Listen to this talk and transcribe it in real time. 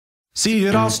See,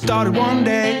 it all started one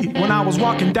day when I was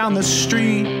walking down the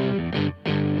street. I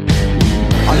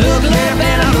look left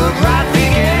and I look right,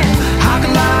 thinking, how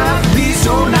can life be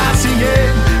so nice?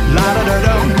 Singing,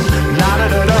 la-da-da-dum,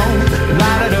 la-da-da-dum,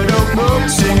 la-da-da-dum, oh,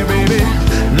 sing it, baby.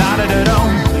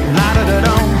 La-da-da-dum,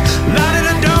 la-da-da-dum,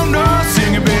 la-da-da-dum, no,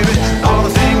 sing it, baby. All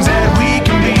the things that we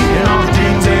can be and all the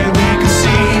things that we can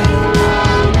see.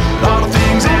 All the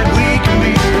things that we can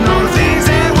be and all the things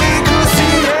that we could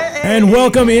see. Yeah. And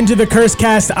welcome into the Curse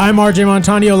Cast. I'm RJ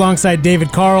Montano alongside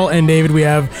David Carl. And David, we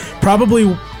have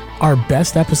probably our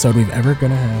best episode we've ever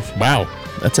gonna have. Wow,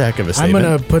 that's a heck of a statement.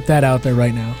 I'm gonna put that out there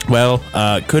right now. Well,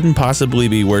 couldn't possibly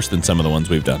be worse than some of the ones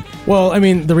we've done. Well, I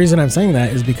mean, the reason I'm saying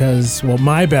that is because, well,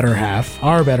 my better half,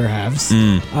 our better halves,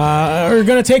 are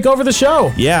gonna take over the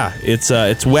show. Yeah, it's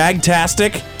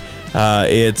WAG-tastic.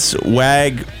 It's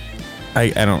WAG. I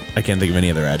can't think of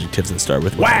any other adjectives that start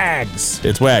with WAGs.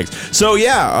 It's WAGs. So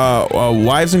yeah,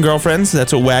 wives and girlfriends.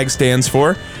 That's what WAG stands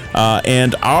for.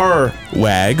 And our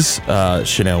WAGs,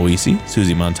 Chanel Weesey,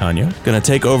 Susie Montano, gonna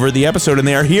take over the episode, and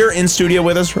they are here in studio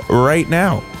with us right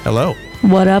now. Hello.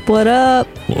 What up? What up?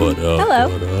 What up? Hello.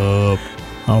 What up?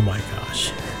 Oh my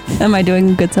gosh. Am I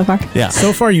doing good so far? Yeah.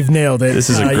 So far, you've nailed it. This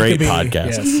is a great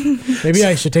podcast. Yes. Maybe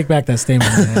I should take back that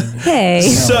statement. Hey.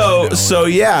 So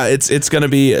yeah, it's gonna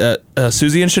be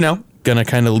Susie and Chanel gonna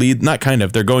kind of lead. Not kind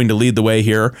of. They're going to lead the way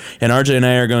here, and RJ and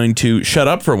I are going to shut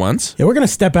up for once. Yeah, we're gonna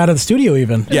step out of the studio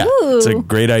even. Yeah, Ooh. It's a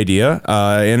great idea,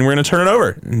 and we're gonna turn it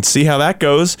over and see how that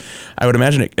goes. I would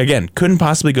imagine it again couldn't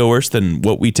possibly go worse than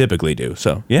what we typically do.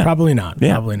 So yeah, Probably not.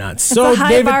 Yeah. Probably not. It's So a high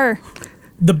David, bar.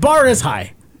 the bar is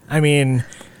high. I mean,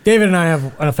 David and I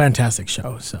have a fantastic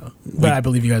show, but I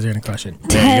believe you guys are going to crush it.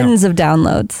 Tens of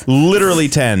downloads. literally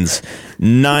tens,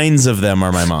 nines of them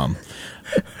are my mom.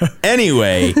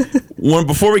 Anyway,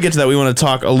 before we get to that, we want to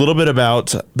talk a little bit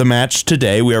about the match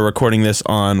today. We are recording this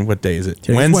on, what day is it?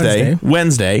 Today's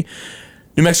Wednesday.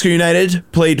 New Mexico United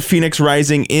played Phoenix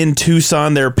Rising in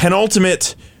Tucson, their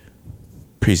penultimate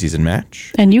preseason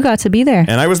match. And you got to be there.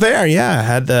 And I was there, yeah. I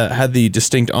had the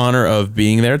distinct honor of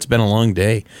being there. It's been a long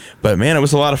day. But man, it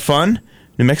was a lot of fun.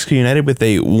 New Mexico United with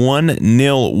a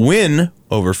 1-0 win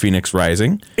over Phoenix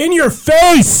Rising. In your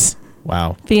face!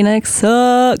 Wow. Phoenix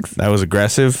sucks. That was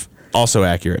aggressive, also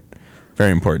accurate.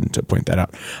 Very important to point that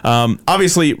out.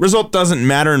 Obviously, result doesn't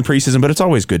matter in preseason, but it's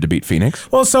always good to beat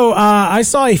Phoenix. Well, so I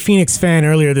saw a Phoenix fan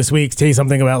earlier this week say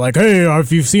something about like, hey,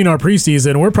 if you've seen our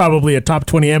preseason, we're probably a top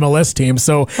 20 MLS team.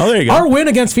 So there you go. Our win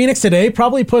against Phoenix today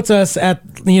probably puts us at,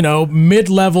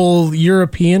 mid-level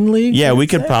European League. Yeah, we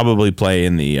could probably play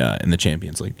in the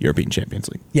Champions League, European Champions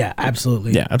League. Yeah,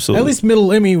 absolutely. Yeah, absolutely. At least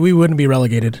we wouldn't be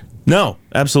relegated. No,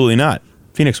 absolutely not.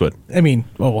 Phoenix would. I mean,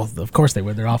 well, of course they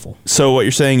would. They're awful. So what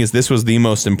you're saying is this was the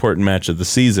most important match of the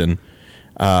season,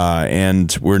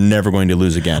 and we're never going to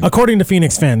lose again. According to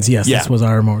Phoenix fans, yes, Yeah. This was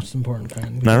our most important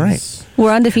fan. All right.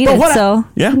 We're undefeated, so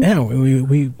Yeah, Yeah,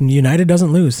 we United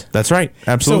doesn't lose. that's right.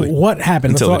 Absolutely. So what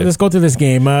happened? Until they did. Let's go through this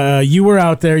game. You were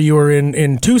out there. You were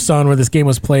in Tucson where this game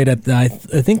was played at, I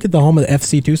think, at the home of the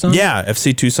FC Tucson? Yeah,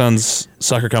 FC Tucson's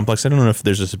soccer complex. I don't know if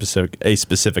there's a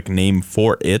specific name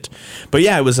for it. But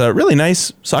yeah, it was a really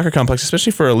nice soccer complex,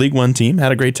 especially for a League One team.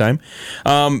 Had a great time.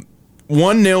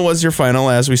 1-0 was your final,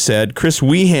 as we said. Chris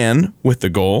Weehan with the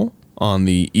goal on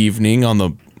the evening,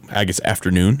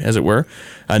 afternoon, as it were.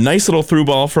 A nice little through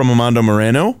ball from Amando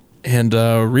Moreno. And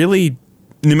really,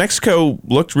 New Mexico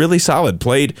looked really solid.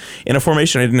 Played in a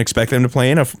formation I didn't expect them to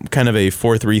play in, a kind of a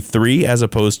 4-3-3 as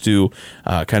opposed to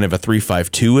kind of a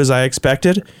 3-5-2 as I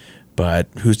expected. But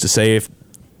who's to say if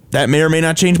that may or may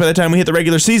not change by the time we hit the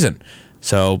regular season.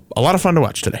 So a lot of fun to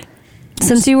watch today.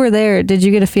 since you were there, did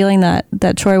you get a feeling that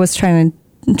Troy was trying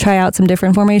to try out some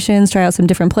different formations, try out some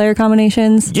different player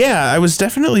combinations? Yeah, I was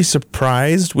definitely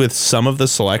surprised with some of the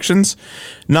selections.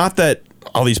 Not that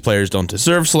all these players don't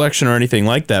deserve selection or anything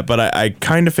like that, but I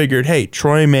kind of figured, hey,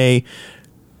 Troy may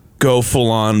go full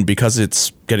on because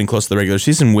it's getting close to the regular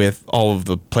season with all of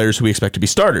the players who we expect to be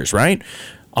starters, right?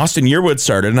 Austin Yearwood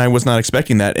started, and I was not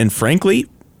expecting that. And frankly,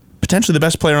 potentially the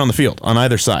best player on the field on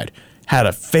either side. Had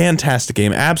a fantastic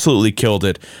game, absolutely killed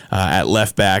it at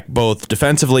left back, both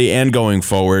defensively and going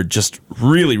forward. Just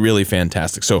really, really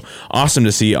fantastic. So awesome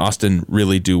to see Austin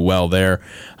really do well there.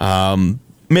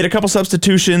 Made a couple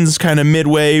substitutions kind of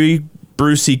midway.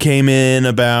 Brucey came in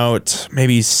about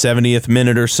maybe 70th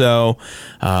minute or so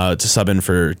to sub in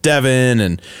for Devin,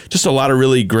 and just a lot of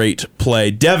really great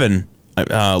play. Devin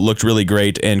looked really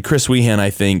great, and Chris Weehan, I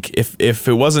think, if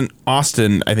it wasn't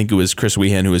Austin, I think it was Chris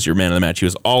Weehan who was your man of the match. He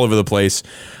was all over the place,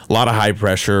 a lot of high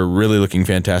pressure, really looking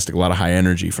fantastic, a lot of high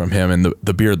energy from him, and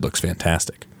the beard looks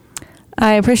fantastic.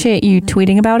 I appreciate you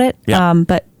tweeting about it, Yeah.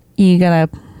 but you gotta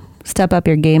step up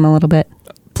your game a little bit.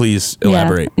 Please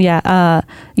elaborate. Yeah.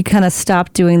 You kind of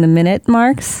stopped doing the minute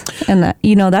marks, and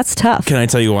that's tough. Can I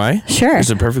tell you why? Sure.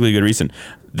 There's a perfectly good reason.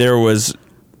 There was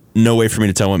no way for me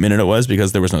to tell what minute it was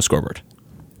because there was no scoreboard.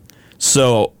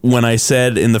 So when I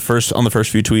said on the first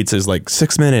few tweets is like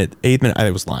 6 minute, 8 minute,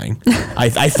 I was lying. I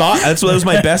thought that was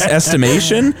my best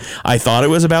estimation. I thought it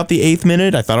was about the 8th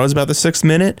minute. I thought it was about the 6th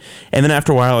minute. And then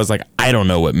after a while, I was like, I don't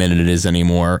know what minute it is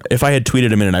anymore. If I had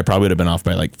tweeted a minute, I probably would have been off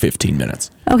by like 15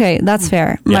 minutes. Okay, that's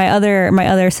fair. Yeah. My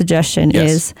other suggestion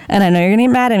is, and I know you're gonna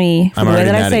get mad at me for the way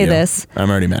that I say this.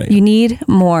 I'm already mad at you. You need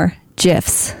more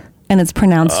GIFs, and it's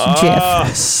pronounced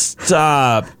GIF.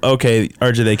 Stop. Okay,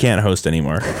 RJ, they can't host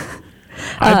anymore.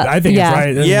 I think yeah.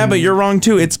 it's right. Yeah, but you're wrong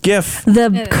too. It's GIF.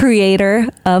 The creator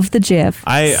of the GIF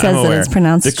I'm says aware. that it's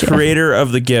pronounced The GIF. creator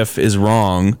of the GIF is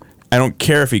wrong. I don't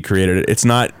care if he created it. It's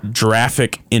not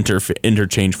graphic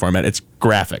interchange format. It's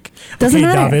graphic. Doesn't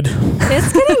Okay, matter. David.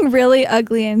 It's getting really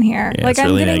ugly in here. Yeah, like it's I'm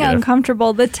really getting negative.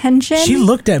 uncomfortable. The tension. She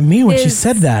looked at me when she is-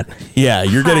 said that. Yeah,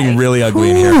 you're getting Hi. really ugly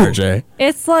in here, RJ.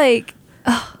 It's like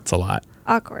It's a lot.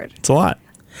 awkward. It's a lot.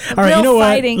 All right, Real you know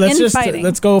fighting, what? infighting.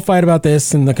 Let's go fight about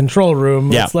this in the control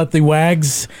room. Yeah. Let's let the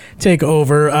WAGs take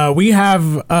over. We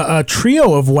have a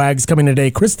trio of WAGs coming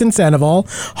today. Kristen Sandoval,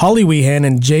 Holly Weehan,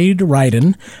 and Jade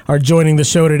Ryden are joining the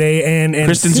show today. And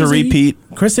Kristen's a Susie- repeat.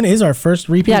 Kristen is our first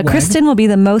repeat. Yeah, WAG. Kristen will be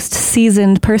the most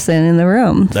seasoned person in the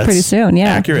room That's pretty soon.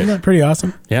 Yeah. accurate. Isn't that pretty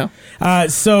awesome? Yeah.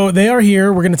 So they are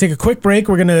here. We're going to take a quick break.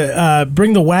 We're going to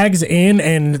bring the WAGs in,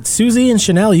 and Susie and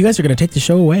Chanel, you guys are going to take the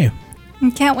show away.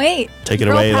 Can't wait. Take it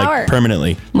Girl away power. like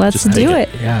permanently. Let's Just do take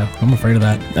it. Yeah, I'm afraid of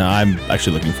that. No, I'm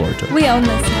actually looking forward to it. We own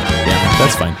this now. Yeah,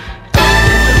 that's fine.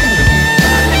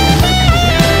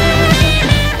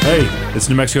 Hey, it's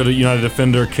New Mexico United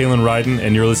defender Kalen Ryden,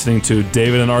 and you're listening to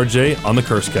David and RJ on the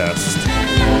Cursecast.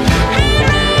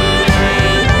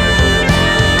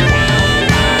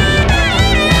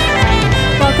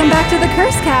 Welcome back to the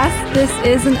Cursecast. This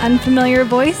is an unfamiliar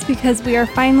voice because we are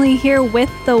finally here with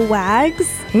the WAGs,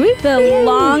 the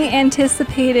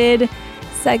long-anticipated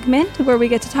segment where we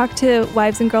get to talk to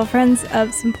wives and girlfriends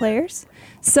of some players.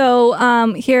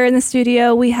 So here in the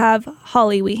studio, we have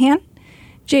Holly Weehan,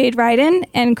 Jade Ryden,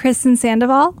 and Kristen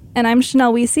Sandoval. And I'm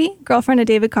Chanel Weesey, girlfriend of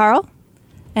David Carl.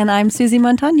 And I'm Susie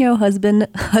Montano, husband.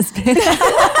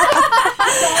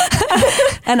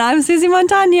 And I'm Susie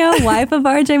Montano, wife of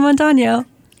RJ Montano.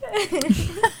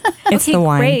 It's the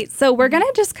wine. Great. So we're going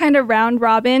to just kind of round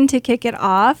robin to kick it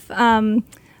off. I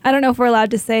don't know if we're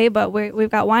allowed to say, but we've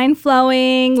got wine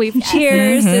flowing. We've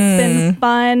cheers. It's been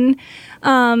fun.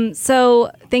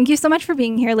 So thank you so much for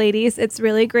being here, ladies. It's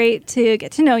really great to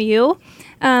get to know you.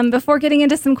 Before getting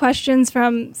into some questions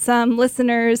from some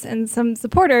listeners and some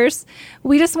supporters,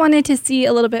 we just wanted to see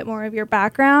a little bit more of your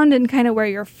background and kind of where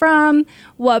you're from,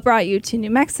 what brought you to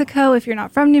New Mexico if you're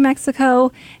not from New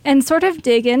Mexico, and sort of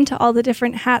dig into all the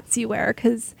different hats you wear,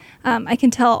 because I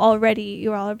can tell already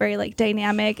you all are very like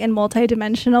dynamic and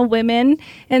multidimensional women.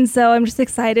 And so I'm just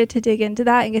excited to dig into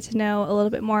that and get to know a little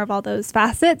bit more of all those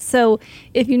facets. So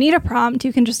if you need a prompt,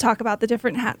 you can just talk about the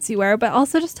different hats you wear, but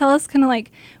also just tell us kind of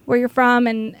like where you're from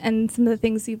and some of the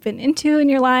things you've been into in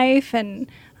your life and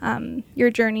your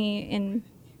journey in,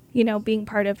 being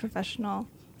part of professional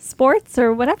sports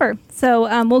or whatever. So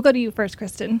we'll go to you first,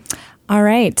 Kristen. All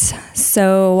right.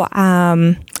 So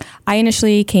I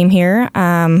initially came here.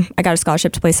 I got a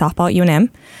scholarship to play softball at UNM.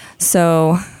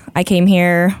 So I came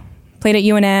here, played at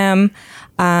UNM.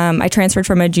 I transferred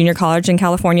from a junior college in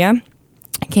California.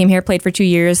 I came here, played for 2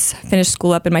 years, finished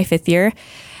school up in my 5th year.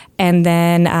 And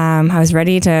then I was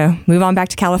ready to move on back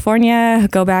to California,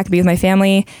 go back, be with my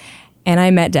family. And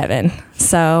I met Devin.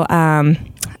 So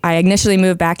I initially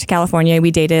moved back to California.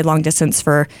 We dated long distance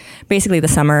for basically the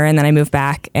summer. And then I moved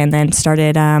back and then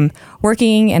started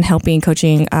working and helping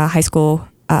coaching a high school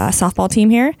softball team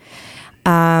here.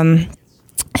 And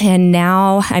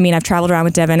now, I've traveled around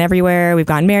with Devin everywhere. We've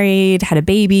gotten married, had a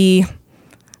baby,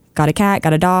 got a cat,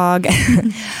 got a dog.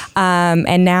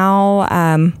 And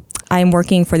now I'm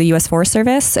working for the U.S. Forest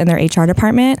Service in their HR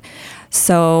department.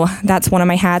 So that's one of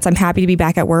my hats. I'm happy to be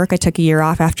back at work. I took a year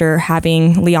off after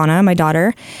having Liana, my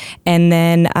daughter. And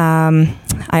then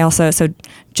I also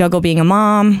juggle being a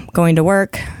mom, going to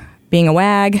work, being a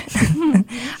WAG.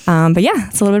 But yeah,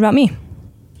 it's a little bit about me.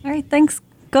 All right, thanks.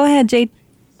 Go ahead, Jade.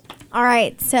 All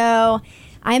right, so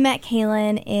I met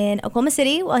Kalen in Oklahoma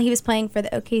City while he was playing for the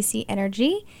OKC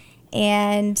Energy.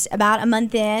 And about a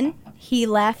month in, he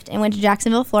left and went to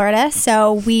Jacksonville, Florida.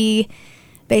 So we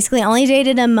basically only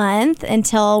dated a month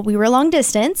until we were long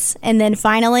distance. And then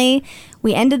finally,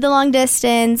 we ended the long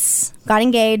distance, got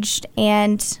engaged,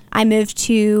 and I moved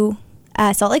to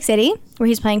Salt Lake City, where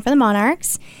he's playing for the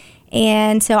Monarchs.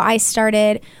 And so I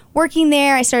started working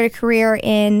there. I started a career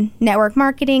in network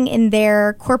marketing in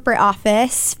their corporate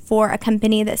office for a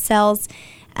company that sells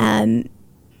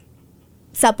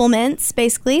supplements,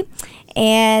 basically.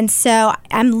 And so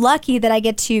I'm lucky that I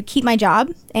get to keep my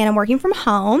job, and I'm working from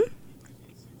home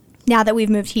now that we've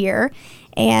moved here.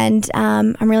 And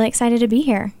I'm really excited to be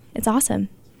here. It's awesome.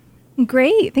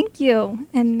 Great, thank you.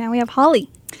 And now we have Holly.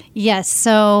 Yes,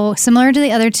 so similar to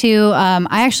the other two,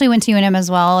 I actually went to UNM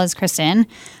as well as Kristen.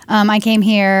 I came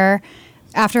here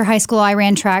after high school. I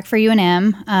ran track for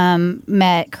UNM,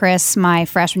 met Chris my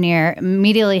freshman year,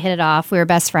 immediately hit it off. We were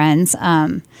best friends,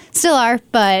 still are,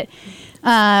 but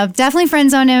definitely friend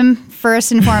zoned him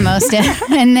first and foremost.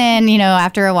 And then,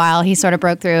 after a while, he sort of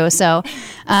broke through. So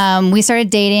we started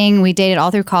dating. We dated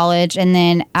all through college. And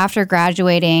then after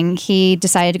graduating, he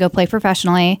decided to go play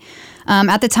professionally.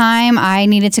 At the time, I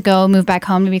needed to move back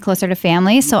home to be closer to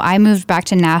family. So I moved back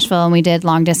to Nashville, and we did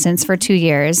long distance for 2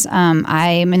 years.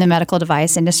 I'm in the medical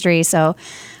device industry, so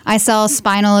I sell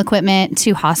spinal equipment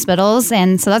to hospitals.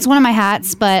 And so that's one of my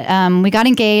hats. But we got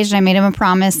engaged, and I made him a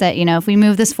promise that, if we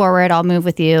move this forward, I'll move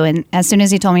with you. And as soon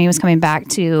as he told me he was coming back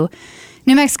to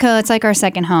New Mexico, it's like our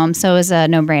second home. So it was a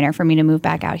no-brainer for me to move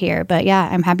back out here. But yeah,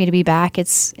 I'm happy to be back.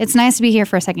 It's nice to be here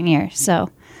for a second year. So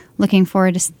looking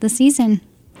forward to the season.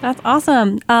 That's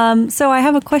awesome. So I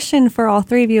have a question for all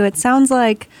three of you. It sounds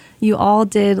like you all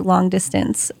did long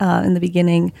distance in the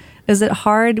beginning. Is it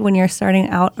hard when you're starting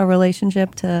out a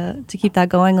relationship to keep that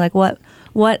going? Like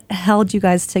what held you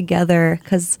guys together?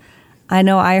 Because I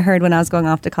know I heard when I was going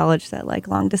off to college that like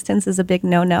long distance is a big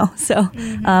no-no. So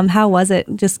how was it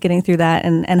just getting through that,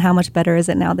 and how much better is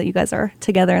it now that you guys are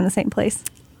together in the same place?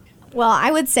 Well,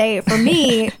 I would say for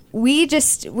me, we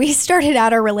started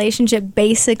out our relationship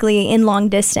basically in long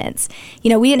distance. We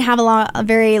didn't have a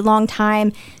very long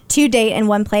time to date in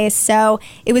one place. So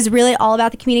it was really all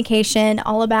about the communication,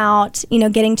 all about,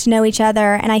 getting to know each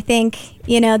other. And I think,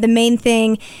 the main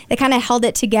thing that kind of held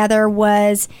it together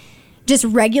was just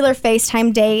regular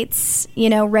FaceTime dates,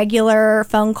 regular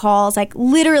phone calls, like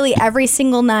literally every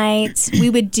single night. We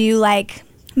would do like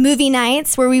movie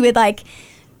nights where we would like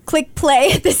click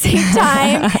play at the same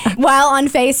time while on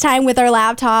FaceTime with our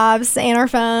laptops and our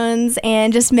phones,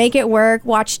 and just make it work,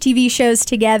 watch TV shows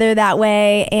together that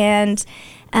way. And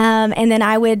then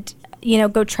I would,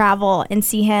 go travel and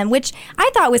see him, which I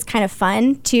thought was kind of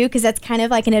fun too, because that's kind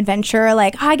of like an adventure.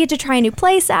 Like, I get to try a new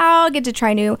place out, get to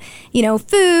try new,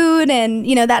 food and,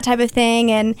 that type of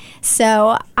thing. And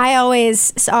so I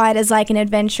always saw it as like an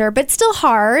adventure, but still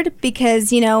hard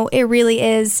because, it really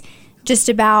is just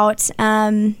about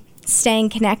staying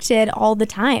connected all the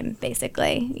time,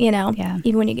 basically,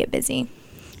 even when you get busy.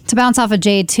 To bounce off of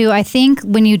Jade too, I think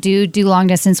when you do long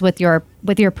distance with your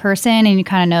person, and you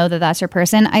kind of know that that's your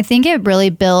person, I think it really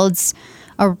builds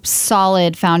a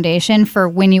solid foundation for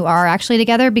when you are actually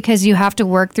together, because you have to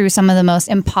work through some of the most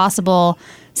impossible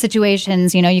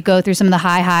situations. You go through some of the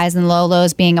high highs and low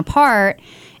lows being apart,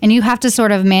 and you have to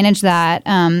sort of manage that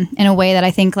in a way that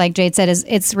I think, like Jade said,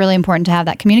 it's really important to have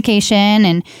that communication.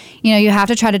 And, you have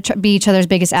to try to be each other's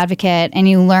biggest advocate, and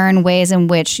you learn ways in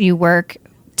which you work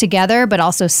together, but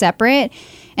also separate.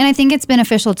 And I think it's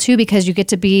beneficial too, because you get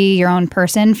to be your own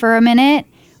person for a minute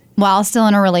while still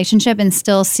in a relationship and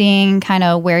still seeing kind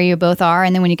of where you both are.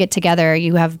 And then when you get together,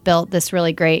 you have built this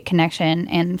really great connection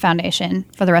and foundation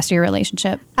for the rest of your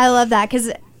relationship. I love that,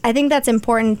 because I think that's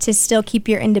important to still keep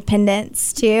your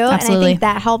independence too. Absolutely. And I think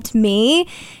that helped me,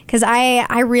 because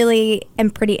I really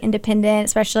am pretty independent,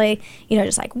 especially,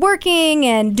 just like working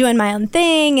and doing my own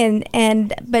thing,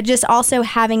 but just also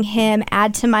having him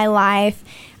add to my life,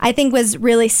 I think was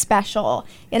really special.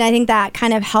 And I think that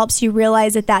kind of helps you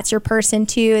realize that that's your person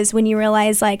too, is when you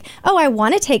realize like, oh, I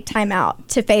want to take time out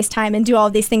to FaceTime and do all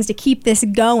of these things to keep this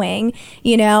going,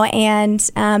 and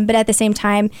but at the same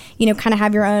time, kind of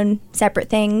have your own separate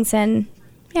things. And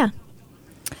yeah,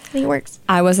 I think it works.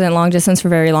 I wasn't long distance for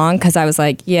very long, because I was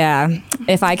like, yeah,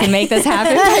 if I can make this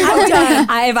happen,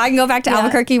 if I can go back to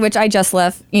Albuquerque, which I just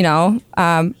left,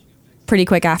 pretty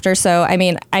quick after. So, I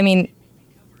mean,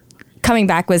 coming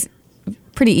back was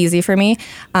pretty easy for me.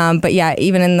 But yeah,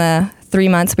 even in the 3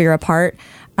 months we were apart,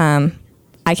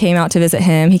 I came out to visit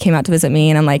him. He came out to visit me,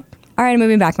 and I'm like, all right, I'm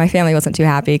moving back. My family wasn't too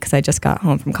happy because I just got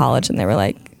home from college, and they were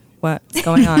like, what's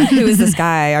going on? Who is this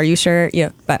guy? Are you sure?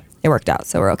 But it worked out,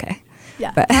 so we're okay.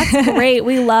 Yeah, but that's great.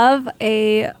 We love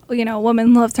a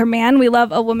woman loves her man. We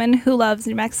love a woman who loves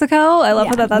New Mexico. I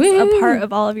love that that's a part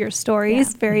of all of your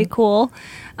stories. Very cool.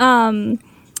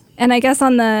 And I guess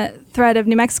on the thread of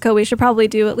New Mexico, we should probably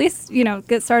do at least,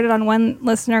 get started on one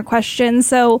listener question.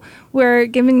 So we're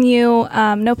giving you,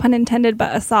 no pun intended,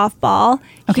 but a softball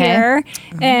here.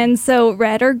 And so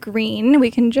red or green, we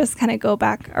can just kind of go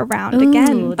back around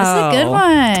again. This is a good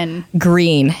one.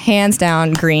 Green, hands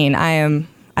down, green.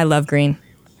 I love green.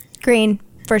 Green,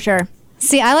 for sure.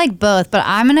 See, I like both, but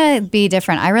I'm going to be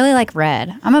different. I really like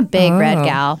red. I'm a big red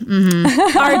gal.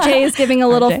 RJ is giving a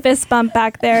little fist bump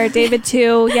back there. David,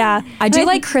 too. Yeah. I do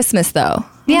like Christmas, though.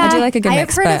 Yeah. I do like a good I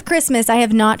mix. have heard of Christmas. I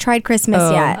have not tried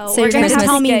Christmas yet. Oh, So you're going to Christmas.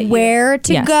 tell me Get you. where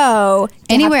to go. to have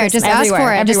Anywhere, just Christmas. ask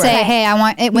for it. Just say, everywhere. hey, I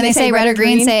want it. When they say red or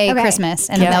green, say Christmas,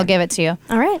 and they'll give it to you.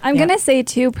 All right. I'm going to say,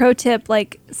 too, pro tip,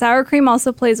 like sour cream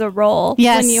also plays a role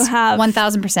Yes, when you have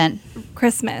 1,000%.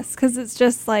 Christmas, because it's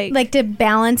just like To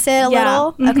balance it a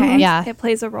little? Mhm. Okay. Yeah. It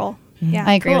plays a role. Yeah.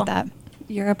 I agree Cool. with that.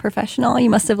 You're a professional. You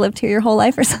must have lived here your whole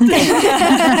life or something. Yeah,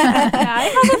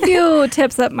 I have a few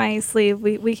tips up my sleeve.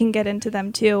 We can get into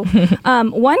them too.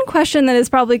 One question that is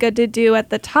probably good to do at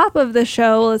the top of the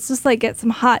show, let's just like get some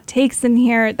hot takes in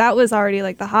here. That was already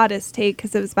like the hottest take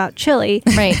because it was about chili.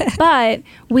 Right. But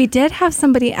we did have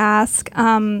somebody ask,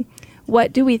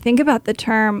 what do we think about the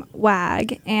term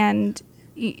WAG? And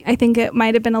I think it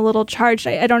might have been a little charged.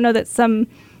 I don't know that some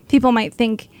people might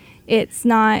think it's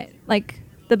not like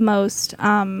the most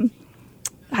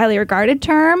highly regarded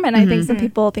term, and I think some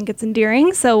people think it's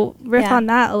endearing. So riff on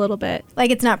that a little bit. Like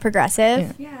it's not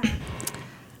progressive. Yeah.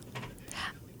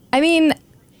 I mean,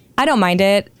 I don't mind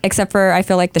it, except for I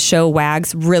feel like the show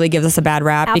WAGs really gives us a bad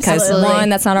rap because Absolutely. one,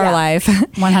 that's not our life.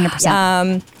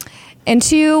 100%. And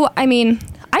two, I mean,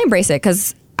 I embrace it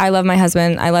because I love my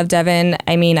husband. I love Devin.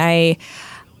 I mean,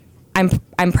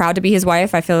 I'm proud to be his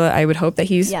wife. I would hope that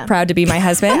he's proud to be my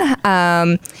husband.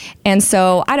 And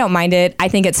so I don't mind it. I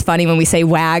think it's funny when we say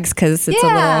WAGs because it's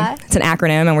it's an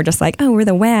acronym and we're just like, oh, we're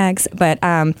the WAGs. But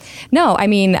no, I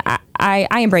mean, I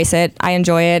embrace it. I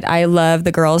enjoy it. I love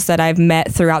the girls that I've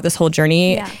met throughout this whole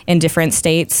journey in different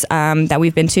states that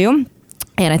we've been to.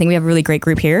 And I think we have a really great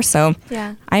group here. So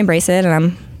I embrace it and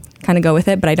I'm kind of go with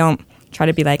it, but I don't try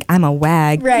to be like, I'm a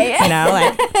WAG. Right. You know,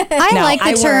 like, I like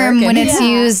the term when it's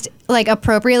used like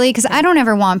appropriately because I don't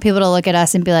ever want people to look at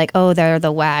us and be like, oh, they're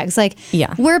the WAGs. Like,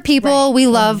 we're people. We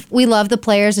love the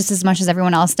players just as much as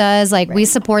everyone else does. Like, we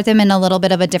support them in a little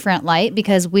bit of a different light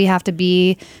because we have to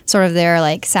be sort of their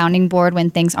like sounding board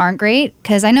when things aren't great.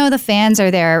 Because I know the fans are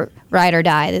there ride or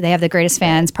die. They have the greatest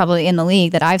fans probably in the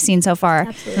league that I've seen so far.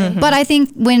 But I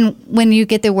think when you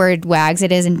get the word WAGs,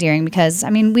 it is endearing because I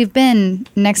mean we've been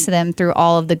next to them through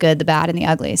all of the good, the bad, and the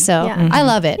ugly. So I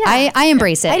love it. I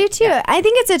embrace it. I do too. I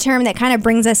think it's a term that kind of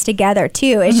brings us together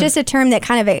too. It's just a term that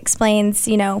kind of explains,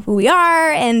 who we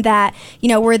are and that,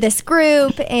 we're this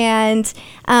group and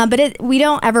but we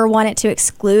don't ever want it to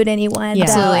exclude anyone. Yeah.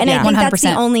 Though. Absolutely. And I think that's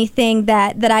 100%. the only thing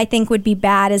that I think would be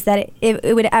bad is that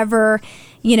it would ever,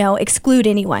 exclude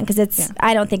anyone because it's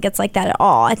I don't think it's like that at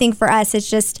all. I think for us it's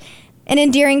just an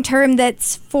endearing term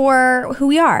that's for who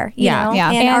we are, you know,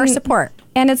 and our support.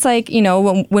 And it's like,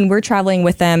 when we're traveling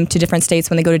with them to different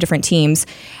states, when they go to different teams,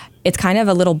 it's kind of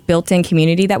a little built-in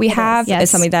community that we have.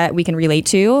 It's something that we can relate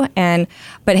to.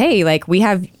 But hey, like we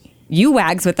have you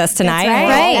WAGs with us tonight.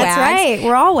 That's right.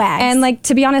 We're all WAGs. And like,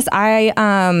 to be honest,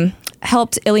 I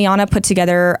helped Ileana put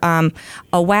together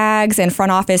a WAGs and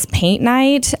front office paint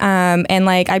night. And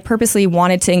like, I purposely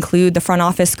wanted to include the front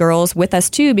office girls with us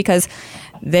too, because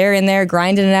they're in there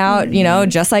grinding it out,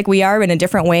 just like we are in a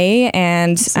different way.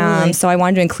 And so I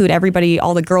wanted to include everybody,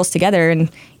 all the girls together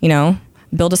and,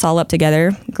 build us all up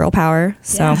together, girl power.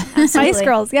 So Spice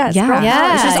Girls, yes. yeah, Girl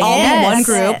power. it's just all in one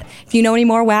group. If you know any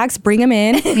more WAGs, bring them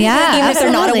in. Yeah, even if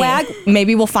they're not a WAG,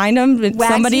 maybe we'll find them with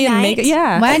WAGs somebody and make it. unite.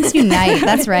 Yeah, WAGs unite.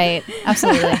 That's right.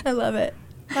 Absolutely. I love it.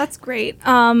 That's great.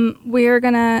 We're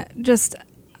going to just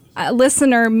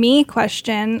listener me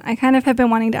question. I kind of have been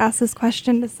wanting to ask this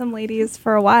question to some ladies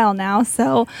for a while now.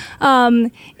 So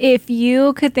if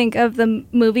you could think of the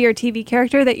movie or TV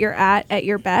character that you're at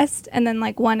your best and then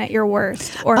like one at your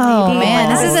worst or maybe man,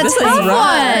 this is a tough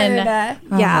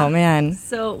one. Yeah. Oh man.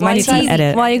 So Might need to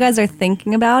edit. While you guys are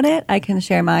thinking about it, I can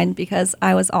share mine because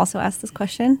I was also asked this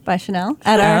question by Chanel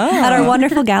at our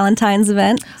wonderful Galentine's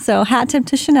event. So hat tip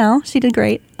to Chanel. She did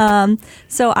great.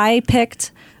 So I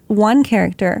picked one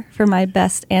character for my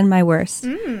best and my worst,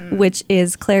 which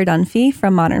is Claire Dunphy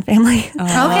from Modern Family. Okay,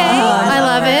 I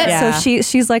love it. Yeah. So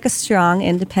she's like a strong,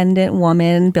 independent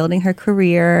woman building her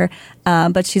career,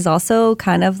 but she's also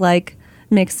kind of like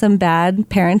makes some bad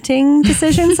parenting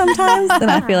decisions sometimes, then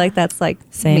I feel like that's like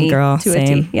Same me girl, to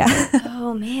same. a T. Yeah.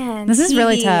 Oh man, This is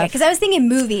really tough. Because I was thinking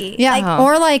movie. Yeah, Like,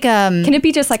 or like Can it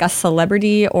be just like a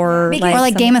celebrity or Because- like, or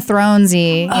like Game of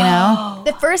Thronesy, you know?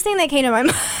 the first thing that came to my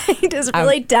mind is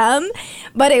really dumb,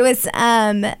 but it was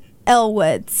Elle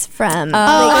Woods from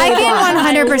I Legally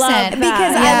can Blonde. 100%.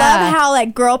 Because I love how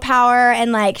like girl power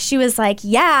and like she was like,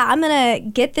 yeah, I'm gonna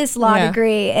get this law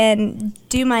degree and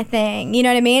do my thing. You know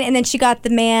what I mean? And then she got the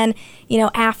man, you know,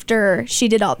 after she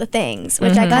did all the things,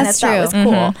 which I kind of That's thought true. was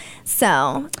cool.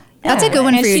 So That's a good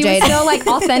one and for you, she Jade. was so like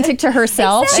authentic to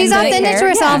herself. She's and didn't authentic to care.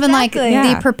 herself and like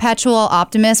Yeah. the perpetual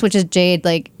optimist, which is Jade,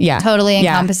 like Yeah. totally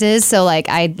Yeah. encompasses. So like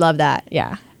I love that.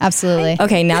 Yeah. Absolutely.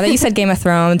 Okay, now that you said Game of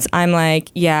Thrones, I'm like,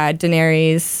 yeah,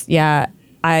 Daenerys, yeah,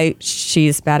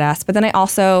 she's badass. But then I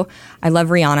love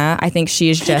Rihanna. I think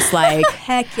she is just like,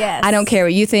 heck yes. I don't care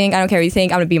what you think. I don't care what you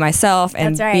think. I'm gonna be myself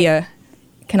and That's right. be a.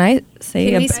 Can I say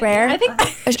Can a, we swear? I think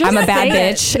I'm a bad say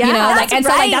it. bitch, Yeah, you know, like, that's and so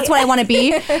like right. that's what I want to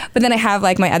be. But then I have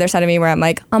like my other side of me where I'm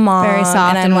like a mom, Very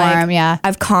soft I'm and like, warm, yeah.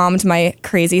 I've calmed my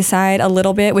crazy side a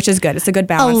little bit, which is good. It's a good A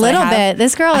balance. that I little have. bit.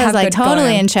 This girl I is have like good totally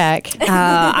going. in check.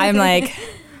 I'm like,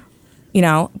 you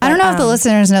know, I don't but, know if the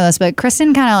listeners know this, but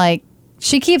Kristen kind of like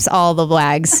she keeps all the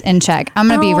WAGs in check. I'm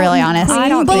gonna be really honest, I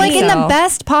don't but like think in the so.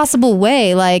 best possible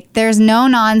way. Like there's no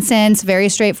nonsense, very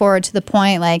straightforward to the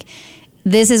point. Like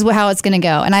this is how it's gonna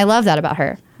go, and I love that about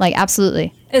her. Like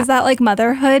absolutely. is that like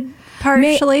motherhood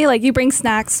partially? Like you bring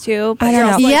snacks too. But I you're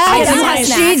don't also, know. like, Yes, I do have she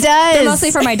snacks. does. They're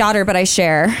mostly for my daughter, but I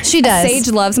share. She does. Sage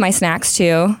loves my snacks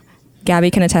too.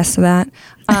 Gabby can attest to that.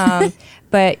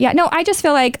 But yeah, no, I just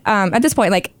feel like at this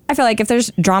point, like I feel like if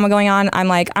there's drama going on, I'm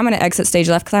like I'm gonna exit stage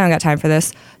left because I don't got time for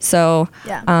this. So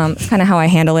it's kind of how I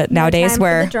handle it nowadays. time for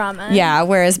where the drama. yeah,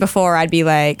 whereas before I'd be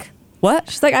like, what?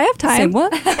 She's like, I have Say time.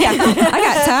 what? Yeah, I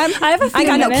got time. I have a few I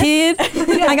got minutes. no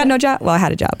kid. I got no job. Well, I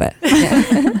had a job, but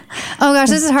yeah. Oh gosh,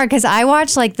 this is hard because I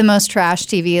watch like the most trash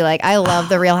TV. Like I love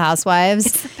the Real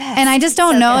Housewives, and I just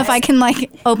don't know if I can like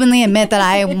openly admit that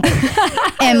I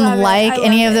am like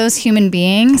any of those human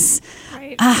beings.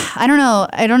 I don't know.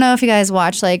 I don't know if you guys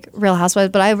watch like Real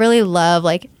Housewives, but I really love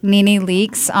like Nene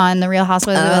Leakes on the Real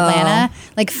Housewives of Atlanta.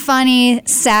 Like funny,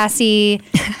 sassy,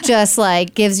 just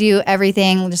like gives you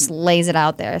everything, just lays it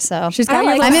out there. So She's got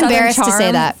like your I'm Southern embarrassed to say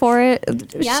charm that. for it.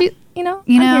 Yeah. She, you know,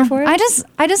 you I'm know, here for it.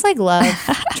 I just like love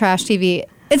trash TV.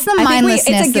 It's the I think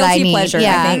mindlessness it's a that I guilty need. pleasure.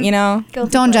 Yeah. I think, you know.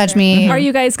 Don't judge me. Are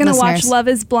you guys gonna watch Listeners. Love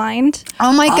Is Blind?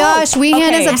 Oh my gosh, Weehan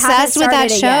okay. is I obsessed with that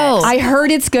started it show. yet. I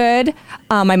heard it's good.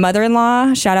 My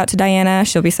mother-in-law, shout out to Diana.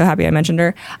 She'll be so happy I mentioned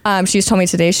her. She's told me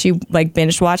today she like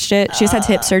binge watched it. She just had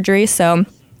hip surgery, so.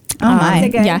 Oh my! Is it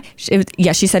good?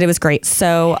 Yeah, she said it was great.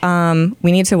 So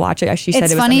we need to watch it. She said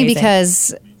It's it was funny amazing.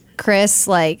 because Chris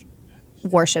like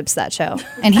worships that show,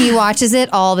 and he watches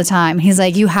it all the time. He's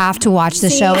like, "You have to watch the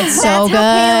show. It's so That's how good."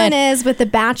 Kaylin is with The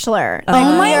Bachelor. Oh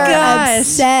my we are gosh.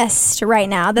 obsessed right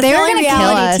now. That's They the are only gonna kill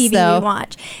reality us, TV though. we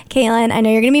watch. Kaylin, I know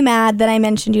you're gonna be mad that I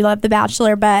mentioned you love The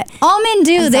Bachelor, but All men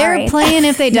do. I'm They're sorry. playing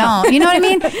if they don't. You know what I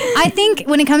mean? I think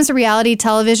when it comes to reality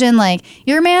television, like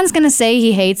your man's gonna say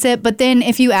he hates it, but then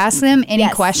if you ask them any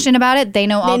Yes. question about it, they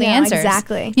know all the know, answers.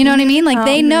 exactly. You know what I mean? Like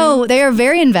they know. They are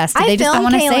very invested. I They just don't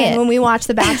filmed want to say Kaylin it. when we watch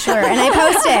The Bachelor, and I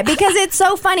post it because it's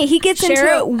so funny. He gets Share into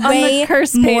it it on the way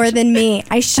curse more page. than me.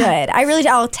 I should. I really.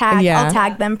 I'll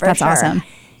tag them for That's sure. awesome.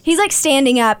 He's like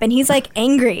standing up and he's like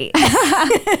angry.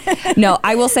 No,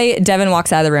 I will say Devin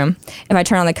walks out of the room. If I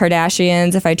turn on the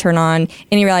Kardashians, if I turn on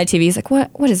any reality TV, he's like,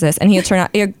 what is this? And he'll turn out,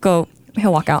 he'll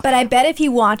walk out. But I bet if he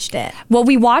watched it, Well,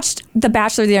 we watched The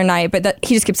Bachelor the other night, but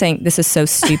he just kept saying, this is so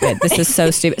stupid. This is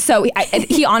so stupid. So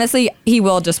he honestly, he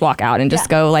will just walk out and just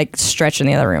go like stretch in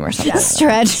the other room or something.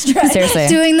 Stretch. Seriously.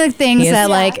 Doing the things He is that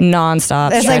like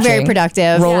nonstop. it's like very stretching,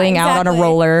 productive. Rolling out on a exactly.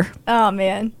 roller oh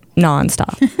man.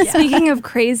 nonstop. Speaking of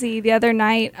crazy, the other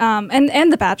night,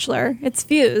 and The Bachelor, it's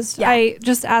fused. Yeah. I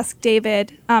just asked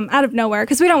David out of nowhere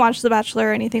because we don't watch The Bachelor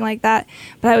or anything like that.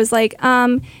 But I was like,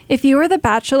 if you were The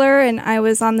Bachelor and I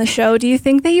was on the show, do you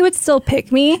think that you would still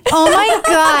pick me? Oh my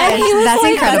gosh, that's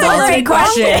incredible. That's a great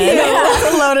question.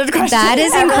 That's a loaded question. That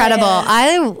is incredible.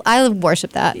 I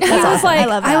worship that. That's I was awesome. like,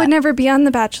 love I that. would never be on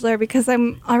The Bachelor because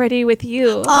I'm already with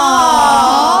you.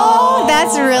 Oh,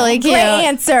 that's really cute. Great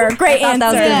answer. Great answer.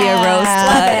 That was going to be a roast.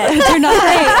 Love it. You're not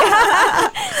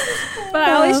great. But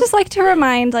I always just like to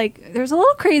remind, like, there's a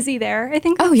little crazy there. I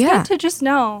think it's yeah. good to just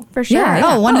know. For sure. Yeah.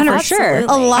 Oh, 100 for sure. A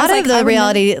lot of the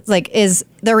reality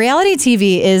the reality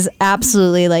TV is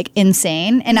absolutely like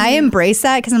insane, and I embrace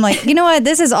that because I'm like, you know what,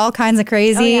 this is all kinds of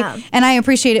crazy, Oh, yeah. and I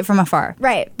appreciate it from afar.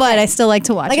 Right. But I still like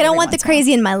to watch. Like it I don't every want the once in a while.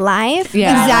 crazy in my life.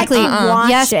 Yeah. but I like Exactly. to watch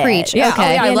Yes, it. preach. Yeah,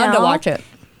 Okay. I You love to know? watch it.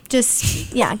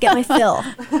 just get my fill.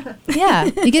 Yeah,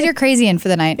 you get your crazy in for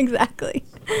the night. Exactly.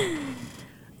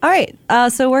 All right,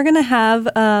 so we're going to have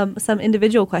some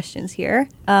individual questions here.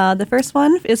 The first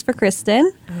one is for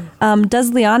Kristen.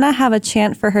 Does Liana have a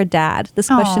chant for her dad? This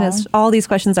question is, all these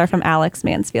questions are from Alex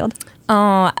Mansfield.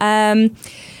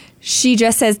 She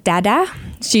just says dada.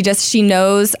 She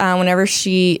knows whenever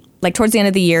she, like towards the end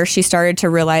of the year, she started to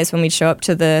realize when we'd show up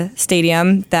to the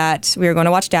stadium that we were going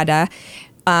to watch dada.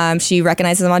 She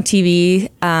recognizes him on TV,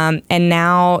 and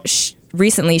now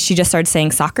recently she just started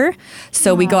saying soccer.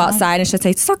 So we go outside and she'll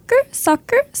say soccer,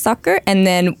 soccer, soccer. And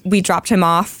then we dropped him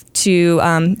off to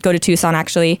go to Tucson,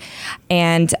 actually.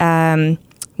 And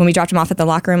when we dropped him off at the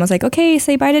locker room, I was like, okay,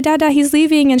 say bye to Dada. He's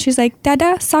leaving. And she's like,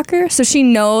 Dada, soccer. So she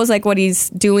knows like what he's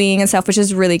doing and stuff, which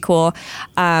is really cool.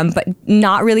 But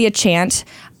not really a chant.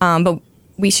 But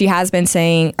she has been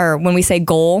saying, or when we say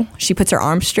goal, she puts her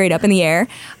arms straight up in the air.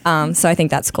 So I think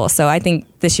that's cool. So I think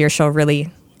this year she'll really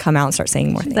come out and start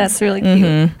saying more things. That's really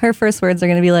cute. Her first words are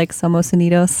going to be like Somos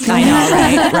Unidos. I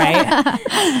know,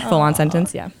 right? Full on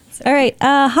sentence, yeah. All right,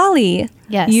 Holly.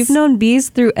 Yes. You've known bees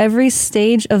through every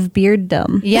stage of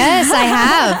bearddom. Yes, I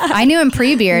have. I knew him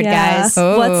pre-beard, guys.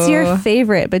 Oh. What's your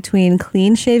favorite between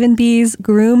clean-shaven bees,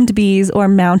 groomed bees, or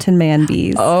mountain man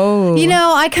bees? Oh. You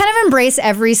know, I kind of embrace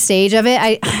every stage of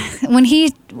it. When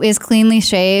he is cleanly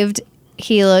shaved,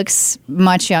 he looks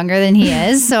much younger than he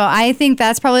is. So I think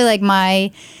that's probably like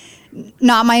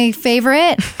not my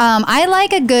favorite. I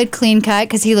like a good clean cut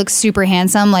because he looks super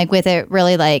handsome, like with it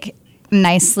really like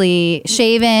nicely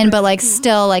shaven, but like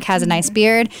still like has a nice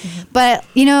beard. But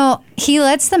you know, he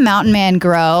lets the mountain man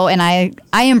grow, and I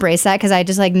embrace that because I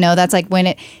just like know that's like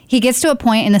when he gets to a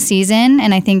point in the season,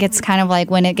 and I think it's kind of like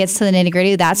when it gets to the nitty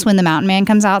gritty, that's when the mountain man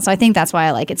comes out. So I think that's why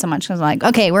I like it so much, because I'm like,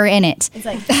 okay, we're in it. It's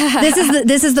like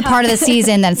this is the part of the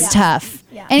season that's tough.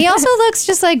 Yeah. And he also looks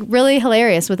just like really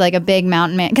hilarious with like a big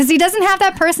mountain man, because he doesn't have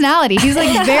that personality. He's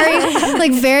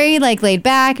like very laid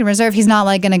back and reserved. He's not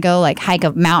like gonna go like hike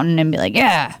a mountain and be like,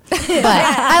 yeah. But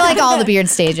I like all the beard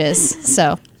stages.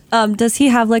 So does he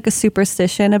have like a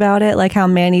superstition about it, like how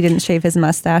Manny didn't shave his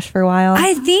mustache for a while?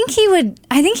 I think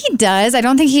he does. I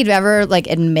don't think he'd ever like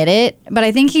admit it, but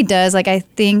I think he does. Like I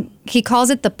think he calls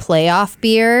it the playoff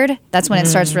beard. That's when it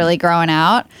starts really growing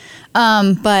out.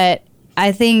 But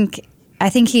I think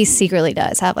he secretly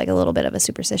does have like a little bit of a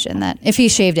superstition that if he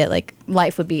shaved it, like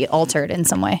life would be altered in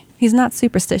some way. He's not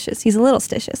superstitious. He's a little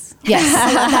stitious. Yes,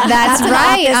 that's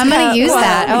right. I'm going to use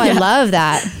that. Oh, I love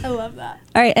that. I love that.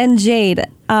 All right, and Jade,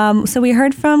 so we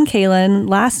heard from Kalen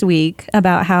last week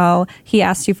about how he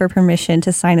asked you for permission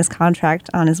to sign his contract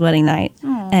on his wedding night,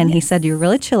 and he said you're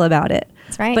really chill about it.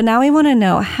 That's right. But now we want to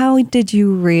know, how did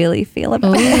you really feel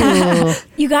about it?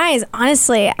 You guys,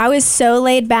 honestly, I was so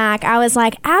laid back. I was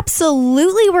like,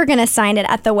 absolutely, we're going to sign it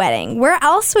at the wedding. Where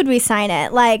else would we sign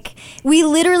it? Like, we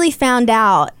literally found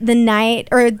out the night,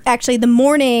 or actually the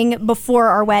morning before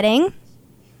our wedding.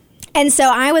 And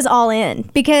so I was all in,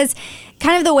 because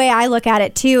kind of the way I look at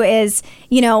it too is,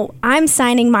 you know, I'm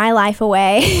signing my life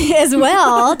away as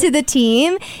well to the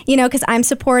team, you know, because I'm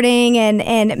supporting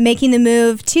and making the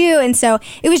move too. And so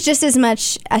it was just as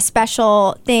much a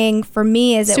special thing for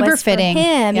me as it was fitting for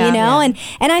him, you know. And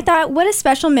I thought, what a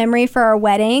special memory for our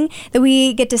wedding that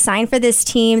we get to sign for this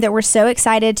team that we're so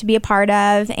excited to be a part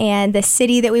of, and the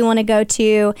city that we want to go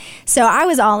to. So I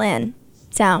was all in.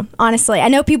 So, honestly, I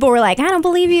know people were like, I don't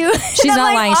believe you. She's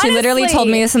not lying. She literally told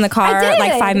me this in the car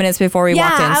like 5 minutes before we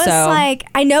walked in. I was like,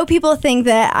 I know people think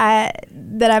that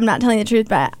I'm not telling the truth,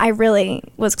 but I really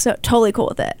was totally cool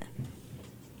with it.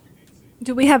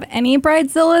 Do we have any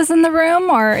bridezillas in the room,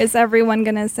 or is everyone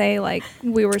going to say like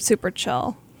we were super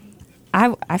chill?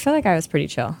 I feel like I was pretty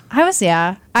chill. I was,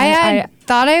 yeah. I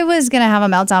thought I was going to have a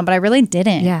meltdown, but I really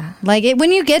didn't. Yeah. Like,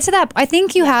 when you get to that, I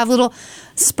think you have little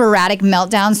sporadic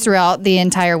meltdowns throughout the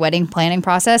entire wedding planning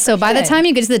process. So by the time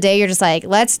you get to the day, you're just like,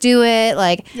 let's do it.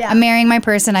 Like, I'm marrying my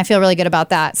person. I feel really good about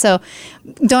that. So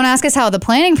don't ask us how the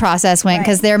planning process went,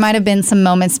 because there might have been some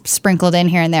moments sprinkled in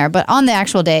here and there. But on the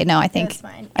actual day, no, I think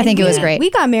it was great. We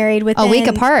got married within a week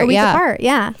apart.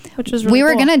 Which was really we were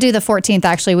cool. going to do the 14th,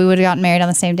 actually. We would have gotten married on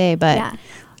the same day, but...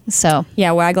 So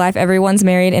yeah, WAG Life, everyone's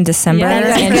married in December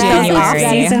and January.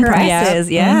 Season prices,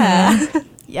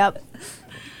 Yep.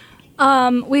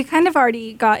 We kind of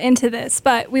already got into this,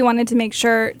 but we wanted to make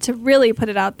sure to really put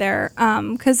it out there,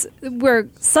 because we're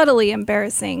subtly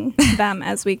embarrassing them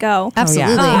as we go.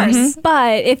 Absolutely.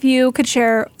 But if you could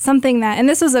share something that, and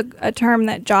this was a term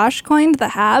that Josh coined, the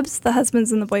habs, the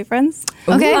husbands and the boyfriends.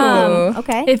 Okay.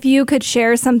 Okay. If you could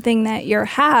share something that your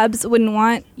habs wouldn't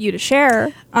want you to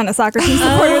share on a Soccer Team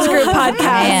Supporters Group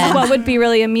podcast, what would be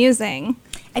really amusing?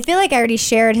 I feel like I already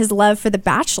shared his love for The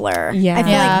Bachelor. Yeah. I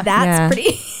feel Yeah. like that's Yeah.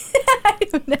 pretty. I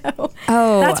don't know.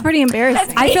 Oh, That's pretty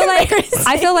embarrassing.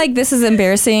 I feel like this is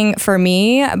embarrassing for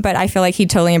me, but I feel like he'd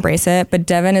totally embrace it. But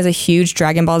Devin is a huge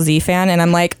Dragon Ball Z fan, and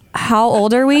I'm like, how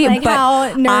old are we? Like, but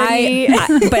how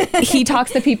nerdy. but he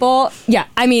talks to people. Yeah,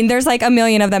 I mean, there's like a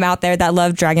million of them out there that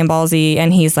love Dragon Ball Z,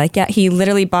 and he's like, yeah, he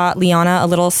literally bought Liana a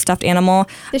little stuffed animal.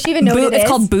 Does she even know Boo, what it it's is?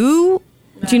 called Boo.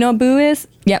 Do you know what Boo is?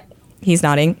 Yep. He's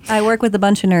nodding. I work with a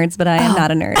bunch of nerds, but I am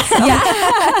not a nerd.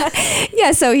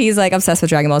 Yeah, so he's like obsessed with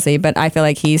Dragon Ball Z, but I feel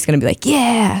like he's going to be like,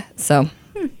 yeah. So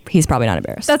he's probably not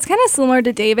embarrassed. That's kind of similar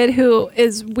to David, who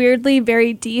is weirdly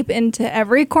very deep into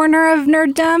every corner of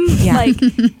nerddom. Yeah. Like,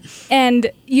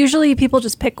 and usually people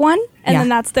just pick one, and Yeah. then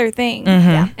that's their thing.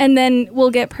 Yeah. And then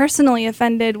we'll get personally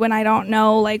offended when I don't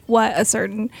know like what a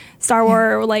certain Star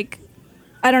Wars like.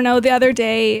 I don't know. The other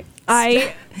day, he's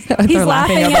They're laughing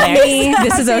laughing over at there. me.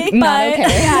 This is not But-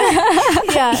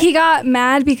 okay. Yeah. He got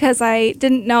mad because I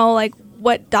didn't know like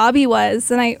what Dobby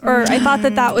was, and I thought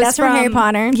that was That's from Harry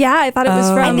Potter. Yeah, I thought it was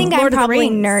from. I think Lord I'm of the probably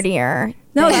Rings. nerdier.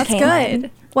 No, than that's Caitlin.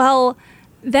 good. Well,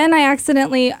 then I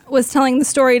accidentally was telling the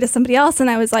story to somebody else, and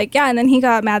I was like, yeah, and then he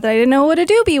got mad that I didn't know what a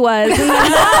doobie was. And then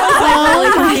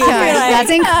Oh my gosh, that's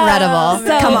incredible.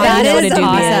 So Come on, that you know what is a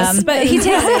doobie is. awesome. but he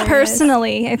takes it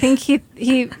personally. I think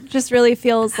he just really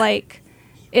feels like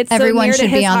it's so Everyone near to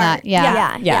should be his on heart. that. Yeah.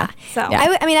 Yeah. Yeah. So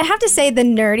I mean, I have to say the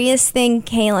nerdiest thing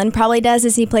Kalen probably does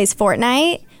is he plays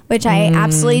Fortnite, which I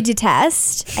absolutely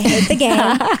detest. I hate the game.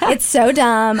 It's so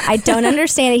dumb. I don't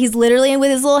understand it. He's literally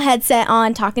with his little headset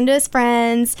on, talking to his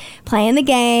friends, playing the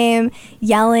game,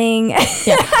 yelling.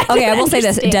 Yeah. Okay, I will say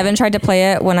this. understand. Devin tried to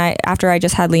play it after I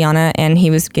just had Liana, and he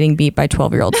was getting beat by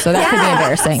 12-year-olds. So that could be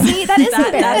embarrassing. See, that is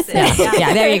embarrassing.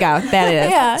 Yeah, there you go. That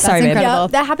is. Yeah. Sorry, That's babe. incredible. Yeah,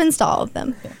 that happens to all of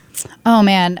them. Oh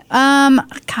man.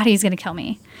 God, he's gonna kill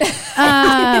me.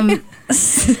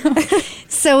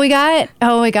 So we got.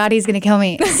 Oh my God, he's gonna kill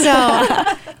me. So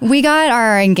we got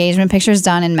our engagement pictures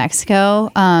done in Mexico.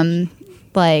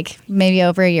 Like maybe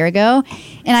over a year ago,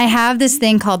 and I have this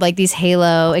thing called like these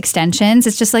halo extensions.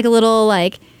 It's just like a little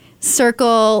like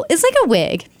circle. It's like a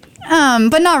wig.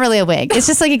 But not really a wig. It's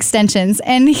just like extensions.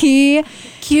 And he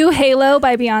Cue Halo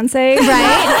by Beyonce.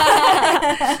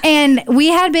 right? And we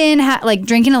had been like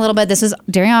drinking a little bit. This was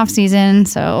during off season,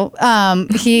 so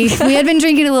we had been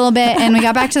drinking a little bit, and we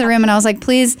got back to the room, and I was like,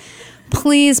 please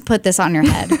put this on your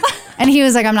head. And he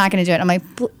was like, I'm not going to do it. I'm like,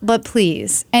 but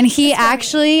please. And he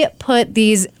actually put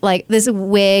these like this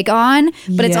wig on,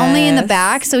 but it's only in the Yes.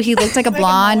 back, so he looked like a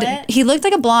blonde. mullet? He looked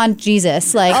like a blonde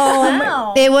Jesus. Like,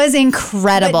 Wow. it was But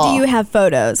incredible. do you have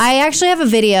photos? I actually have a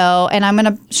video, and I'm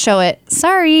gonna show it.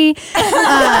 Sorry,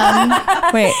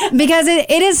 Wait. because it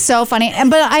is so funny.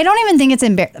 But I don't even think it's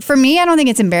embarrassing. For me, I don't think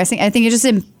it's embarrassing. I think it just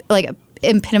like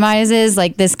epitomizes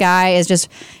like this guy is just.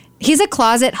 He's a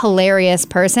closet hilarious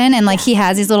person, and like he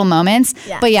has these little moments.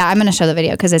 Yeah. But yeah, I'm gonna show the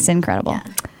video because it's incredible. And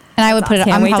I would put it.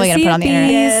 Can't I'm wait to probably gonna see put it it, on the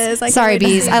internet. Yes, I can't Sorry, wait to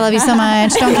bees. see I love you so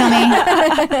much. Don't kill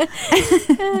me.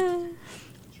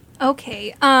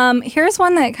 Okay. Here's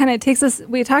one that kind of takes us.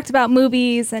 We talked about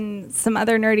movies and some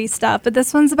other nerdy stuff, but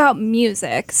this one's about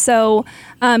music. So,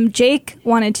 Jake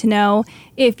wanted to know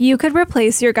if you could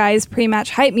replace your guys'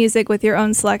 pre-match hype music with your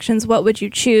own selections. What would you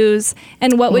choose,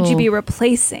 and what would you be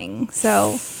replacing?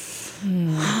 So,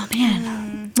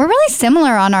 We're really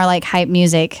similar on our like hype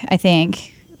music. I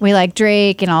think we like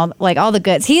Drake and all the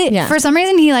goods. Yeah. For some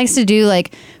reason he likes to do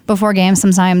like before games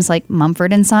sometimes like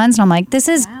Mumford and Sons, and I'm like, this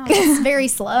is It's very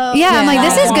slow. yeah. I'm like,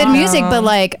 this is good music, but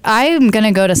like I'm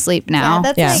gonna go to sleep now. Yeah,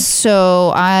 that's Yeah. like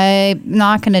So I'm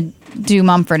not gonna do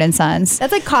Mumford and Sons.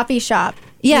 that's like coffee shop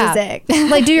Yeah, music.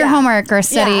 like do your homework or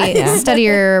study, Yeah. study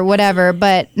or whatever.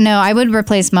 But no, I would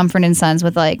replace Mumford and Sons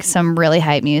with like some really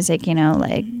hype music. You know,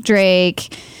 like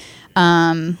Drake.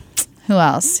 Who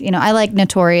else? You know, I like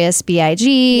Notorious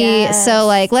B.I.G. Yes. So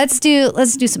like, let's do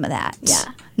some of that. Yeah.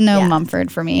 No Yeah.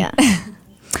 Mumford for me.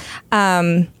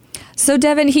 Yeah. So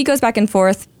Devin, he goes back and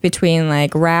forth between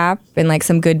like rap and like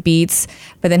some good beats,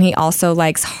 but then he also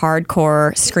likes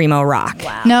hardcore screamo rock.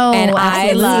 Wow. No, And I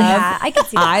absolutely. love Yeah, I could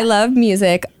see that. I love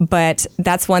music, but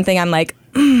that's one thing I'm like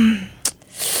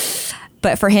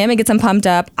but for him it gets him pumped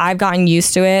up. I've gotten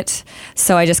used to it,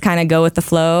 so I just kind of go with the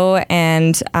flow.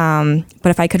 And but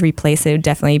if I could replace it, it would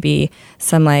definitely be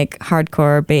some like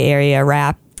hardcore Bay Area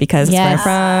rap, because it's where I'm Yes.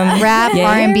 from. Rap, Yeah.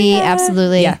 R&B,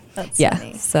 absolutely. Yeah. That's Yeah.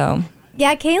 funny. So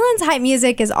Yeah, Kaylin's hype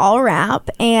music is all rap.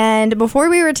 And before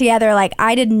we were together, like,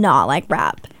 I did not like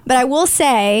rap. But I will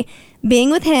say, being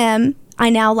with him, I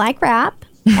now like rap.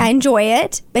 I enjoy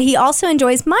it, but he also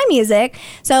enjoys my music.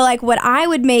 So like what I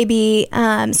would maybe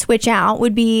switch out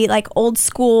would be like old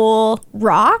school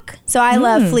rock. So I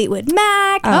love Fleetwood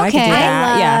Mac. Oh, I could do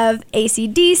that. I love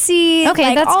AC/DC. Okay,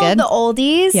 like that's all good. the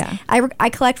oldies. Yeah. I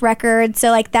collect records. So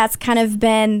like that's kind of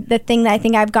been the thing that I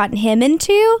think I've gotten him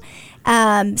into.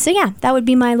 So yeah, that would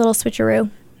be my little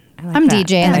switcheroo. I'm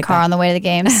DJ in the car on the way to the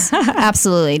games.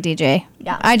 Absolutely, DJ.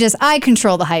 Yeah. I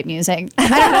control the hype music.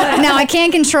 Now I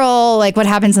can't control like what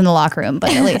happens in the locker room, but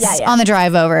at least on the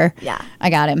drive over, I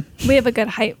got him. We have a good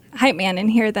hype man in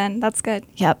here then. That's good.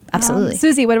 Yep, absolutely.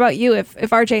 Susie, what about you? If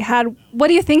RJ had, what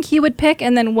do you think he would pick,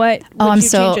 and then what would you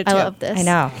change it to? I love this. I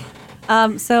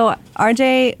know. So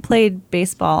RJ played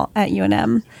baseball at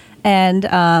UNM,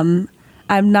 and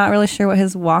I'm not really sure what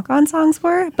his walk-on songs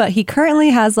were, but he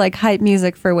currently has like hype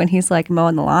music for when he's like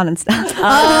mowing the lawn and stuff.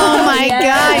 Oh my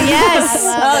God, yes.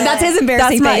 Oh, that's his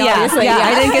embarrassing thing, obviously. Yeah,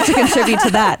 I didn't get to contribute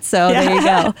to that, so there you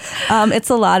go. It's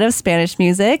a lot of Spanish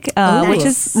music, which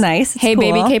is nice. It's Hey, cool.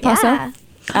 baby, K Paso. Yeah.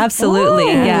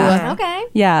 Absolutely, yeah. Okay.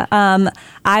 Yeah,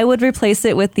 I would replace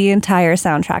it with the entire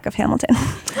soundtrack of Hamilton.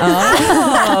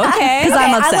 Oh, okay. Because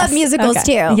I'm obsessed. I love musicals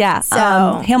too. Yeah,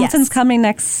 So Hamilton's yes. coming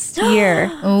next year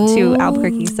to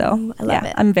Albuquerque, so I love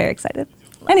it. I'm very excited.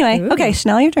 Anyway, okay,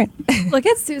 Chanel, your turn. Look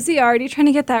at Susie already trying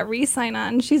to get that re-sign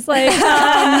on. She's like,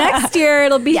 next year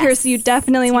it'll be here, so you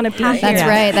definitely want to be here. That's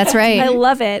right. That's right. I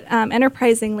love it.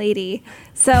 Enterprising lady.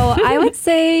 So I would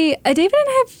say David and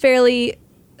I have fairly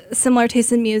similar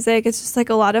taste in music. It's just like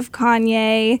a lot of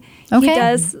Kanye.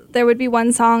 Okay. There would be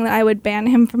one song that I would ban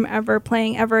him from ever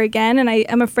playing ever again, and I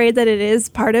am afraid that it is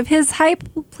part of his hype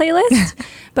playlist.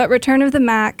 But Return of the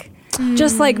Mac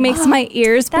just like makes my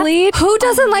ears bleed. Who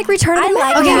doesn't like Return of the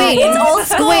Mac? Okay, wait. It's old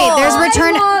school. Wait, there's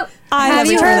Return. Have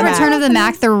you heard of Return of the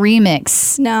Mac, the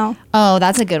remix? No. Oh,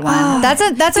 that's a good one. That's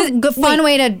a good, fun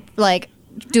way to like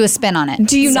do a spin on it.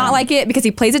 Do you not like it because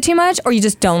he plays it too much, or you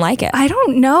just don't like it? I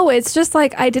don't know. It's just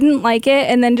like I didn't like it,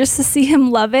 and then just to see him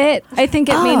love it, I think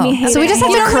it made me hate it. So we just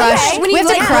have to crush. When We you, have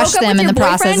to like, crush broke up them with in the your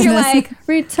process. boyfriend, you're of this. like,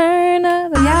 Return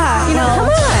of the Yeah, You know, come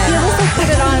on. He'll just like put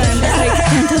it on and just like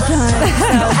dun, dun,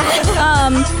 dun. So,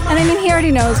 and I mean, he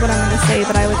already knows what I'm going to say,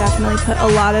 but I would definitely put a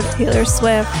lot of Taylor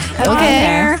Swift on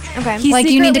there. Okay. He Like,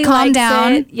 you need to secretly calm likes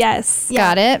down. it. Yes.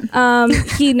 Got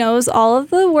it. He knows all of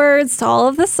the words to all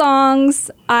of the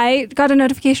songs. I got a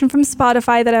notification from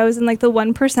Spotify that I was in like the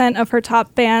 1% of her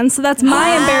top bands, so that's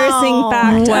my embarrassing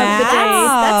fact of the day.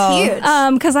 That's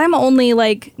huge. Because I'm only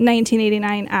like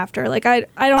 1989 after. Like I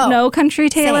don't know country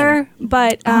Taylor,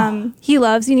 but he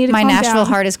loves You Need to My Calm Nashville Down.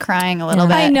 heart is crying a little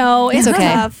bit. I know it's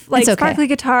okay. tough. Like It's okay. Sparkly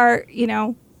Guitar,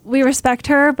 we respect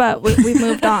her, but we've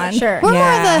moved on. Sure. We're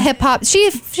more of the hip hop. She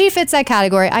fits that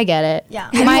category. I get it. Yeah.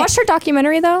 Have you watched her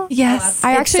documentary though? Yes.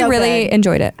 I It's actually so really good.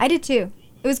 enjoyed it. I did too.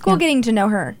 It was cool getting to know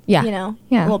her. Yeah. A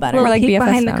Yeah. little better. We're like Peek BFFs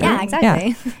behind the now. curtain. yeah,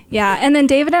 exactly. Yeah, and then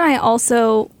David and I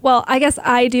also, well, I guess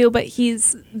I do, but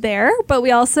he's there. But we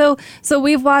also, so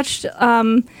we've watched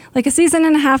like a season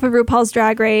and a half of RuPaul's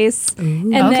Drag Race,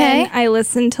 and Okay. then I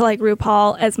listen to like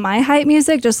RuPaul as my hype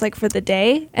music, just like for the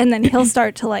day, and then he'll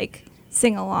start to like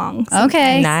sing along.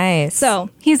 Okay. Nice. So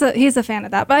he's a fan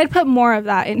of that, but I'd put more of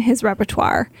that in his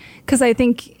repertoire because I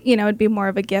think it'd be more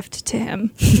of a gift to him.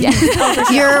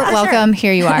 You're welcome.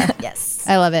 Here you are. Yes.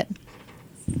 I love it.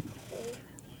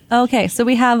 Okay, so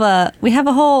we have a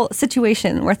whole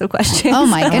situation worth of questions. Oh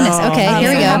my goodness. Okay, here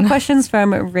So we we have go. questions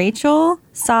from Rachel,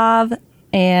 Sav,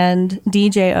 and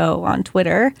DJO on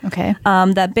Twitter. Okay.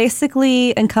 That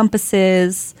basically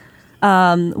encompasses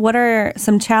what are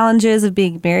some challenges of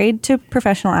being married to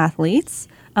professional athletes,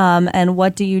 and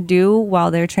what do you do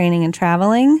while they're training and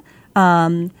traveling?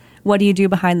 What do you do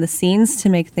behind the scenes to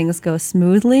make things go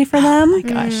smoothly for them? Oh my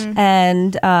gosh.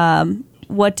 And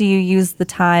what do you use the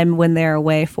time when they're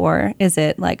away for? Is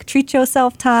it like treat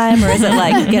yourself time, or is it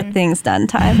like get things done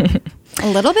time? A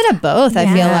little bit of both, I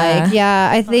feel like. Yeah,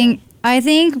 I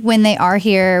think when they are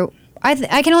here,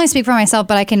 I can only speak for myself,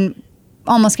 but I can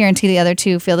almost guarantee the other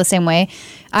two feel the same way.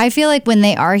 I feel like when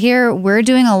they are here, we're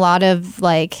doing a lot of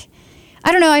like,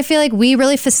 I don't know, I feel like we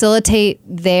really facilitate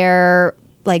their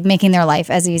like making their life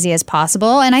as easy as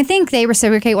possible. And I think they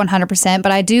reciprocate 100%,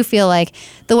 but I do feel like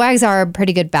the WAGs are a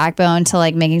pretty good backbone to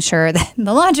like making sure that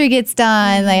the laundry gets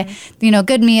done, like,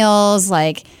 good meals,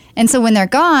 like, and so when they're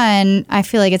gone, I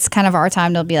feel like it's kind of our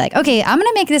time to be like, okay, I'm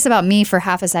going to make this about me for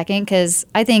half a second because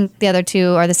I think the other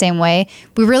two are the same way.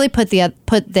 We really put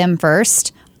them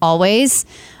first always.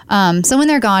 So when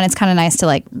they're gone, it's kind of nice to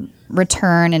like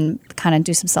return and kind of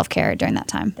do some self-care during that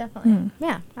time. Definitely.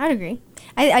 Yeah, I'd agree.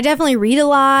 I definitely read a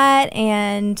lot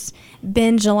and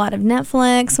binge a lot of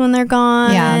Netflix when they're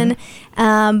gone. Yeah.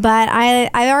 But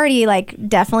I already like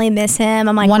definitely miss him.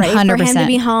 I'm like ready for him to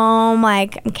be home.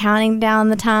 Like I'm counting down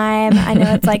the time. I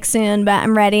know it's like soon, but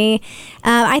I'm ready.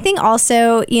 I think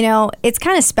also, you know, it's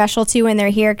kind of special too when they're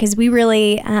here because we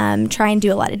really try and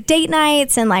do a lot of date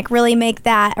nights and like really make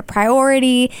that a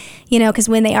priority, you know, because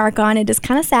when they are gone, it is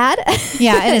kind of sad.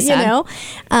 Yeah, it is sad. You know?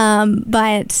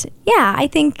 But yeah, I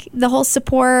think the whole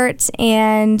support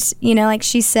and, you know, like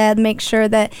she said, make sure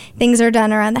that things are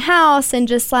done around the house and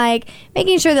just like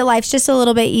making sure that life's just a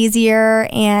little bit easier.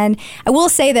 And I will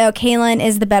say though, Kaylin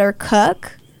is the better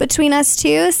cook between us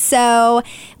two. So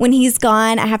when he's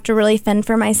gone, I have to really fend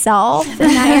for myself in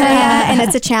that area, and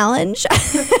it's a challenge.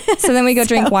 So then we go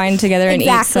drink wine together and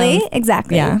eat some.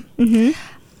 Exactly. Yeah.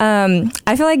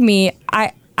 I feel like me,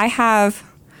 I have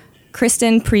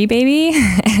Kristen pre-baby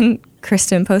and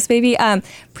Kristen post-baby.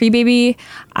 Pre-baby,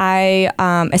 I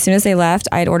as soon as they left,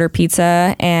 I'd order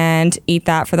pizza and eat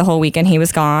that for the whole weekend he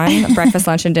was gone, breakfast,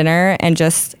 lunch, and dinner, and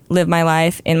just live my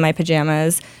life in my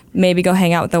pajamas, maybe go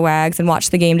hang out with the WAGs and watch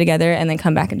the game together, and then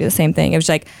come back and do the same thing. It was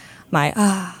like my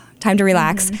time to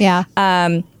relax. Yeah.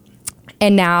 And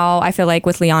now I feel like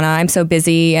with Liana, I'm so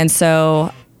busy, and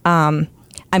so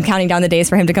I'm counting down the days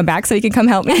for him to come back so he can come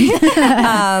help me.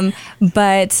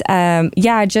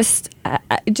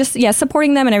 Just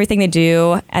supporting them and everything they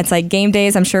do. It's like game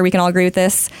days. I'm sure we can all agree with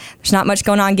this. There's not much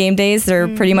going on game days. They're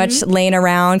pretty much laying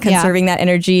around, conserving that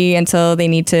energy until they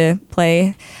need to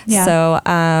play. Yeah.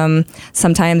 So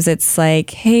sometimes it's like,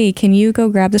 hey, can you go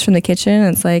grab this from the kitchen?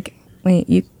 And it's like, wait,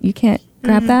 you can't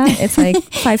grab that? It's like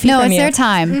 5 feet No, from it's you. their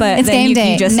time. But It's then game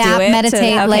day. You just Nap, do it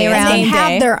meditate, lay it's around. They game have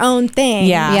day. their own thing.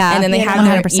 Yeah. Yeah. And then they You have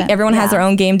know? their, 100%. everyone has their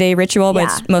own game day ritual, but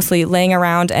Yeah. it's mostly laying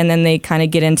around, and then they kind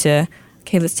of get into,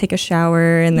 okay, let's take a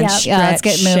shower and then Yep. stretch. Yeah, let's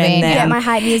get moving. And then Get my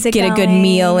hype music get a good going.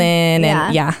 meal in. Yeah.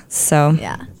 And yeah. So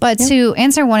Yeah. But to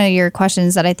answer one of your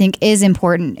questions that I think is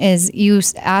important is you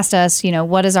asked us, you know,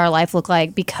 what does our life look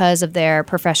like because of their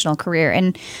professional career?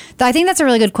 And I think that's a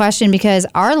really good question because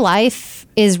our life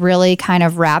is really kind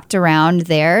of wrapped around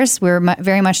theirs. We're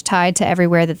very much tied to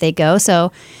everywhere that they go.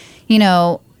 So, you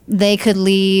know, they could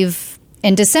leave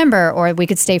in December or we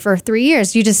could stay for 3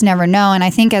 years. You just never know. And I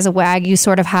think as a WAG, you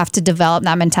sort of have to develop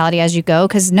that mentality as you go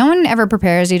because no one ever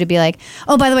prepares you to be like,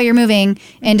 oh, by the way, you're moving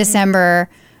in December.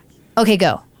 Okay,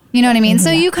 go. You know what I mean?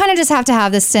 So you kind of just have to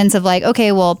have this sense of like,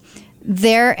 okay, well,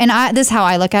 this is how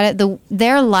I look at it.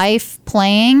 Their life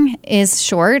playing is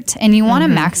short, and you want to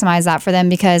maximize that for them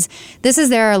because this is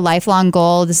their lifelong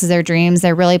goal. This is their dreams.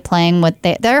 They're really playing what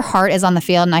their heart is on the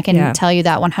field, and I can tell you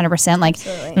that 100%. Like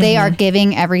they are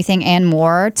giving everything and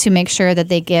more to make sure that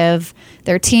they give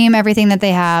their team everything that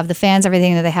they have, the fans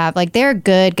everything that they have. Like they're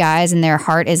good guys, and their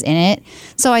heart is in it.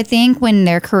 So I think when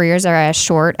their careers are as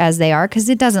short as they are, because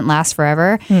it doesn't last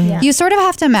forever, you sort of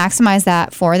have to maximize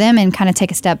that for them and kind of take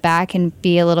a step back and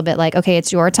be a little bit like, okay,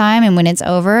 it's your time, and when it's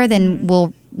over, then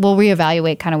we'll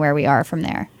reevaluate kind of where we are from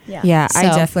there. yeah, I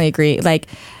definitely agree. Like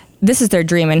this is their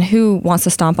dream, and who wants to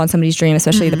stomp on somebody's dream,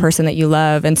 especially the person that you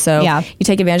love? And so you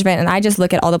take advantage of it. And I just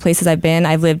look at all the places I've been.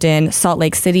 I've lived in Salt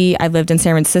Lake City. I've lived in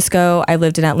San Francisco. I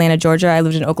lived in Atlanta, Georgia. I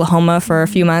lived in Oklahoma for a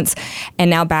few months, and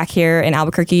now back here in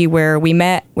Albuquerque, where we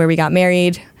met, where we got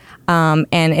married. And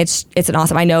it's an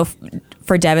awesome. I know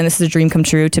for Devin, this is a dream come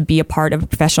true to be a part of a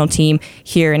professional team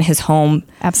here in his home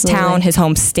town, his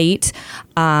home state.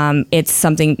 It's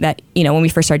something that, you know, when we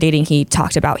first started dating, he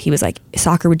talked about, he was like,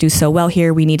 soccer would do so well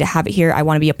here. We need to have it here. I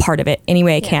want to be a part of it any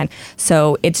way I can.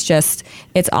 So it's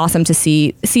awesome to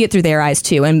see it through their eyes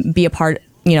too, and be a part,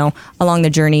 you know, along the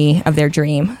journey of their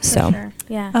dream. So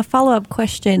Yeah. A follow-up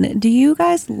question. Do you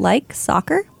guys like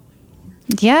soccer?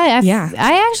 Yeah, Yeah.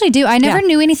 I actually do. I never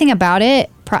knew anything about it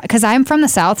because I'm from the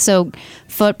South, so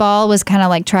football was kind of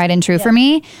like tried and true for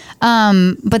me.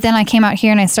 But then I came out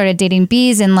here and I started dating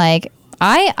bees, and like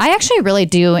I actually really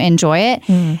do enjoy it.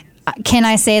 Can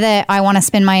I say that I want to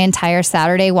spend my entire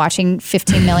Saturday watching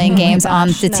 15 million games on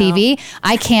the TV?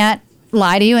 I can't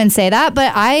lie to you and say that,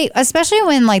 but especially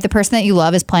when like the person that you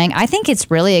love is playing, I think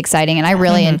it's really exciting, and I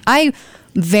really I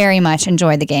very much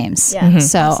enjoy the games. Yeah,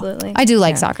 So absolutely. I do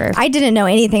like soccer. I didn't know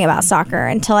anything about soccer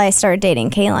until I started dating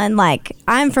Kaylin. Like,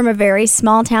 I'm from a very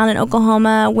small town in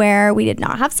Oklahoma where we did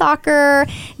not have soccer,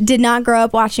 did not grow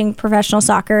up watching professional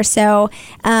soccer. So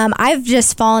I've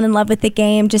just fallen in love with the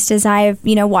game just as I've,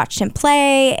 you know, watched him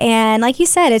play. And like you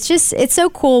said, it's so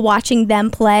cool watching them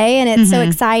play, and it's so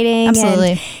exciting.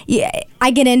 Absolutely. And yeah,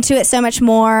 I get into it so much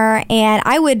more, and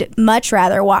I would much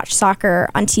rather watch soccer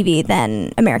on TV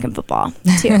than American football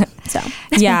too. So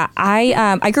yeah,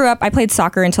 I grew up, I played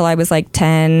soccer until I was like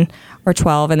 10 or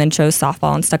 12 and then chose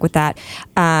softball and stuck with that.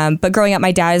 But growing up,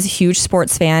 my dad is a huge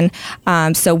sports fan.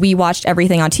 So we watched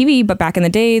everything on TV, but back in the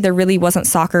day, there really wasn't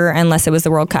soccer unless it was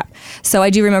the World Cup. So I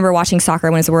do remember watching soccer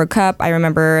when it was the World Cup. I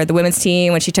remember the women's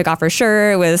team, when she took off her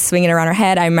shirt, was swinging around her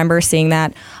head. I remember seeing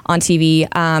that on TV.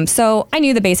 So I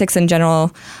knew the basics and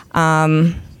general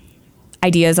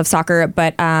ideas of soccer,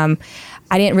 but I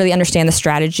didn't really understand the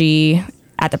strategy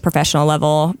at the professional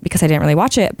level because I didn't really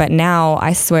watch it. But now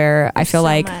I swear, I feel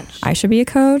like I should be a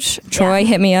coach. Troy,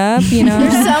 hit me up, you know.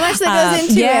 There's so much that goes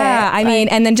into it. Yeah, I mean,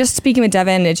 and then just speaking with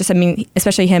Devin,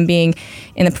 especially him being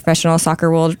in the professional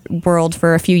soccer world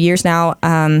for a few years now,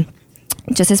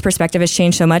 just his perspective has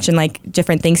changed so much, and like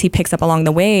different things he picks up along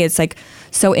the way. It's like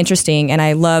so interesting, and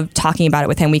I love talking about it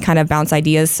with him. We kind of bounce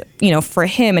ideas, for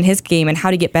him and his game and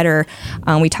how to get better.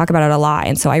 We talk about it a lot,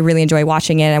 and so I really enjoy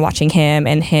watching it and watching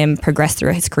him progress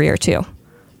through his career too.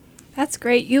 That's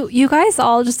great. You guys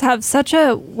all just have such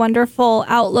a wonderful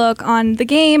outlook on the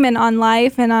game and on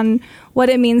life and on what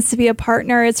it means to be a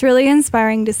partner. It's really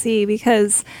inspiring to see,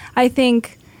 because I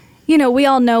think, we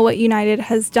all know what United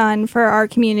has done for our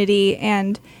community,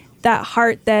 and that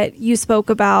heart that you spoke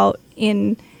about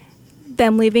in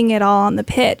them leaving it all on the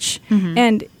pitch. Mm-hmm.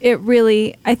 And it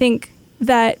really, I think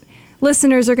that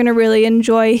listeners are going to really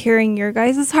enjoy hearing your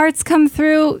guys' hearts come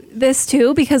through this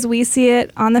too, because we see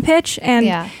it on the pitch.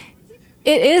 And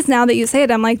it is, now that you say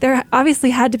it, I'm like, there obviously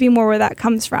had to be more where that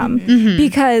comes from,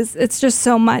 because it's just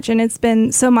so much, and it's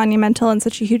been so monumental and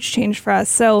such a huge change for us.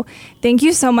 So thank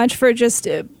you so much for just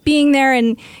being there.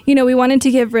 And, we wanted to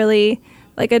give really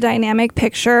like a dynamic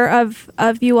picture of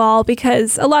you all,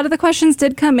 because a lot of the questions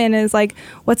did come in as like,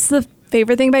 what's the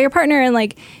favorite thing about your partner? And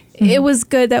like, it was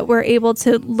good that we're able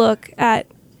to look at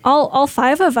all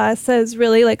five of us as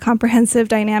really like comprehensive,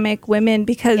 dynamic women,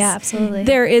 because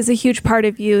there is a huge part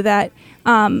of you that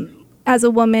as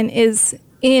a woman is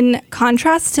in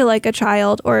contrast to like a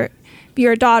child, or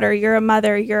you're a daughter, you're a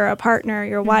mother, you're a partner,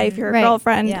 you're a wife, you're a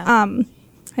girlfriend. Yeah. I'm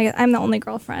the only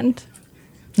girlfriend.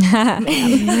 He's not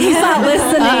listening.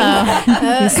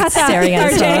 He's Cut staring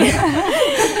at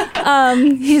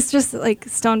RJ. He's just like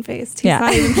stone faced. He's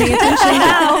not even paying attention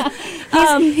now.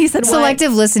 He said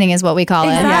selective listening is what we call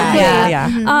it. Exactly. Yeah.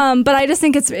 Mm-hmm. But I just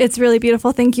think it's really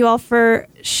beautiful. Thank you all for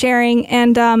sharing.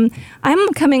 And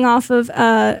I'm coming off of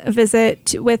a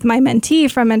visit with my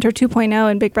mentee from Mentor 2.0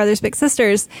 and Big Brothers Big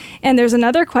Sisters, and there's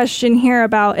another question here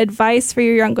about advice for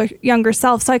your younger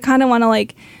self. So I kind of want to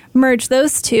like merge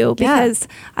those two, because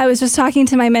I was just talking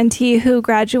to my mentee who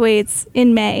graduates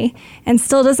in May and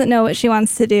still doesn't know what she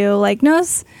wants to do, like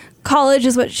knows college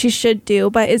is what she should do,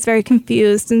 but is very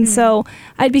confused. And so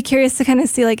I'd be curious to kind of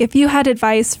see, like, if you had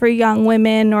advice for young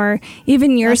women, or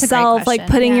even yourself, like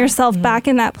putting yourself back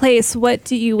in that place, what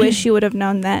do you wish you would have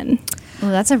known then?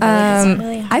 Oh, that's a really,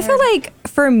 really hard. I feel like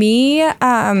for me,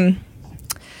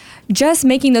 just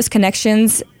making those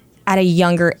connections at a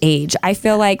younger age. I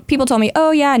feel like people told me, oh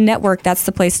yeah, network, that's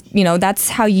the place, that's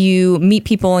how you meet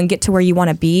people and get to where you want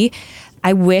to be.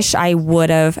 I wish I would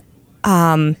have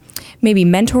maybe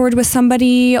mentored with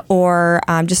somebody, or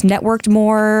just networked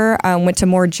more, went to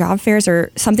more job fairs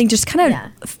or something, just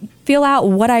kind of feel out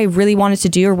what I really wanted to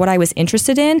do or what I was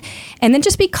interested in, and then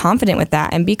just be confident with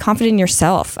that and be confident in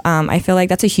yourself. I feel like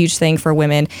that's a huge thing for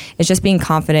women, is just being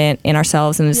confident in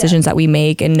ourselves and the decisions that we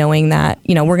make, and knowing that,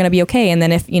 we're going to be okay. And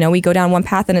then if, we go down one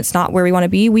path and it's not where we want to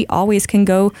be, we always can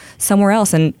go somewhere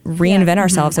else and reinvent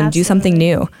ourselves and do something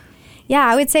new. Yeah,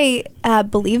 I would say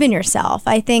believe in yourself.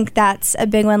 I think that's a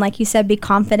big one. Like you said, be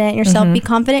confident in yourself, be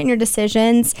confident in your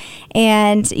decisions.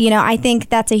 And, I think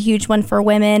that's a huge one for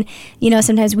women.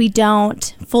 Sometimes we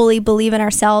don't fully believe in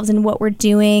ourselves and what we're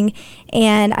doing.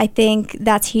 And I think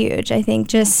that's huge. I think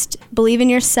just believe in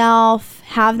yourself,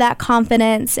 have that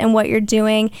confidence in what you're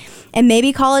doing. And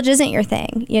maybe college isn't your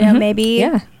thing.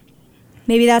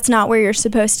 Maybe that's not where you're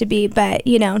supposed to be. But,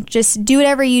 just do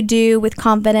whatever you do with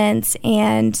confidence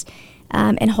and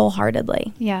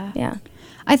wholeheartedly. Yeah.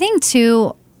 I think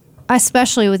too,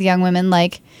 especially with young women,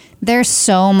 like there's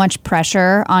so much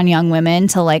pressure on young women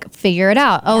to like figure it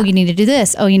out. Oh, you need to do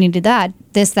this. Oh, you need to do that.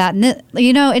 This, that, and this.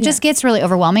 It just gets really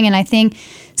overwhelming. And I think,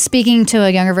 speaking to a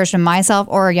younger version of myself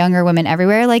or younger women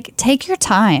everywhere, like take your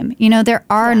time. There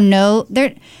are no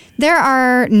set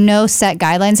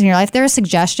guidelines in your life. There are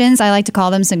suggestions. I like to call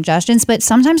them suggestions, but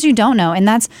sometimes you don't know, and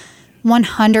that's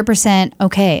 100%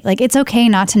 okay. Like, it's okay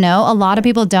not to know. A lot of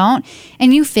people don't,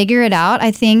 and you figure it out. I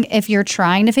think if you're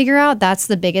trying to figure out, that's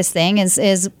the biggest thing is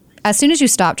as soon as you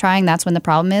stop trying, that's when the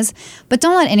problem is. But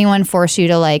don't let anyone force you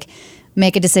to like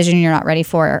make a decision you're not ready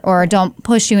for, or don't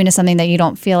push you into something that you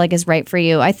don't feel like is right for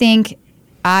you. I think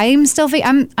I'm still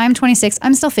I'm 26.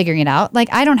 I'm still figuring it out.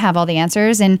 Like, I don't have all the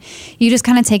answers, and you just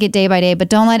kind of take it day by day, but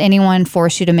don't let anyone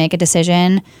force you to make a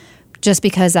decision just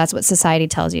because that's what society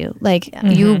tells you. Like,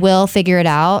 you will figure it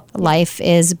out. Life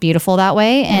is beautiful that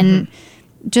way, and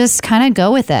just kind of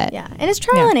go with it. Yeah, and it's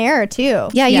trial and error too.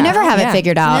 Yeah, you never have it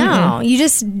figured out. No, you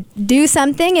just do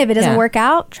something. If it doesn't work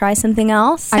out, try something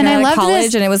else. And I love college,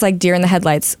 this- and it was like deer in the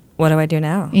headlights. What do I do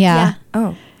now? Yeah.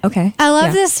 Oh, okay. I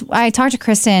love this. I talked to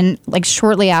Kristen like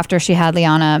shortly after she had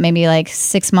Liana, maybe like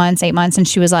 6 months, 8 months, and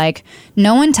she was like,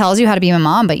 no one tells you how to be a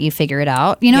mom, but you figure it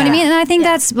out. You know what I mean? And I think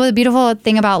that's the beautiful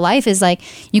thing about life is like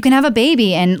you can have a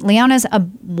baby, and Liana's a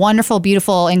wonderful,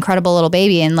 beautiful, incredible little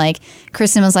baby. And like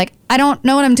Kristen was like, I don't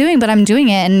know what I'm doing, but I'm doing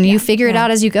it, and you figure it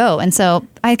out as you go. And so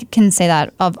I can say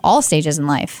that of all stages in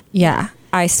life. Yeah.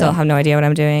 I still have no idea what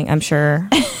I'm doing. I'm sure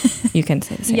you can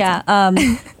say the same.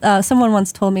 Yeah. Someone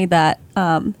once told me that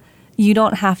you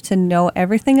don't have to know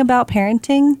everything about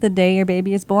parenting the day your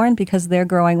baby is born because they're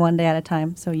growing one day at a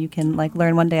time. So you can like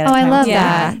learn one day at a time. I love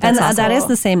Yeah. that. And that is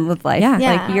the same with life. Yeah.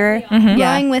 Like you're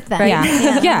growing with them.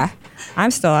 Yeah.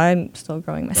 I'm still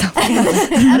growing myself. What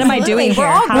am I doing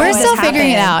here? We're still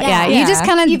figuring it out. Yeah. You just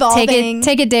kind of Evolving.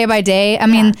 take it day by day. I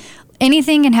mean,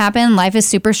 anything can happen. Life is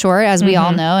super short, as we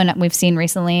all know, and we've seen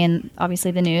recently, and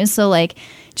obviously the news. So like,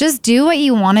 just do what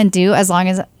you want to do, as long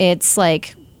as it's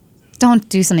like, don't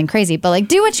do something crazy, but like,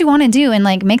 do what you want to do and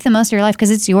like make the most of your life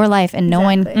because it's your life, and no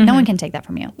one can take that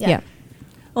from you. Yeah.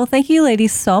 Well, thank you,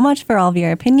 ladies, so much for all of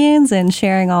your opinions and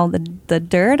sharing all the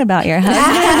dirt about your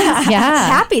husbands.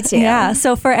 Happy to. Yeah.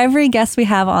 So for every guest we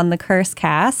have on the Curse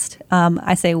Cast,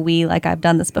 I say we like I've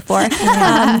done this before.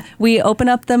 We open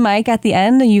up the mic at the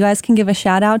end, and you guys can give a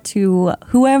shout out to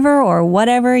whoever or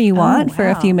whatever you want for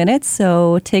a few minutes.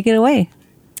 So take it away.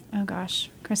 Oh gosh,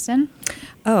 Kristen.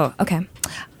 Oh, okay.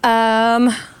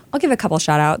 I'll give a couple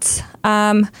shout outs.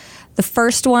 The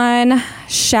first one,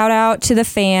 shout out to the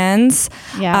fans.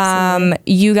 Yeah,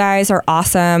 absolutely. You guys are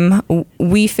awesome.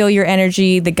 We feel your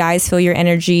energy. The guys feel your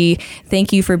energy.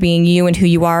 Thank you for being you and who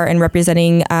you are and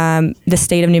representing the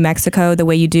state of New Mexico the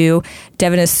way you do.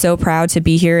 Devin is so proud to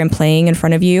be here and playing in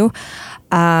front of you.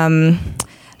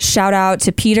 Shout out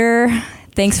to Peter.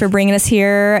 Thanks for bringing us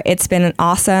here. It's been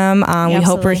awesome. We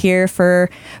hope we're here for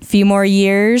a few more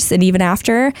years and even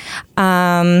after.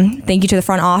 Thank you to the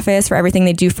front office for everything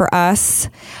they do for us.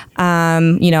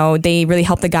 They really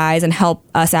help the guys and help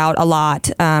us out a lot,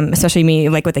 especially me,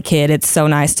 like with a kid. It's so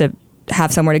nice to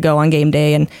have somewhere to go on game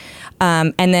day.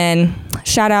 And then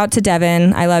shout out to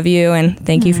Devin. I love you, and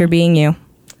thank you for being you.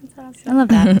 I love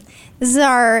that. This is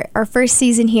our first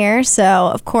season here, so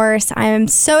of course I'm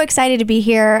so excited to be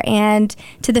here. And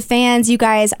to the fans, you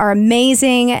guys are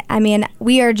amazing. I mean,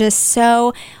 we are just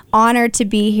so honored to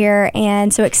be here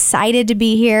and so excited to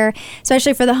be here,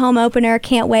 especially for the home opener.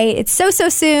 Can't wait. It's so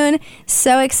soon.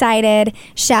 So excited.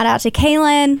 Shout out to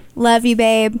Kaylin. Love you,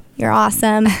 babe. You're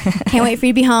awesome. Can't wait for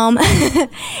you to be home.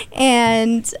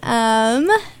 And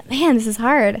man, this is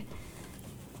hard.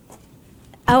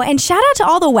 Oh, and shout out to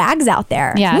all the WAGs out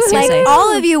there. Yeah, like seriously.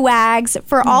 all of you WAGs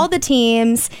for all the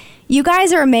teams. You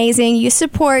guys are amazing. You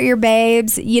support your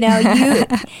babes. You know,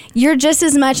 you're just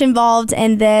as much involved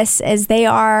in this as they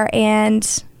are,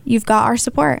 and you've got our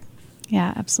support.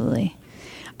 Yeah, absolutely.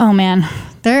 Oh man,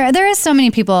 there is so many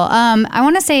people. I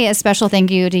want to say a special thank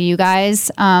you to you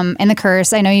guys and the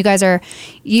Curse. I know you guys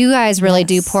really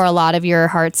do pour a lot of your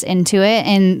hearts into it,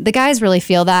 and the guys really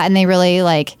feel that, and they really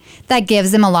that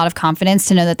gives them a lot of confidence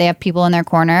to know that they have people in their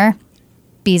corner.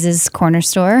 Bees' corner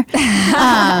store,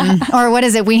 or what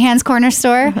is it? Weehan's corner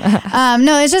store.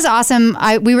 No, it's just awesome.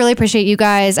 We really appreciate you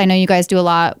guys. I know you guys do a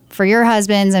lot for your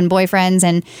husbands and boyfriends,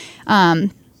 and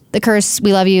the Curse,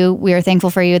 we love you. We are thankful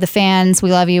for you. The fans, we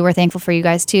love you. We're thankful for you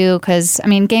guys too, because I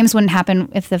mean, games wouldn't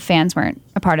happen if the fans weren't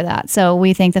a part of that. So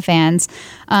we thank the fans.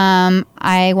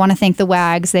 I want to thank the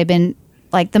WAGs. They've been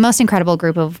the most incredible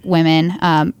group of women.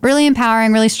 Really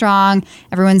empowering, really strong.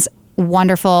 Everyone's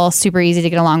wonderful, super easy to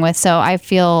get along with. So I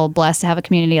feel blessed to have a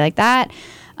community like that.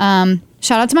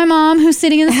 Shout out to my mom, who's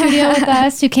sitting in the studio with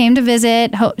us, who came to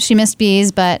visit. She missed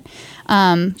Bees, but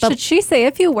should she say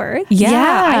a few words?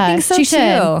 Yeah, I think so she too.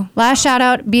 should. Last shout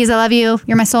out, Bees, I love you.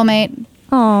 You're my soulmate.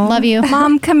 Oh, love you.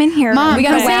 Mom, come in here. Mom, we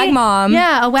got a come WAG say- mom.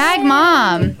 Yeah, a WAG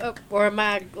mom. Or am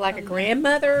I like a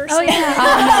grandmother or Oh, something? yeah.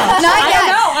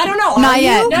 I don't know. Not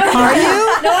yet. No, Are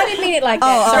you? No, I didn't mean it like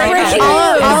that. Sorry.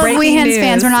 All of Breaking Weehan's news.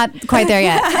 fans, we're not quite there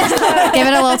yet. Give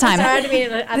it a little time. Sorry, I didn't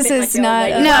mean it. I This meant is like the old not-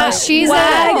 lady. No, she's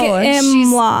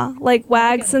Wag-in-law. Like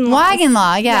wags and laws.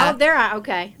 WAG-in-law, yeah. Oh, there I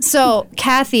okay. So,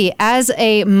 Kathy, as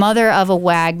a mother of a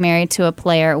WAG married to a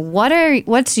player,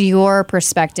 what's your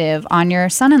perspective on your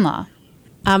son-in-law?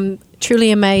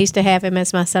 truly amazed to have him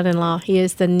as my son-in-law. He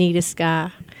is the neatest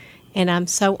guy. And I'm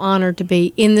so honored to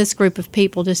be in this group of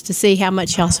people just to see how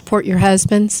much y'all support your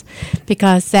husbands,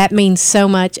 because that means so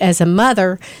much as a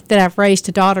mother that I've raised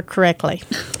a daughter correctly.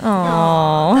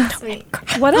 Oh,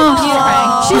 What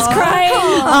she's crying.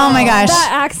 Oh my gosh. That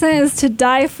accent is to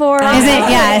die for. Is it?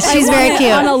 Yeah, she's very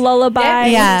cute. On a lullaby.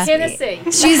 Yeah. Tennessee.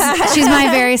 She's my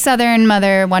very southern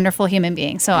mother, wonderful human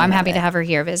being. So I'm happy to have her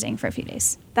here visiting for a few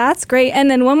days. That's great. And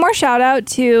then one more shout out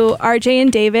to RJ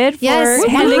and David for Yes,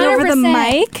 handing over the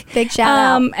 100%. mic. Big shout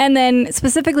out. And then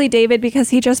specifically David, because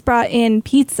he just brought in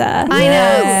pizza. I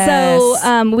know.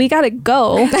 So we got to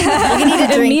go We need to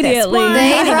drink immediately. This wine.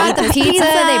 They brought the pizza.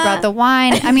 They brought the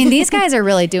wine. I mean, these guys are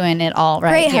really doing it all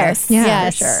right Great here. hosts. Yeah,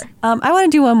 Yes. for sure. I want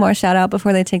to do one more shout out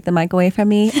before they take the mic away from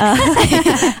me.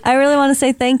 I really want to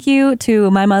say thank you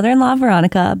to my mother-in-law,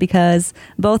 Veronica, because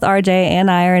both RJ and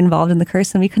I are involved in the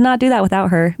curse, and we could not do that without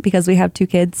her because we have 2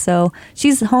 kids. So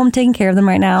she's home taking care of them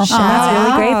right now. Shout That's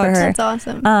really great for her. That's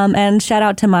awesome. And shout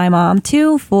out to my mom,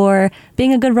 too, for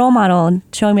being a good role model and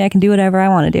showing me I can do whatever I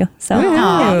want to do. So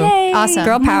Yay. Awesome.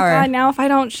 Girl Oh my power. God, now if I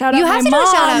don't shout You out have my to do a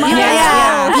mom, shout out. my-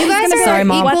 Yeah. You guys are Sorry,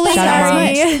 Mom. equally Shout out, Mom.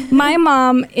 as much. My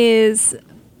mom is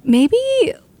maybe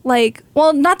like,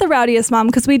 well, not the rowdiest mom,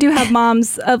 because we do have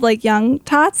moms of like young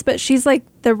tots, but she's like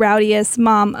the rowdiest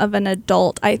mom of an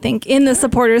adult, I think, in the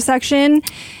supporter section.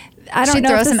 I don't She'd know.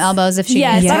 throw if some this- elbows if she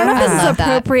Yes, needs I don't know if to. this is Love that.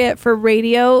 appropriate for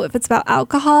radio, if it's about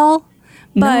alcohol.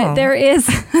 But No. there is,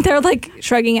 they're like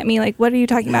shrugging at me like, what are you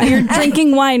talking about? You're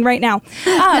drinking wine right now.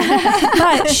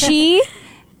 But she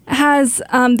has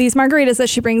these margaritas that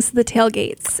she brings to the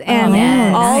tailgates,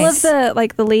 and all nice.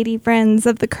 of the lady friends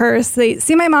of the curse, they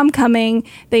see my mom coming,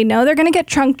 they know they're gonna get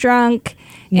drunk.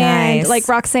 And Nice. like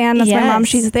Roxanne, that's my mom, Yes.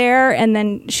 she's there, and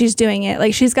then she's doing it.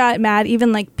 Like she's got mad,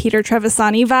 even like Peter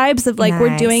Trevisani vibes of like we're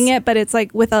Nice. doing it, but it's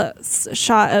like with a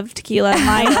shot of tequila and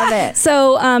lime. Love it.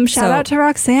 So shout out to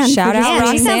Roxanne. Shout for just out Yeah, she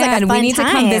bringing- sounds like a Roxanne. fun We need to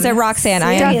come time. visit Roxanne.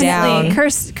 I am Definitely.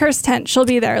 down. Curse tent. She'll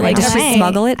be there. Like Does she everything.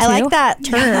 smuggle it too? I like that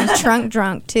term, trunk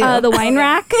drunk, too. The wine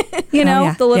rack. You know,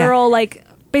 yeah, the yeah. literal like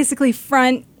basically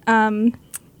front.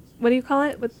 What do you call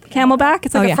it? With camelback?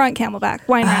 It's like Oh, a yeah. front camelback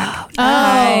wine rack. Oh,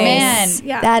 man.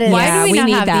 Yeah. That is. Why Yeah, do we we not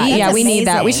need have that. these? Yeah, we need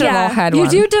that. We amazing. should have all had you one.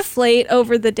 do deflate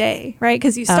over the day, right?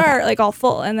 Because you start like all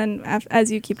full, and then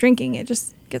as you keep drinking, it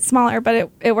just gets smaller.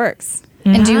 But it works.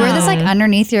 And do you wear this like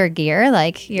underneath your gear?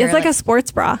 Like you're It's like a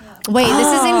sports bra. Wait, this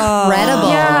is incredible.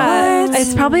 Yeah,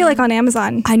 it's probably like on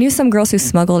Amazon. I knew some girls who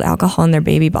smuggled alcohol in their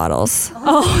baby bottles.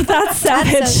 Oh, that's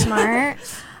savage. That's so smart.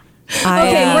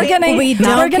 Okay, we're getting we we're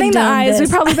don't getting the condone eyes. this.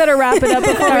 We probably better wrap it up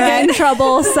before we get in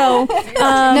trouble. So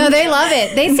No, they love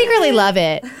it. They secretly love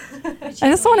it. I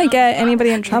just don't want to get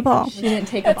anybody in trouble.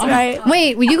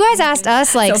 Wait, well, you guys asked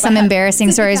us like some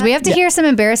embarrassing stories. We have to hear some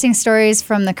embarrassing stories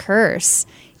from the curse.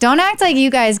 Don't act like you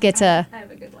guys get to.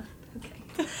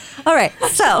 all right,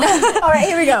 so All right,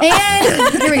 here we go.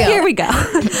 And here we go. here we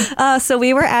go. So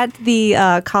we were at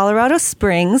the Colorado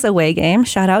Springs away game.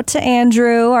 Shout out to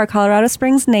Andrew, our Colorado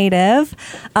Springs native.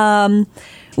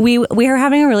 We were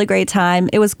having a really great time.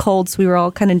 It was cold, so we were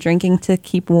all kind of drinking to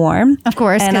keep warm. Of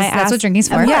course, And 'cause I that's what asked- drinking's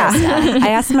for. Yeah. I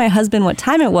asked my husband what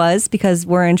time it was because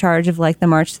we're in charge of like the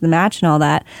march to the match and all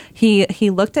that. He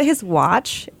looked at his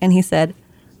watch and he said,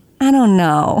 I don't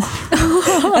know.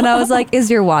 And I was like, is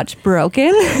your watch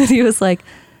broken? And he was like,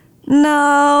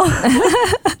 no.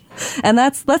 And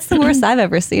that's the worst I've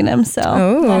ever seen him. So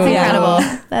That's incredible.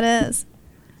 That is.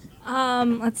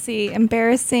 Let's see,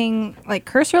 embarrassing like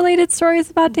curse related stories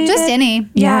about David. Just any.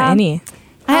 Yeah, any.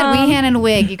 I had Weehan and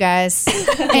wig, you guys.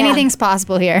 Anything's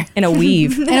possible here. In a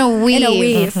weave. In a weave.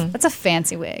 weave. That's a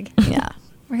fancy wig. Yeah.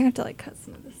 We're gonna have to like cut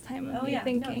some of this time. Of me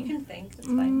thinking. can think. It's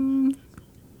fine.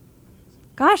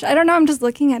 Gosh, I don't know. I'm just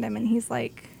looking at him, and he's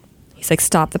like, He's like,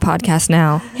 stop the podcast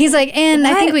now. He's like, and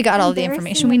I think What we got all the embarrassing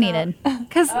information we needed.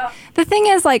 because the thing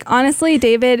is, like, honestly,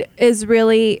 David is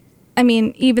really. I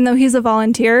mean, even though he's a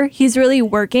volunteer, he's really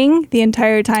working the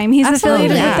entire time. He's Absolutely.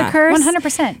 affiliated with Yeah. the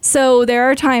curse. 100%. So there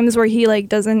are times where he like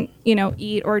doesn't,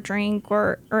 eat or drink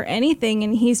or anything,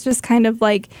 and he's just kind of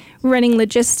like running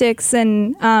logistics,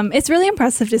 and it's really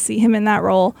impressive to see him in that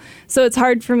role. So it's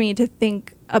hard for me to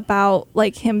think about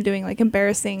like him doing like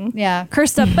embarrassing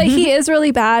curse stuff, but he is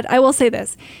really bad. I will say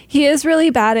this: he is really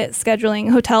bad at scheduling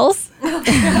hotels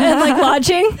and like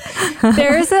lodging.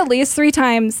 There's at least 3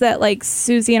 times that like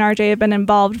Susie and RJ have been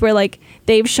involved where like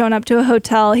they've shown up to a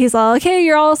hotel. He's all like, "Hey,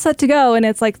 you're all set to go," and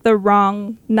it's like the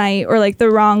wrong night or like the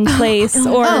wrong place.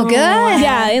 Or Oh, good.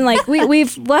 yeah, and like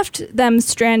we've left them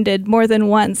stranded more than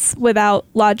once without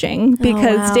lodging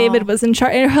because wow. David was in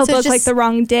charge. He'll So book like just- the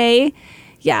wrong day.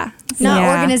 Yeah. Not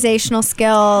Yeah. organizational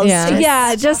skills. Yeah.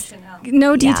 Yeah, just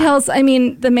no details. I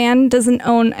mean, the man doesn't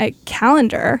own a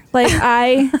calendar. Like,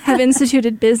 I have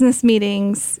instituted business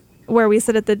meetings where we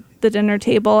sit at the dinner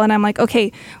table, and I'm like,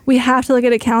 okay, we have to look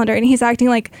at a calendar. And he's acting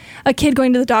like a kid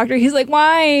going to the doctor. He's like,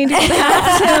 why do we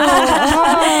have to?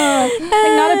 Like,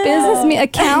 not a business a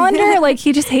calendar. Like,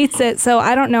 he just hates it. So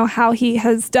I don't know how he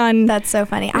has done. That's so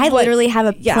funny. I literally have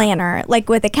a planner, like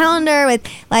with a calendar with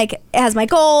like it has my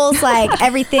goals, like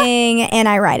everything, and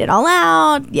I write it all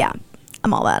out. Yeah,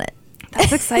 I'm all about it.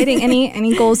 That's exciting.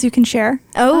 Any goals you can share?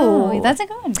 Oh, that's a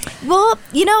good one. Well,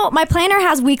 my planner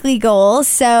has weekly goals.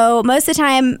 So most of the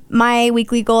time, my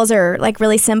weekly goals are like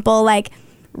really simple, like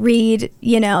read,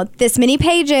 this many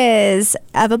pages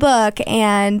of a book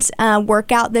and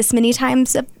work out this many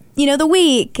times, the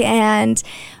week. And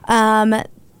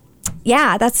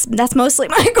that's mostly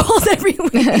my goals every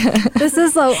week. This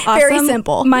is so awesome. Very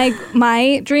simple.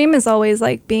 My dream is always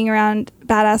like being around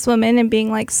badass women and being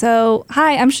like, so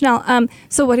hi, I'm Chanel.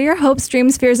 So what are your hopes,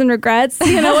 dreams, fears, and regrets? What's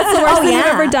the worst thing you've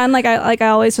ever done? Like I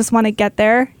always just want to get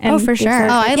there. And for sure.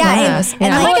 I love those.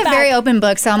 And I'm like a very open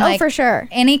book, so I'm like, for sure.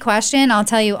 Any question, I'll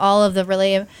tell you all of the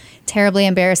really terribly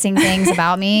embarrassing things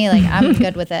about me. Like, I'm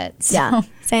good with it. So. Yeah,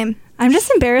 same. I'm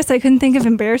just embarrassed. I couldn't think of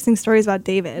embarrassing stories about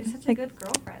David. Such a good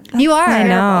girlfriend. You are. I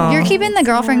know. You're keeping the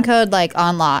girlfriend code like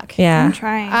on lock. Yeah. I'm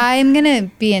trying. I'm gonna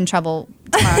be in trouble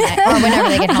tomorrow night or whenever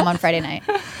they get home on Friday night.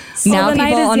 Now the night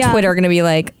people is on young. Twitter are going to be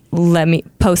like, let me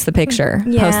post the picture,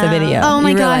 post the video. Oh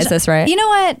my you gosh. realize this, right? You know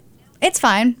what? It's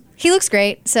fine. He looks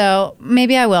great, so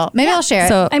maybe I will. Maybe I'll share it.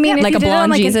 So, I mean, if like you a did it on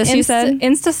blonde like Jesus, an you said?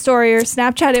 Insta story or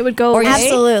Snapchat, it would go away.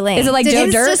 Absolutely. Is it like The Joe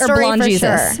Insta Dirt or story blonde for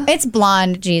Jesus? sure. It's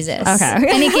blonde Jesus. Okay.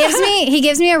 And he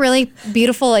gives me a really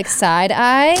beautiful like side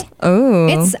eye. Oh.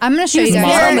 I'm gonna show you He's guys.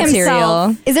 model himself.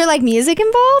 material. Is there like music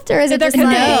involved, or is it There's just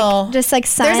no. just like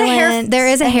silent? There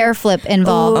is a hair flip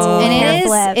involved, Ooh. and Hair it is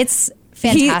flip. it's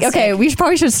fantastic. Okay, we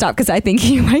probably should stop because I think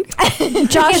he might.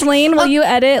 Josh Lane, will you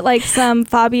edit like some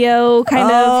Fabio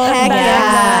kind of? heck effect?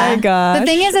 yeah. Oh my gosh. The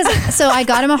thing is so I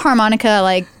got him a harmonica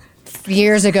like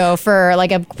years ago for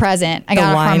like a present. I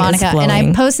got a wine is harmonica and I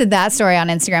flowing. posted that story on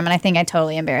Instagram, and I think I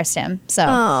totally embarrassed him. So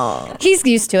Oh. he's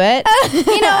used to it.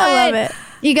 You know I what? love it.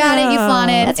 You got it. You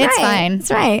flaunt it. That's it's right. fine.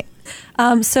 That's right.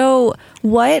 So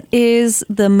what is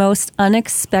the most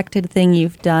unexpected thing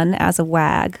you've done as a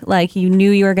WAG? Like, you knew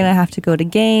you were going to have to go to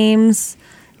games,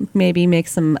 maybe make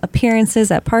some appearances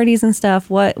at parties and stuff.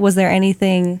 Has there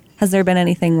been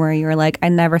anything where you were like, I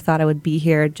never thought I would be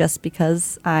here just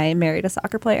because I married a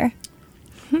soccer player?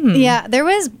 Yeah, there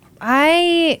was.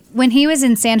 When he was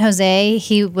in San Jose,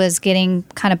 he was getting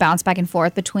kind of bounced back and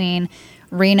forth between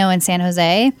Reno and San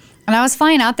Jose. And I was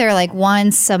flying out there like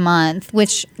once a month,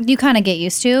 which you kind of get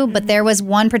used to. But there was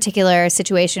one particular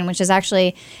situation, which is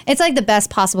actually, it's like the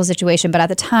best possible situation. But at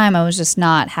the time, I was just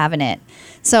not having it.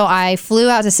 So I flew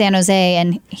out to San Jose,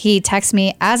 and he texts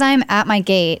me as I'm at my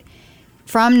gate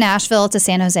from Nashville to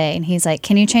San Jose. And he's like,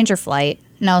 can you change your flight?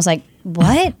 And I was like,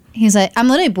 what? He's like, I'm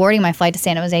literally boarding my flight to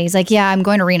San Jose. He's like, yeah, I'm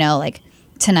going to Reno like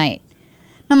tonight.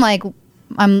 And I'm like,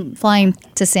 I'm flying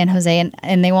to San Jose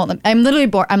and they won't, I'm literally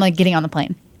bored. I'm like getting on the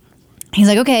plane. He's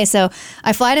like, okay, so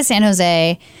I fly to San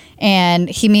Jose and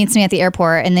he meets me at the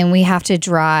airport, and then we have to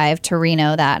drive to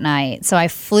Reno that night. So I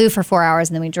flew for 4 hours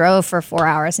and then we drove for 4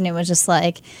 hours, and it was just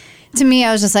like, to me,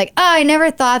 I was just like, oh, I never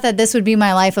thought that this would be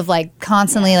my life of like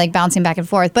constantly like bouncing back and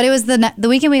forth. But it was the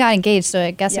weekend we got engaged, so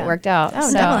I guess it worked out. Oh,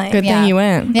 So, definitely. Good thing you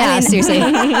went. Yeah, seriously.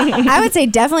 I would say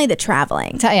definitely the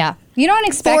traveling. Yeah. You don't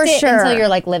expect For it sure. until you're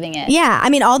like living it. Yeah, I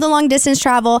mean, all the long distance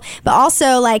travel, but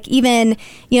also like even,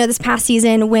 this past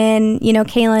season when,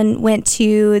 Kaylin went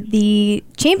to the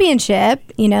championship,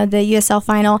 the USL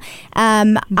final,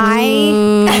 I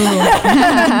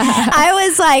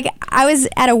was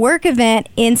at a work event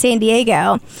in San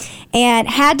Diego and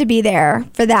had to be there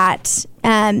for that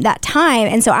time.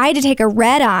 And so I had to take a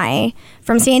red eye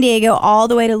from San Diego all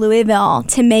the way to Louisville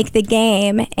to make the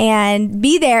game and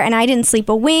be there. And I didn't sleep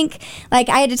a wink. Like,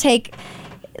 I had to take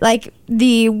like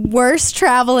the worst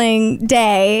traveling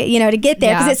day, to get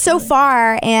there because it's so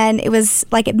far, and it was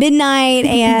like at midnight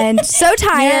and so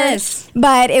tired,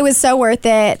 but it was so worth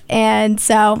it. And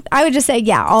so I would just say,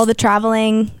 all the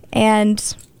traveling,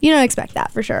 and you don't expect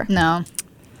that for sure. No.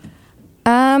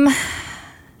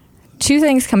 Two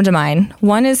things come to mind.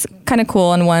 One is kind of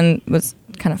cool and one was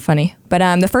kind of funny.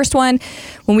 But the first one,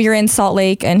 when we were in Salt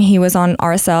Lake and he was on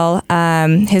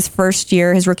RSL, his first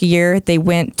year, his rookie year, they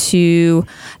went to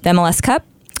the MLS Cup.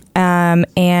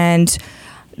 And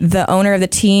the owner of the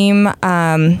team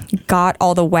got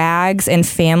all the WAGs and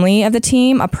family of the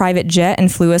team a private jet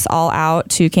and flew us all out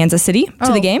to Kansas City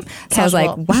to the game. So I was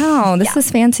like, wow, this is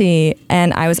fancy.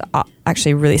 And I was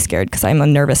actually really scared because I'm a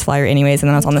nervous flyer anyways. And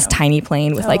then I was on this tiny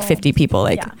plane with like 50 people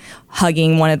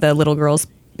hugging one of the little girls'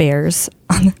 bears.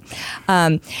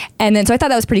 And then so I thought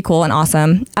that was pretty cool and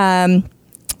awesome.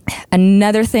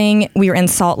 Another thing, we were in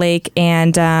Salt Lake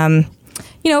and,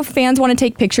 fans want to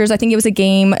take pictures. I think it was a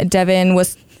game. Devin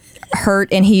was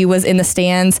hurt and he was in the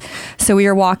stands. So we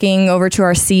were walking over to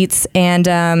our seats and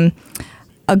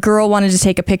a girl wanted to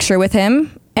take a picture with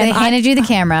him. And they handed you the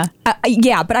camera.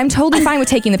 Yeah, but I'm totally fine with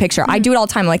taking the picture. I do it all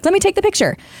the time. I'm like, let me take the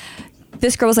picture.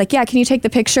 This girl was like, yeah, can you take the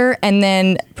picture? And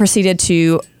then proceeded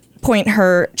to point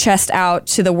her chest out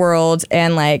to the world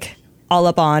and like all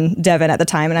up on Devin at the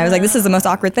time. And I was like, this is the most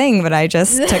awkward thing, but I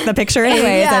just took the picture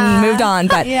anyways and moved on.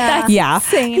 But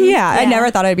I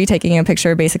never thought I'd be taking a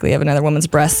picture basically of another woman's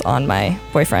breasts on my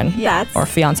boyfriend or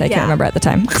fiance. I can't remember at the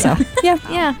time. So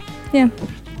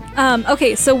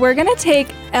Okay, so we're going to take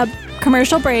a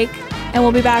commercial break and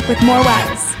we'll be back with more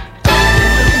WAGs.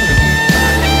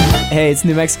 Hey, it's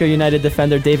New Mexico United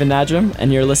defender David Nadram,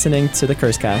 and you're listening to the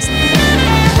CurseCast.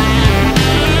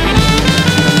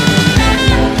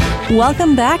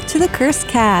 Welcome back to the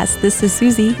CurseCast. This is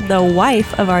Susie, the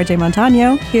wife of RJ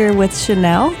Montano, here with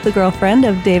Chanel, the girlfriend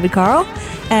of David Carl.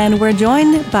 And we're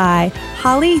joined by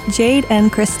Holly, Jade,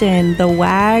 and Kristen, the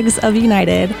WAGs of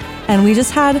United. And we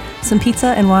just had some pizza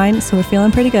and wine, so we're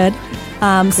feeling pretty good.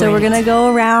 So we're going to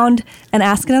go around and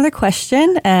ask another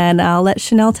question, and I'll let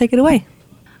Chanel take it away.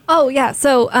 Oh, yeah.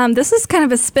 So this is kind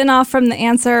of a spin-off from the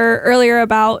answer earlier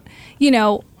about,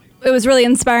 it was really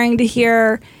inspiring to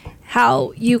hear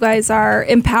how you guys are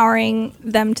empowering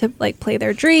them to like play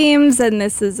their dreams. And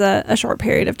this is a short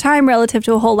period of time relative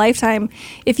to a whole lifetime.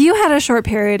 If you had a short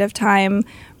period of time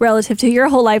relative to your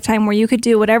whole lifetime where you could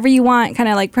do whatever you want, kind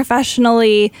of like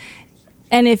professionally,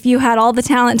 and if you had all the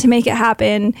talent to make it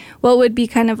happen, what would be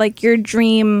kind of like your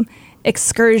dream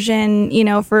excursion,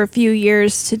 for a few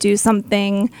years to do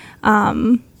something,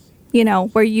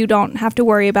 where you don't have to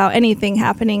worry about anything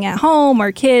happening at home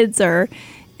or kids or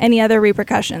any other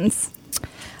repercussions?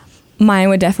 Mine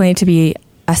would definitely to be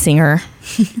a singer.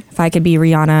 If I could be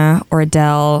Rihanna or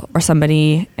Adele or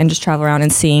somebody and just travel around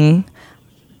and sing.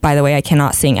 By the way, I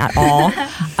cannot sing at all,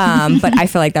 but I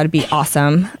feel like that would be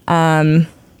awesome.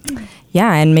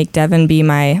 And make Devin be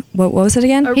my, what was it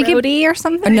again? A roadie or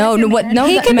something? No.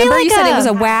 Remember you said it was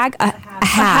a WAG? A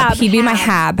hab. He'd be my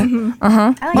hab. Mm-hmm.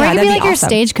 Or he could be like your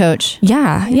stagecoach.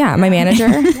 Yeah, my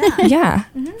manager.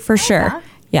 For sure.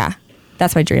 Yeah,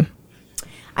 that's my dream.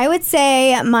 I would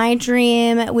say my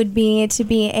dream would be to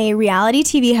be a reality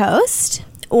TV host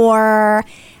or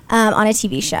on a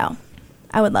TV show.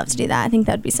 I would love to do that. I think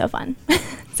that would be so fun.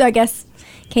 So I guess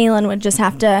Kaylin would just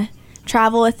have to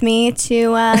travel with me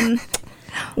to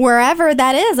wherever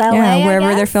that is, LA. Yeah,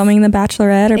 wherever they're filming The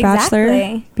Bachelorette or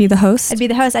Bachelor. Be the host. I'd be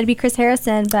the host. I'd be Chris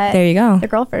Harrison, but there you go. The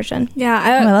girl version.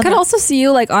 Yeah, I could also see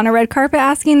you like on a red carpet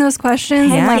asking those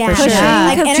questions. Yeah, and, for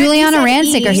sure. Like Juliana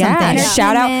Rancic or something.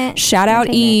 Yeah. Shout out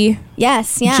E.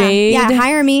 Yes, yeah. Jade. Yeah,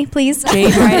 hire me, please.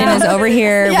 Jade Ryden is over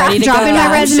here, ready to dropping go.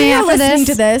 my resume after listening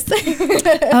to this.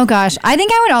 Oh gosh, I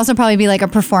think I would also probably be like a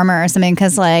performer or something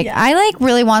because I like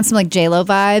really want some like J-Lo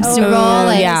vibes to roll.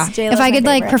 Like, if I could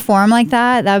like perform like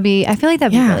that would be. I feel like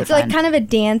that'd be really fun. Like kind of a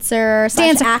dancer,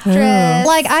 actress.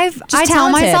 Like I tell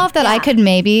myself that I could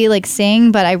maybe like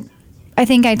sing, but I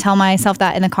think I tell myself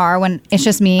that in the car when it's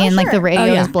just me and like the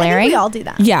radio is blaring. I think we all do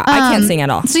that. Yeah, I can't sing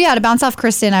at all. So to bounce off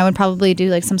Kristen, I would probably do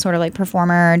like some sort of like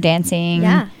performer dancing.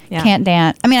 Yeah. Can't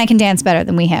dance. I mean, I can dance better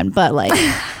than we can, but like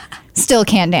still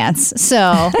can't dance. So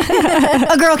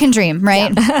a girl can dream,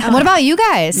 right? What about you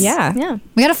guys? Yeah.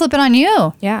 We got to flip it on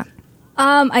you. Yeah.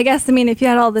 I guess, if you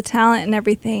had all the talent and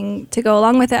everything to go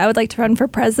along with it, I would like to run for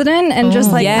president and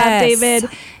just like have David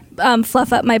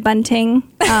fluff up my bunting.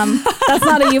 That's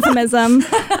not a euphemism.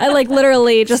 I like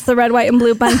literally just the red, white, and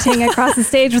blue bunting across the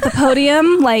stage with a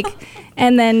podium,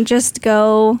 and then just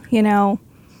go,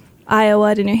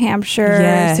 Iowa to New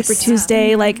Hampshire, Super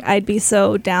Tuesday. I'd be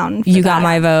so down. You got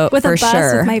my vote with for a bus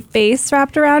sure. With my face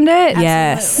wrapped around it.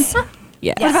 Yes.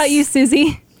 Yes. What about you,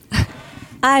 Susie?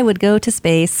 I would go to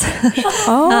space. I've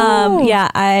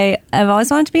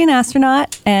always wanted to be an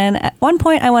astronaut, and at one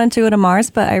point I wanted to go to Mars,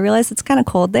 but I realized it's kind of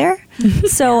cold there.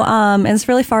 So, and it's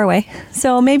really far away.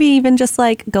 So maybe even just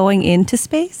like going into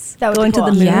space, going to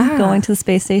the moon, going to the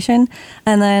space station,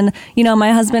 and then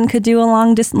my husband could do a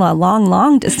long distance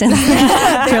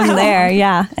from there.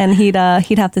 Yeah, and he'd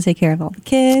have to take care of all the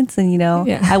kids, and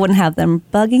I wouldn't have them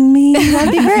bugging me.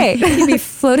 That'd be great. You'd be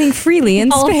floating freely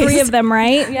in all space. All three of them,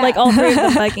 right? Yeah. Like all three of them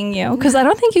bugging you? Because I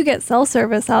don't think you get cell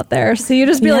service out there. So you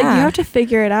just be like, you have to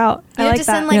figure it out. You have to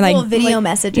send little video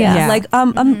messages. Yeah. Like,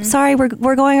 I'm sorry,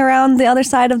 we're going around the other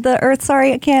side of the earth.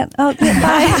 Sorry, I can't. Oh,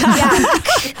 bye.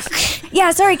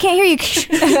 Yeah, sorry, can't hear you.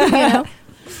 You know?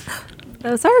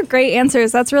 Those are great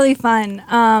answers. That's really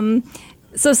fun.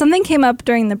 So something came up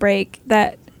during the break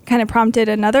that kind of prompted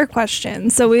another question.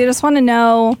 So we just want to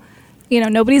know,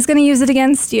 nobody's going to use it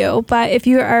against you, but if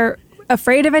you are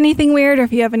afraid of anything weird, or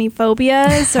if you have any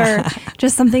phobias, or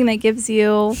just something that gives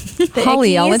you the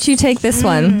Holly, ickies. I'll let you take this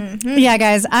one. Yeah,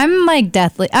 guys, I'm like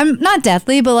deathly. I'm not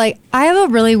deathly, but like I have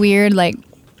a really weird like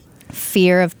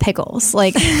fear of pickles,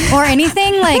 like or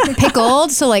anything like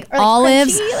pickled. So like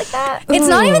olives, crunchy like that. It's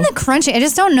not even the crunchy. I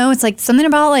just don't know. It's like something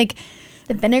about like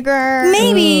the vinegar.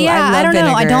 Maybe, yeah. I don't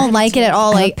know. I don't like it at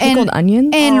all. Like pickled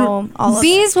onions. And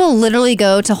bees will literally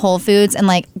go to Whole Foods and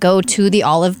like go to the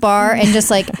Olive Bar and just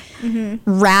like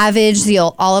ravage the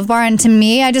Olive Bar. And to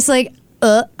me, I just like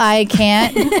I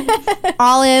can't.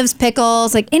 Olives,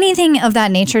 pickles, like anything of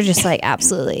that nature. Just like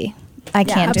absolutely. I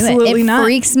can't do it. It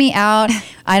freaks me out.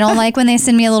 I don't like when they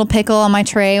send me a little pickle on my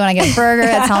tray when I get a burger.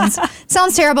 That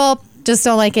sounds terrible. Just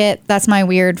don't like it. That's my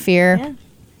weird fear. Yeah.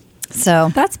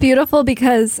 So that's beautiful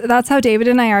because that's how David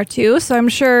and I are too. So I'm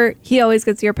sure he always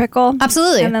gets your pickle.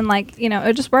 Absolutely. And then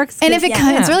it just works. And if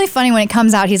it's really funny when it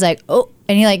comes out, he's like, oh,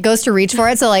 and he like goes to reach for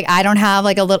it. So like I don't have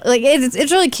like a little like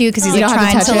it's really cute because he's like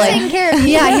trying to like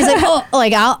yeah. He's like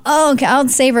okay, I'll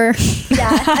save her.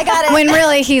 Yeah, I got it. When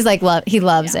really he's like he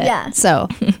loves it. Yeah. So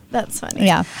that's funny.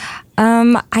 Yeah.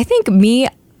 I think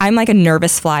I'm like a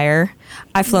nervous flyer.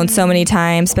 I've flown so many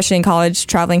times, especially in college,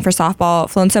 traveling for softball,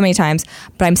 flown so many times,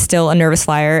 but I'm still a nervous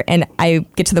flyer. And I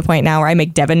get to the point now where I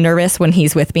make Devin nervous when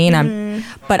he's with me. And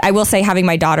but I will say having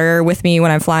my daughter with me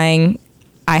when I'm flying,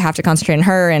 I have to concentrate on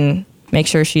her and make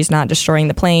sure she's not destroying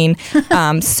the plane.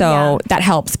 So that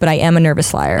helps, but I am a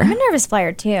nervous flyer. I'm a nervous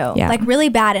flyer too. Yeah. Like really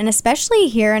bad. And especially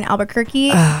here in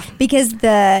Albuquerque because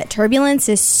the turbulence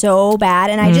is so bad.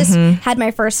 And I just had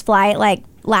my first flight like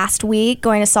last week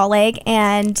going to Salt Lake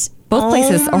and both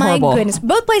places are horrible. Goodness,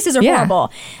 both places are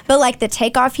horrible. But like the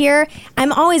takeoff here,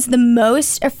 I'm always the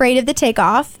most afraid of the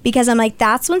takeoff because I'm like,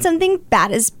 that's when something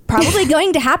bad is probably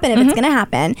going to happen if it's going to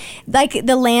happen. Like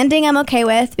the landing, I'm okay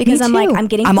with because I'm like, I'm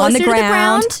getting closer to the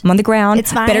ground. I'm on the ground.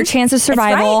 It's fine. Better chance of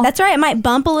survival. That's right. It might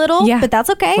bump a little, but that's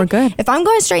okay. We're good. If I'm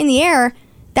going straight in the air,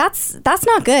 that's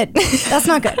not good. That's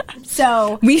not good.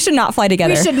 So we should not fly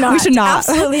together. We should not.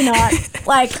 Absolutely not.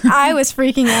 Like I was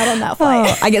freaking out on that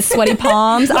flight. I get sweaty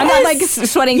palms. I'm not like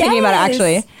sweating thinking about it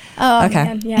actually. Oh, okay.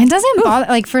 Man, yeah. It doesn't bother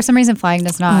like for some reason flying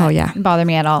does not bother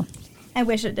me at all. I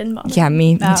wish it didn't bother me. Yeah,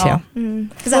 me too.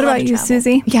 What about you,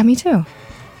 Susie? Yeah, me too.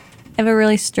 I have a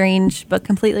really strange but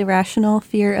completely rational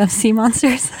fear of sea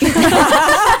monsters. Who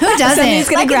doesn't? Somebody's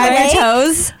gonna grab your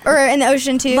toes. Or in the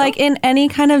ocean too. Like in any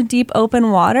kind of deep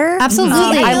open water.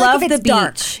 Absolutely. I love like the it's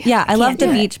dark. beach. Yeah, I love the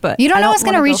beach, but you don't I know what's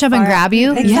going to wanna reach go up and far. grab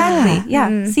you. Exactly.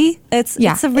 Yeah. See, it's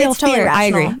a real It's totally fear.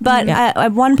 rational. I agree. But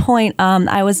at one point,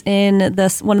 I was in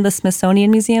one of the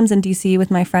Smithsonian museums in DC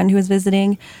with my friend who was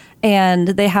visiting, and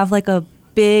they have like a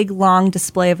big long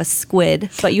display of a squid,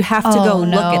 but you have to go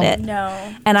look at it.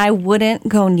 No. And I wouldn't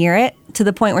go near it to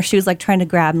the point where she was like trying to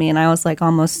grab me and I was like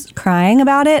almost crying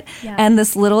about it. Yeah. And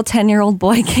this little 10-year-old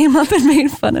boy came up and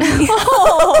made fun of me.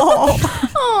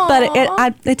 But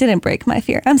it didn't break my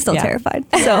fear. I'm still terrified.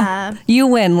 So you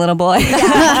win, little boy.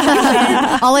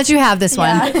 I'll let you have this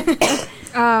one.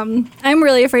 I'm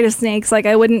really afraid of snakes. Like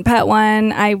I wouldn't pet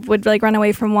one. I would like run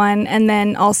away from one, and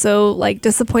then also like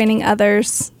disappointing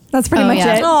others. That's pretty much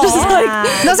it. Just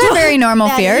like Those are very normal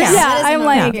fears. yeah, I'm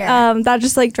like that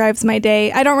just like drives my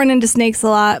day. I don't run into snakes a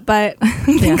lot, but I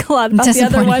think a lot about the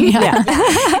other one. Yeah.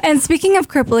 And speaking of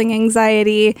crippling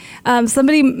anxiety,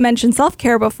 somebody mentioned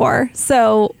self-care before.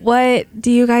 So what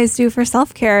do you guys do for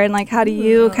self-care, and like how do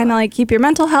you kind of like keep your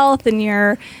mental health and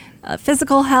your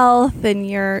physical health and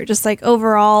your just like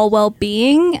overall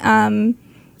well-being?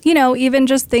 Even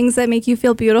just things that make you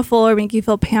feel beautiful or make you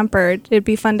feel pampered. It'd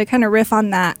be fun to kind of riff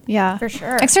on that. Yeah, for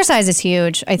sure. Exercise is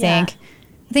huge, I think.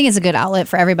 I think it's a good outlet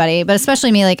for everybody, but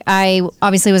especially me. Like I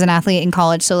obviously was an athlete in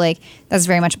college, so like that's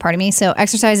very much a part of me. So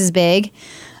exercise is big.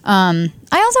 I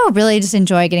also really just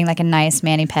enjoy getting like a nice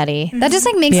mani-pedi. That just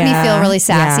like makes me feel really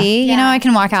sassy. You know, I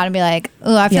can walk out and be like,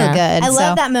 "Ooh, I feel good." I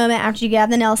love that moment after you get out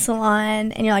of the nail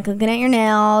salon and you're like looking at your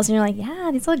nails and you're like, "Yeah,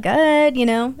 these look good." You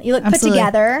know, you look put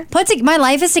together. My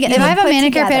life is together. If I have a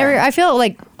manicure, pedicure, I feel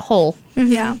like whole.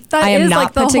 Yeah, I am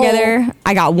not put together.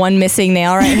 I got one missing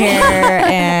nail right here,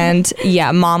 and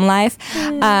mom life.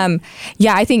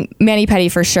 I think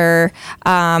mani-pedi for sure.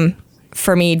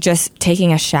 For me, just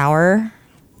taking a shower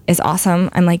is awesome.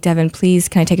 I'm like, Devin, please,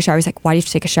 can I take a shower? He's like, why do you have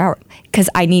to take a shower? Because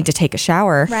I need to take a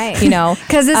shower. Right. You know,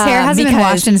 Because his hair hasn't been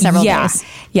washed in several days.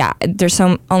 Yeah. There's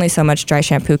only so much dry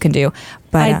shampoo can do.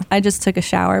 But I just took a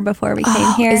shower before we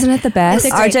came here. isn't it the best?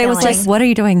 It's a great RJ was feeling. like, "What are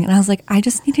you doing?" And I was like, "I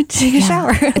just needed to take a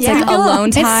shower." It's like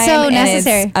alone time. It's so and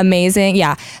necessary. It's amazing.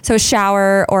 Yeah. So a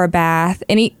shower or a bath,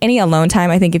 any alone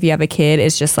time, I think if you have a kid,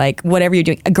 is just like whatever you're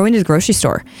doing. Going to the grocery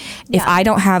store. If I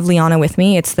don't have Liana with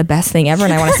me, it's the best thing ever,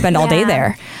 and I want to spend all day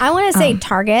there. I want to say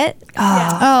Target.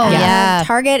 Oh, yeah.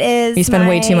 Target is You spend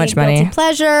way my too much money. guilty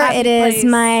pleasure. It is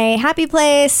my happy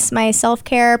place, my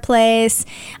self-care place.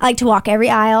 I like to walk every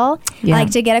aisle. Yeah. I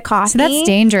like to get a coffee. So that's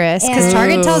dangerous because And-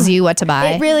 Target tells you what to buy.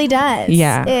 It really does.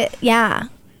 Yeah.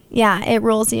 Yeah, it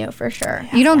rules you for sure.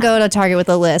 You don't go to Target with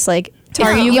a list. Like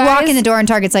Target, you you walk guys- in the door and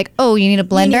Target's like, oh, you need a You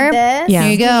blender. need this, Yeah.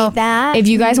 Here you go. need that. If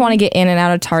you guys want to get in and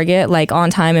out of Target like on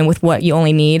time and with what you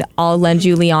only need, I'll lend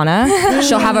you Liana.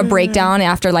 She'll have a breakdown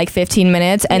after like 15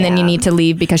 minutes, and then you need to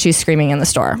leave because she's screaming in the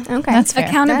store. Okay. That's fair.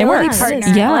 Accountability It partner.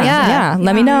 works. Yeah.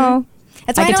 Let me know.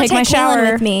 That's I why I could don't take my take Kaylin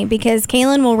shower. with me because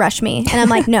Kaylin will rush me. And I'm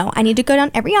like, no, I need to go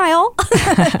down every aisle.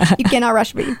 You cannot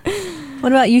rush me.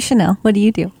 What about you, Chanel? What do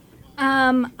you do?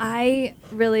 I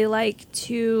really like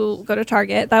to go to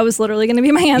Target. That was literally going to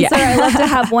be my answer. I love to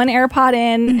have one AirPod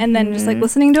in and then just like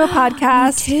listening to a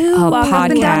podcast, walk up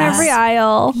and down podcast. every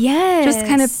aisle, Yes. just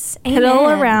kind of piddle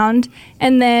Amen. around.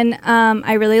 And then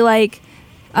I really like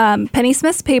Penny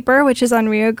Smith's paper, which is on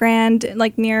Rio Grande,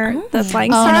 like near the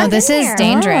Flying Oh Star. no, this is there.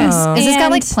 dangerous. Oh. Is this got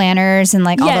like And- planners and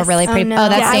like all the Yes. really pretty? no. Oh,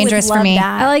 that's Yeah, I would dangerous for love me.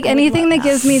 that. I like I would anything love that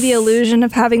gives me the illusion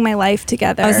of having my life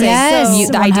together. Yes.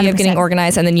 So- The idea of getting 100%.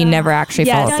 organized and then you never actually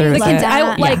Yes. follow through with love it. that.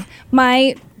 I like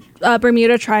my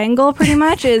Bermuda Triangle pretty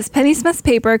much is Penny Smith's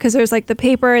paper because there's like the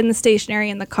paper and the stationery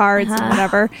and the cards and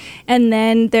whatever, and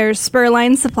then there's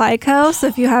Spurline Supply Co. So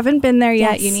if you haven't been there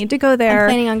yet, Yes. you need to go there. I'm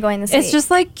planning on going this It's week.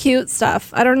 just like cute stuff.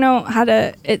 I don't know how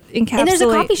to encapsulate. And there's a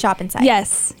coffee shop inside.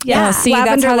 Yes, Oh, yes. see, that's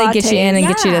Lavender how they get you in and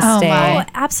get you to Yeah. Oh, stay. my. Oh,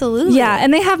 absolutely. Yeah,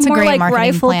 and they have It's a more great like marketing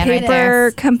rifle plan right paper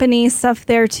there. company stuff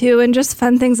there too, and just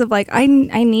fun things of like I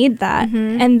need that.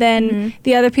 And then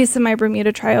the other piece of my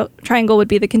Bermuda Triangle would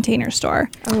be the Container Store.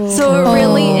 So it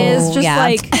really is just yeah.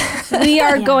 like we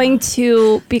are going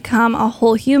to become a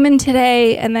whole human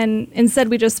today, and then instead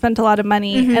we just spent a lot of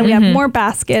money and we have more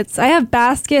baskets. I have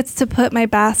baskets to put my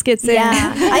baskets in.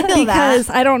 Yeah, I feel because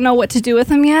that. I don't know what to do with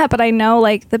them yet, but I know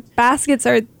like the baskets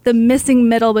are the missing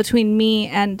middle between me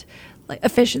and like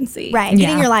efficiency. Right.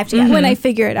 Getting your life together. When I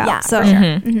figure it out. Yeah, so for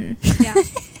sure. yeah.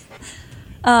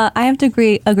 I have to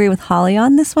agree with Holly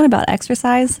on this one about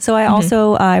exercise. So I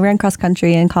also I ran cross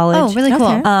country in college. Oh, really cool.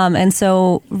 Okay. And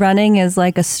so running is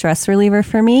like a stress reliever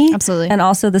for me. Absolutely. And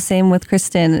also the same with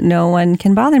Kristen. No one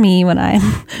can bother me when I'm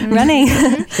running.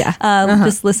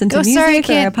 Just listen to Oh, music sorry, I or a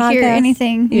can't podcast. hear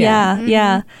anything.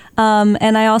 Yeah.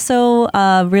 And I also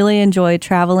really enjoy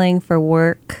traveling for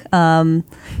work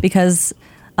because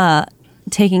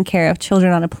taking care of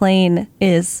children on a plane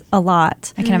is a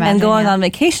lot. I can imagine, And going yeah. on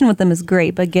vacation with them is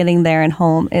great, but getting there and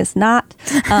home is not.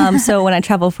 So when I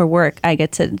travel for work, I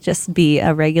get to just be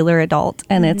a regular adult,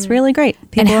 and it's really great.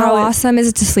 And People are how always- awesome is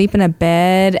it to sleep in a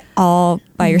bed all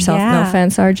by yourself? No Yeah.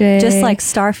 offense, RJ. Just like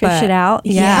starfish But- it out. Oh,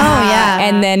 yeah.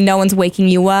 And then no one's waking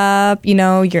you up. You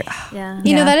know, you're. Yeah.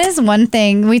 You know, that is one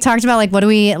thing we talked about. Like, what do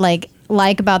we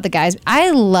like about the guys? I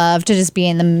love to just be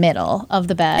in the middle of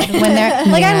the bed when they're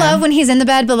like. I love when he's in the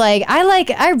bed, but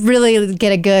I really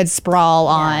get a good sprawl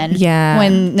on. Yeah.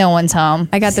 When no one's home.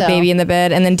 I got the So- baby in the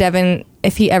bed, and then Devin,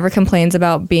 if he ever complains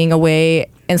about being away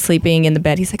and sleeping in the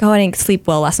bed, he's like, "Oh, I didn't sleep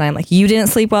well last night." I'm like, "You didn't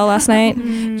sleep well last night.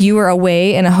 You were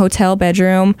away in a hotel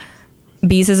bedroom.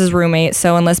 Bees is his roommate,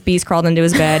 so unless Bees crawled into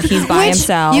his bed, he's by Which,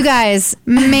 himself." you guys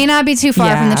may not be too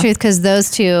far from the Yeah. truth because those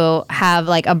two have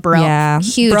like a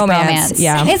huge Bromance, bromance.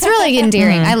 yeah. It's really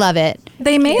endearing. I love it.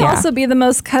 They may also be the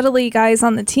most cuddly guys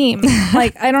on the team.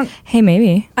 Like Hey,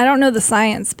 maybe. I don't know the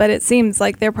science, but it seems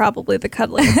like they're probably the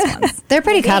cuddliest ones. They're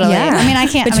pretty cuddly. Yeah. I mean, I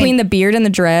can't. Between the beard and the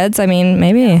dreads, I mean,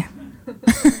 maybe.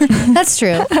 that's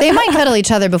true. They might cuddle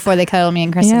each other before they cuddle me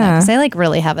and Kristen. Yeah. Because they like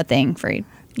really have a thing for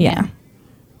Yeah.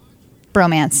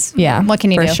 bromance. Yeah. What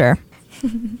can you for do? sure.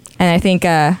 And I think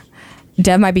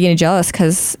Dev might be getting jealous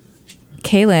because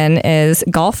Kaylin is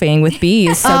golfing with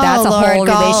Bees, so Oh, that's a Lord, whole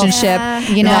golf. relationship Yeah.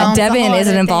 You know, that it's a Devin whole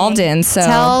isn't other involved thing. in.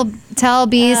 So Tell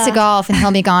Bees to golf and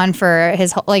he'll be gone for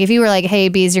his whole, like if you were like, hey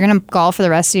Bees, you're gonna golf for the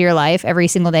rest of your life every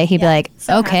single day, he'd be like,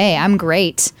 okay, I'm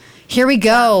great. Here we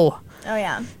go. Oh,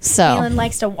 yeah. So Kaylin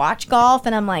likes to watch golf,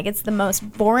 and I'm like, it's the most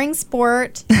boring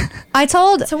sport I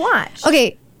told to watch.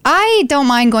 Okay, I don't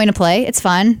mind going to play. It's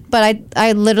fun. But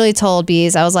I literally told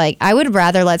Bees, I was like, I would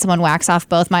rather let someone wax off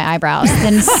both my eyebrows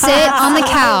than sit on the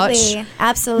couch.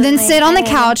 Absolutely. Then sit on the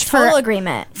couch total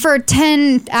agreement. for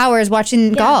 10 hours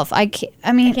watching golf. I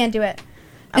can't do it.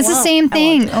 It's the same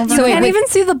thing. You can't even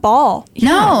see the ball.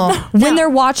 No. When they're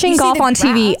watching You see golf the on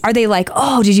TV, grass. are they like,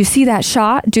 "Oh, did you see that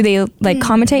shot?" Do they like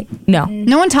commentate? No.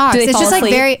 No one talks. Do they It's fall just like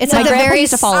asleep? very. It's My like a grandpa very.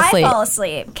 used to fall asleep. I fall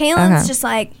asleep. Kaylin's Okay. just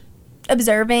like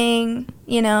observing,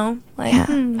 you know, like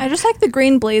I just like the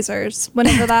green blazers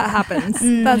whenever that happens.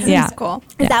 That seems cool.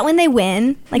 Is that when they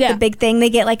win? Like the big thing, they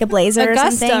get like a blazer Augusta,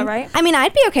 or something, right? I mean,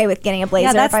 I'd be okay with getting a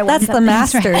blazer if I won that's the something.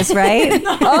 Masters, right?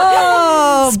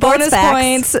 Oh, bonus facts.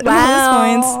 points.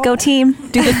 Wow. Bonus points. Go team,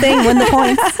 do the thing, win the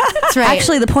points. That's right.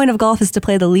 Actually, the point of golf is to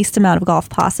play the least amount of golf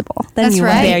possible. Then That's you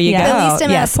right. win. There you The go. least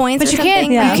amount Yes. of points, But or you can't.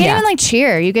 something. You can't Yeah. even like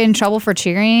cheer. You get in trouble for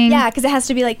cheering. Yeah, because it has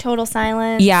to be like total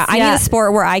silence. Yeah, I need a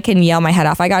sport where I can yell my head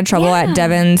off. I got in trouble at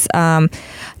Devin's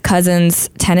cousin's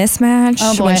tennis match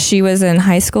Oh, boy. when she was in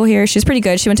high school here. She was pretty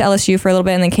good. She went to LSU for a little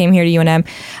bit and then came here to UNM.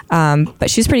 But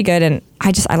she was pretty good, and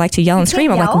I like to yell and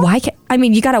scream. I'm like, yell? why can't, I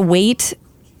mean, you got to wait.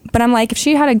 But I'm like, if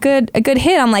she had a good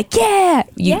hit, I'm like, yeah.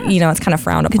 You know, it's kind of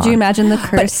frowned upon. Could you imagine the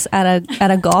curse at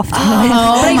a golf tournament?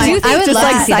 Oh, But I my! do think I would just, love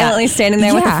like, to see that. Silently standing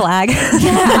there with a Yeah. flag.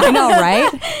 Yeah, I know, right?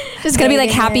 It's gonna be like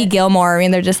waving Happy it. Gilmore. I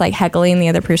mean, they're just like heckling the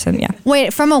other person. Yeah.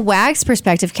 Wait, from a WAG's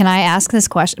perspective, can I ask this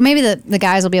question? Maybe the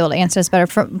guys will be able to answer this better.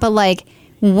 But like,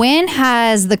 when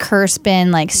has the curse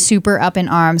been like super up in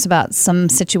arms about some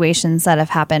situations that have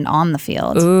happened on the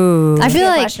field? Ooh. I feel Good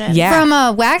like question. Yeah. from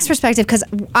a WAG's perspective, because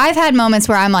I've had moments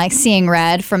where I'm like seeing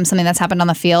red from something that's happened on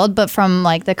the field, but from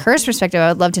like the curse perspective, I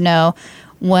would love to know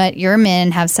what your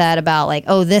men have said about like,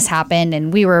 oh, this happened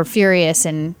and we were furious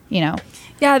and, you know.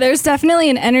 Yeah, there's definitely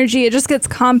an energy. It just gets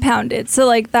compounded. So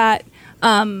like that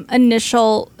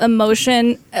initial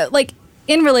emotion, like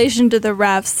in relation to the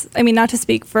refs, I mean, not to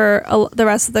speak for the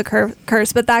rest of the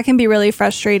curse, but that can be really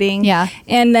frustrating. Yeah.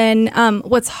 And then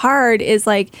what's hard is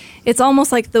like, it's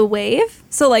almost like the wave.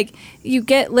 So like you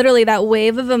get literally that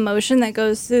wave of emotion that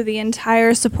goes through the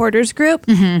entire supporters group,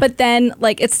 but then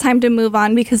like it's time to move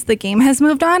on because the game has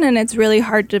moved on and it's really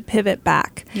hard to pivot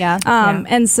back. Yeah.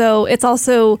 And so it's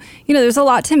also, you know, there's a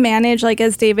lot to manage. Like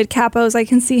as David Capos, I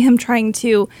can see him trying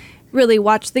to really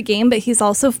watch the game, but he's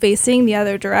also facing the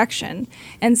other direction.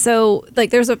 And so like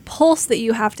there's a pulse that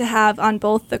you have to have on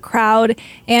both the crowd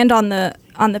and on the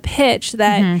pitch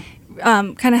that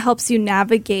kind of helps you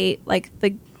navigate like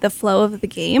the flow of the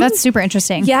game. That's super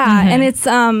interesting. Yeah. And it's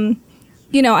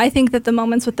you know, I think that the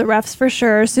moments with the refs for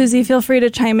sure. Susie, feel free to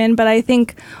chime in, but I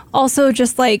think also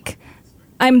just like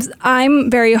I'm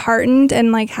very heartened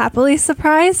and like happily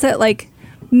surprised at like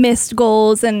missed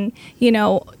goals and, you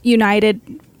know, United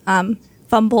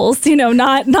fumbles, you know,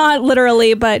 not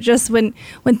literally, but just when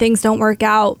things don't work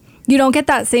out, you don't get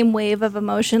that same wave of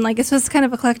emotion. Like it's just kind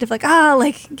of a collective, like,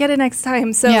 like get it next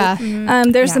time. So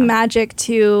there's some magic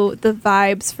to the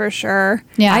vibes for sure.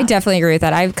 Yeah. I definitely agree with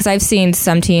that. Because I've seen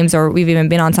some teams, or we've even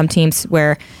been on some teams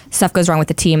where stuff goes wrong with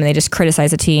the team and they just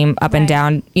criticize the team up and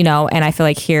down, you know. And I feel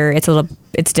like here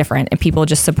it's different, and people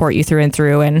just support you through and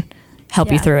through and help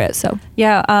you through it. So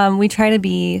We try to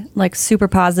be like super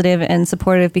positive and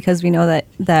supportive because we know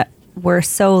that we're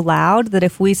so loud that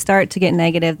if we start to get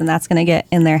negative, then that's going to get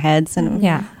in their heads. And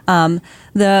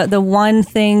the one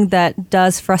thing that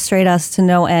does frustrate us to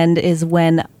no end is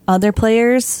when other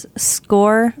players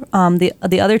score,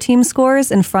 the other team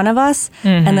scores in front of us,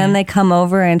 and then they come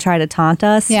over and try to taunt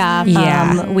us.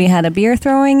 We had a beer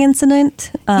throwing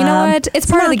incident. you know what? It's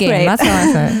part of the game. great. That's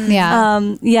all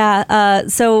I'm saying.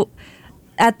 So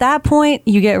at that point,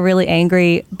 you get really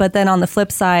angry. But then on the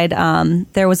flip side,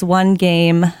 there was one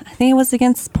game, I think it was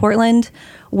against Portland,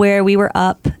 where we were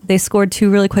up. They scored 2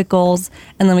 really quick goals,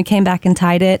 and then we came back and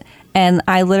tied it. And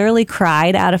I literally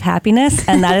cried out of happiness,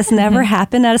 and that has never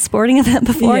happened at a sporting event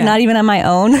before, not even on my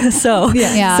own. So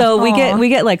we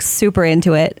get like super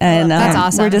into it, and That's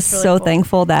awesome. we're just That's so really cool.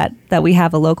 thankful that we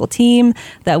have a local team,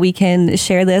 that we can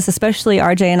share this, especially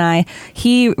RJ and I.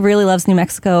 He really loves New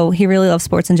Mexico. He really loves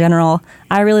sports in general.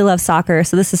 I really love soccer,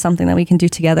 so this is something that we can do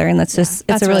together, and it's That's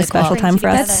a really really special cool. time for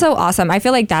us. That's so awesome. I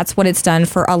feel like that's what it's done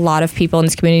for a lot of people in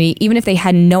this community, even if they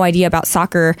had no idea about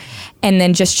soccer and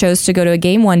then just chose to go to a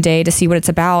game one day to see what it's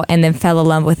about and then fell in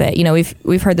love with it. You know,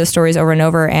 we've heard those stories over and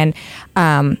over, and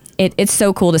it's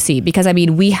so cool to see, because I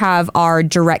mean, we have our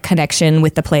direct connection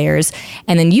with the players,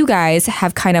 and then you guys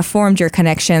have kind of formed your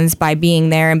connections by being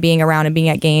there and being around and being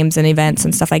at games and events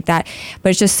and stuff like that. But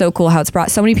it's just so cool how it's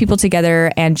brought so many people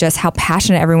together, and just how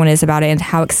passionate everyone is about it and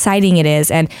how exciting it is.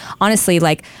 And honestly,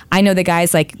 like, I know the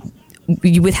guys, like,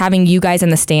 with having you guys in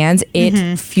the stands,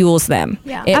 it fuels them.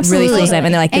 Yeah. It really fuels them,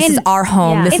 and they're like, "This is our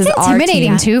home. This it's is our team."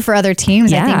 intimidating too for other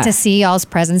teams. I think to see y'all's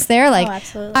presence there. Like,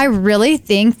 absolutely. I really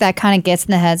think that kind of gets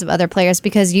in the heads of other players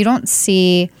because you don't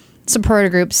see supporter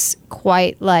groups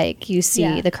quite like you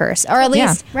see the Curse, or at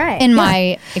least in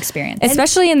my experience,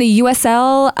 especially in the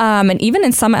USL and even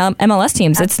in some MLS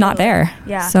teams. It's not there.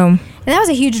 Yeah. So, and that was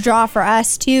a huge draw for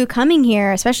us too, coming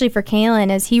here, especially for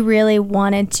Kalen, as he really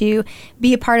wanted to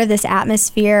be a part of this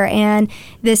atmosphere and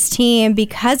this team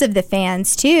because of the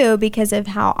fans too, because of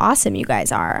how awesome you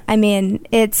guys are. I mean,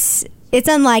 it's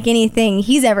unlike anything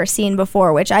he's ever seen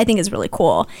before, which I think is really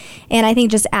cool. And I think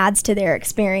just adds to their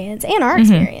experience and our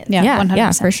experience. Yeah, 100%.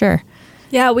 Yeah, for sure.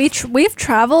 Yeah, we've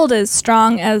traveled as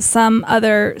strong as some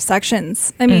other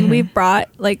sections. I mean, we've brought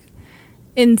like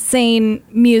insane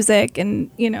music and,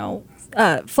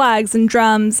 flags and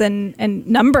drums and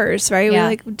numbers, right? Yeah. We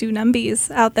like do numbies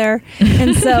out there.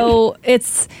 And so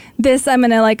it's this, I'm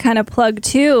going to like kind of plug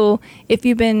too, if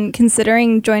you've been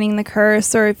considering joining the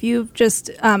Curse, or if you've just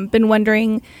been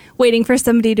waiting for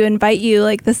somebody to invite you,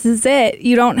 like this is it.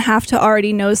 You don't have to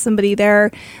already know somebody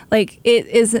there. Like it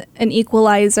is an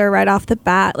equalizer right off the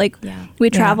bat. Like we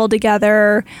travel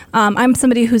together. I'm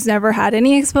somebody who's never had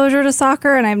any exposure to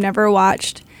soccer, and I've never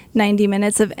watched 90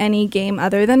 minutes of any game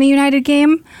other than a United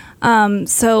game.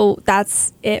 So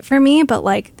that's it for me. But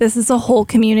like, this is a whole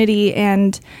community,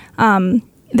 and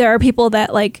there are people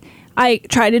that like, I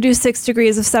try to do 6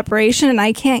 degrees of separation and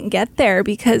I can't get there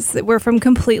because we're from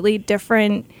completely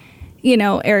different,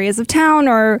 areas of town,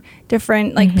 or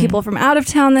different like people from out of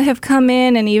town that have come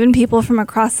in, and even people from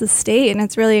across the state. And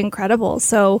it's really incredible.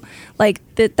 So like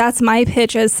that's my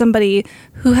pitch as somebody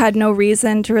who had no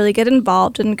reason to really get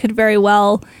involved and could very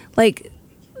well like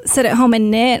sit at home and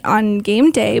knit on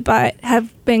game day, but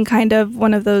have been kind of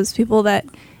one of those people that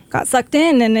got sucked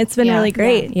in, and it's been really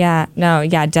great.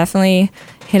 Definitely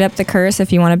hit up the Curse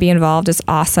if you want to be involved. It's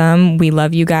awesome. We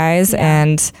love you guys,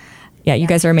 and you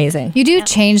guys are amazing. You do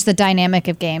change the dynamic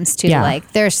of games too.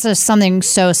 Like there's just something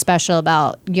so special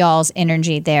about y'all's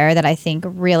energy there that I think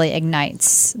really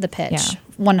ignites the pitch.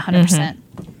 100%.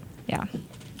 Yeah.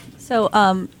 So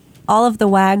all of the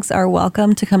WAGs are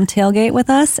welcome to come tailgate with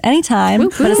us anytime,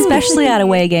 but especially at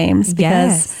away games,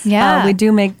 because we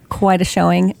do make quite a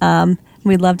showing.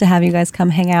 We'd love to have you guys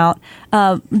come hang out.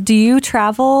 Do you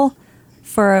travel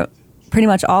for pretty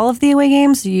much all of the away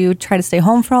games? Do you try to stay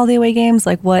home for all the away games?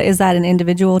 Like, what is that an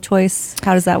individual choice?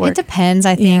 How does that work? It depends,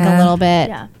 I think, a little bit.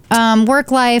 Yeah. Work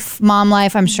life, mom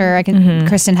life, I'm sure I can.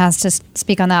 Kristen has to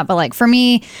speak on that. But like for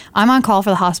me, I'm on call for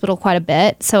the hospital quite a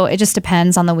bit. So it just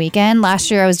depends on the weekend. Last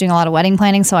year I was doing a lot of wedding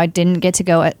planning, so I didn't get to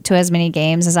go to as many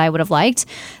games as I would have liked.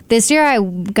 This year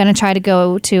I'm going to try to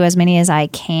go to as many as I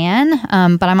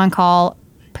can. But I'm on call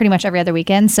pretty much every other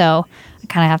weekend. So I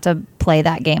kind of have to play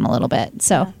that game a little bit.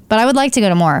 So, but I would like to go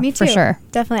to more. Me too. For sure.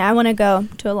 Definitely. I want to go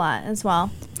to a lot as well.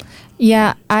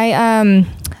 Yeah,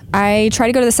 I try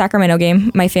to go to the Sacramento game.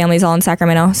 My family's all in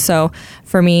Sacramento, so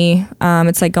for me,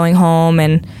 it's like going home,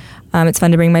 and it's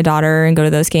fun to bring my daughter and go to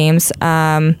those games.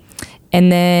 And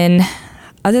then,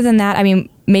 other than that, I mean,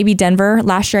 maybe Denver.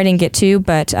 Last year I didn't get to,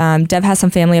 but Dev has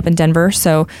some family up in Denver,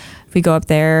 so if we go up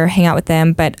there, hang out with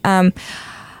them. But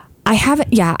I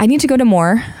haven't. Yeah, I need to go to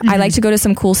more. I like to go to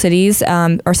some cool cities,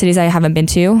 or cities I haven't been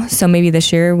to. So maybe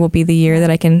this year will be the year that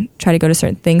I can try to go to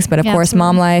certain things. But of course,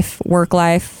 mom life, work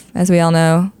life, as we all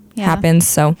know, happens.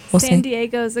 So we'll see. San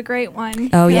Diego is a great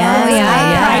one. Oh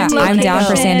yeah. I'm down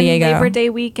for San Diego. Labor Day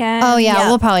weekend. Oh yeah,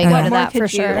 we'll probably go to that for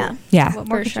sure. What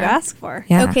more could you ask for?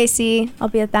 Yeah. OKC, I'll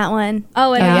be at that one.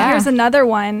 Oh, and here's another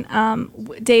one.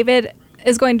 David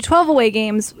is going to 12 away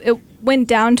games. It went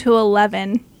down to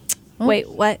 11. Oh. Wait,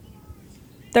 what?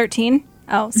 13?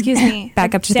 Oh, excuse me.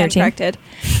 Back up to 13. Corrected.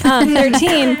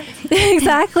 13.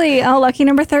 Exactly. Oh, lucky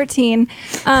number 13.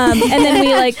 And then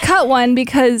we like cut one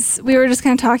because we were just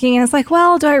kind of talking, and it's like,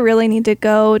 well, do I really need to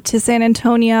go to San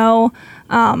Antonio?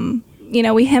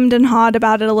 We hemmed and hawed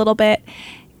about it a little bit,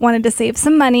 wanted to save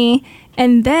some money.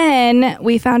 And then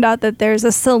we found out that there's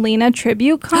a Selena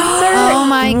tribute concert. Oh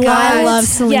my God. I love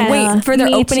Selena. Yes, wait, for their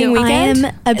opening weekend? I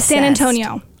am obsessed. San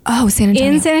Antonio. Oh, San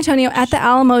Antonio. In San Antonio at the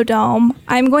Alamo Dome.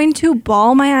 I'm going to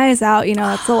bawl my eyes out.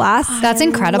 That's the last. That's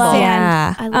incredible.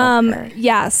 I love her.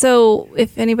 Yeah. So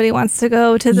if anybody wants to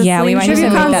go to the we might have to tribute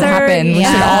make concert, that happen. We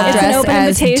should all it's an dress open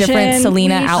as different invitation.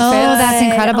 Selena outfits. Oh, that's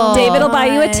incredible. David will buy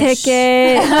you a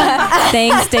ticket.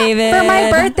 Thanks, David. For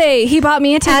my birthday, he bought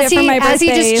me a ticket for my birthday. As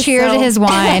he just cheered his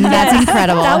wine. That's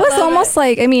incredible. That was almost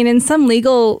like, in some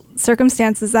legal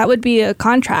circumstances, that would be a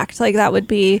contract. Like that would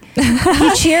be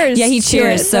he cheers. Yeah, he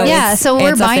cheers. So so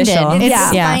we're binded.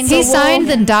 He signed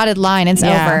the dotted line. It's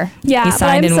over. Yeah, he signed but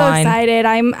I'm in so wine. excited.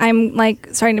 I'm like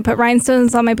starting to put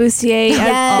rhinestones on my bustier.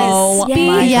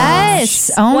 Yes.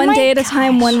 Yes. Oh one my day at a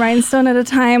time, one rhinestone at a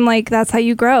time. Like that's how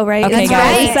you grow, right? Okay, That's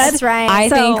guys. what I said. That's right. I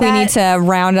think we need to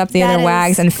round up the other that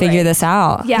wags is and figure great. this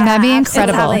out. Yeah, That'd be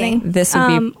incredible. Absolutely. This would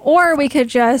be or we could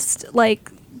just like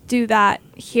do that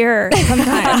here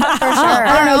sometime for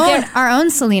sure. Our own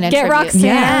Selena Get tribute.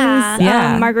 Roxanne's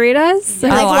Yeah. margaritas.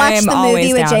 Like I watch am the always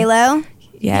movie with down. J-Lo.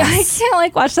 yes. I can't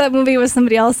like watch that movie with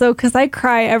somebody else though because I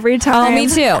cry every time. Oh, me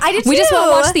too. I do We just too.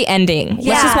 won't watch the ending.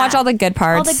 Let's just watch all the good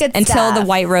parts All the good until stuff. the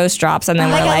white rose drops, and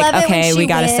then Like, we're I love like, it when okay, she we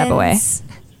got to step away. wins.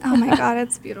 Oh my god,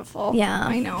 it's beautiful. Yeah.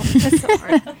 I know. It's so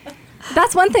hard.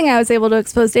 That's one thing I was able to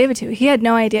expose David to. He had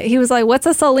no idea. He was like, "What's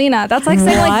a Selena?" That's like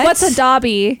saying like, What? "What's a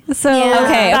Dobby?" So Yeah.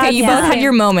 Okay, you both had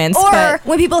your moments, Or but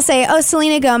when people say, "Oh,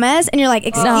 Selena Gomez," and you're like,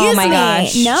 "Excuse Oh my me,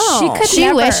 gosh. no."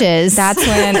 She wishes. that's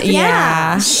when,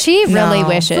 yeah. She really No.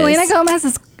 wishes. Selena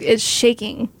Gomez is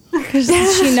shaking because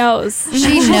she knows.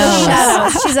 She knows.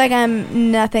 Shadows. She's like,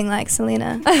 "I'm nothing like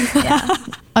Selena."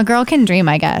 A girl can dream,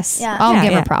 I guess. Yeah. I'll Yeah,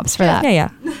 give yeah. her props for that. Yeah.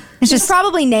 It's She's just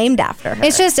probably named after her.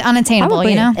 it's just unattainable,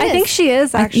 Probably. you know? I think she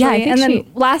is actually. I think and then she-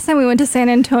 last time we went to San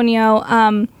Antonio,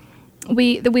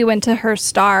 we went to her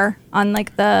star on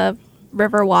like the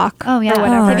river walk. Oh, yeah. or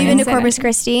whatever. Have you been in to San Corpus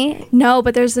Antonio. Christi? No,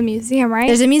 but there's a museum, right?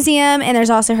 There's a museum, and there's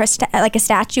also her like a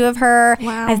statue of her.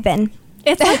 Wow. I've been.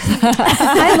 It's like,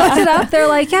 I looked it up. They're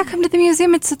like, yeah, come to the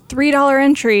museum. It's a $3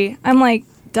 entry. I'm like,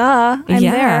 duh, I'm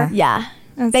Yeah. there. Yeah.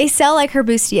 They sell like her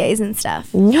bustiers and stuff.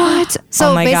 What? So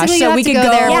oh my basically gosh. you So have we to could go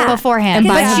there Yeah. beforehand. and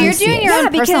buy But her you're bustier. doing your own Yeah,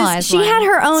 because personalized she one. had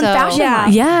her own So- fashion Yeah.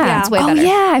 line. Yeah. It's way Oh better.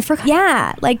 yeah, I forgot.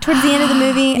 Yeah, like towards the end of the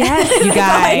movie. You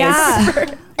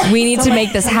guys, we need to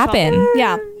make this happen.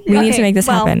 Yeah. We need to make this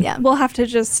well, happen. Yeah. We'll have to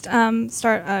just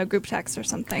start a group text or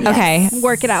something. Okay.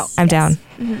 Work it out. I'm down.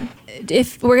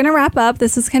 If we're going to wrap up,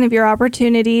 this is kind of your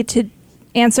opportunity to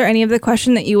answer any of the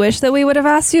question that you wish that we would have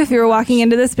asked you if you were walking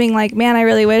into this being like, man, I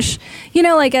really wish, you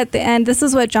know, like at the end, this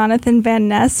is what Jonathan Van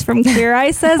Ness from Queer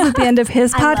Eye says at the end of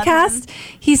his I love podcast.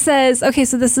 He says, okay,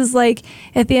 so this is like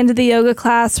at the end of the yoga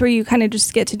class where you kind of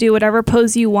just get to do whatever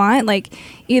pose you want, like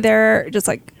either just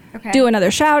like do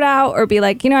another shout out or be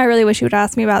like, you know, I really wish you would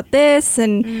ask me about this.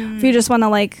 And if you just want to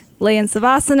like lay in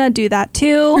Savasana, do that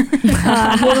too.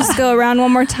 We'll just go around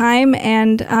one more time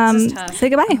and say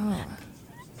goodbye.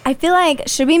 I feel like,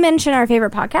 should we mention our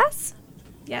favorite podcasts?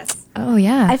 Yes. Oh,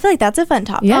 yeah. I feel like that's a fun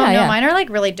topic. Yeah, Oh, no, yeah. mine are like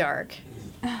really dark.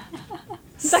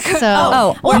 So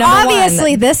Oh, Well, number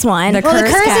obviously one. this one. The well, the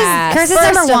Curse Cast. Curse is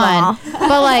First number of one. all.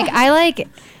 But like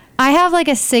I have like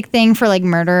a sick thing for like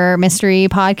murder mystery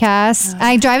podcasts.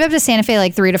 I drive up to Santa Fe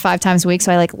like 3 to 5 times a week,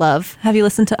 so I like love. Have you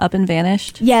listened to Up and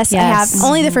Vanished? Yes, I Yes. have.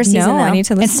 Only the first season, No, though. I need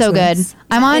to listen It's so to good. this.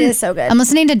 I'm on. It is so good. I'm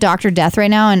listening to Dr. Death right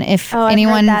now, and if Oh, I've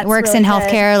anyone heard that's works really in good.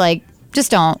 healthcare, like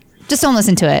just don't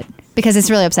listen to it because it's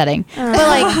really upsetting. But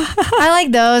like I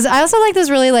like those. I also like those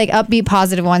really like upbeat,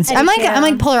 positive ones. I I'm do like too. I'm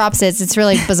like polar opposites. It's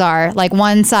really bizarre. Like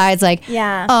one side's like,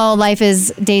 Yeah. oh, life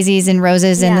is daisies and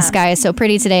roses, and Yeah. the sky is so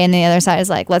pretty today, and the other side is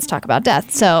like, let's talk about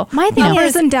death. So My thing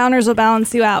Uppers is, and downers will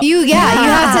balance you out. you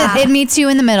have to. It meets you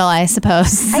in the middle, I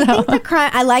suppose. I think the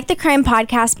crime. I like the crime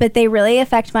podcast, but they really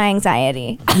affect my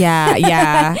anxiety, Yeah,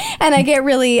 yeah. and I get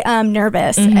really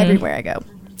nervous everywhere I go.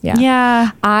 Yeah.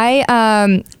 Yeah.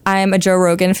 I'm a Joe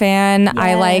Rogan fan.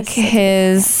 I like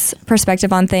his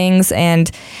perspective on things,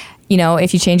 and you know,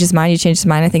 if you change his mind, you change his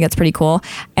mind. I think that's pretty cool.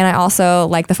 And I also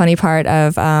like the funny part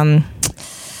of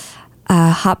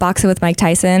Hot Boxing with Mike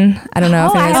Tyson. I don't know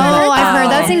if anybody's Oh, know I've heard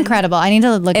that's incredible. I need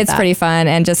to look at It's that. pretty fun,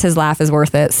 and just his laugh is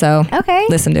worth it. So Okay.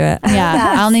 listen to it.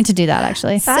 Yeah, I'll need to do that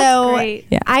actually. So great.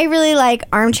 Yeah. I really like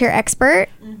Armchair Expert.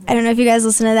 I don't know if you guys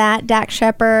listen to that. Dak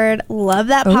Shepard, love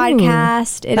that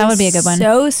podcast. It That would is be a good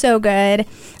one. So good.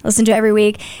 Listen to it every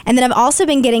week. And then I've also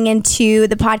been getting into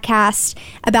the podcast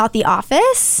about The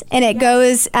Office, and it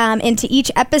goes into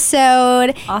each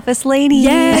episode. Office Ladies.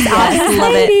 Yes, Office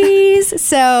love it. Ladies.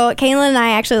 So Kaylin and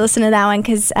I actually listened to that one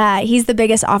because he's the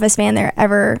biggest Office fan there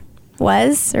ever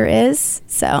was or is.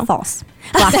 So False.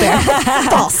 Black Bear.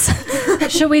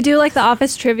 False. Should we do like the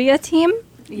office trivia team?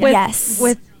 Yes.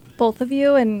 With both of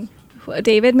you and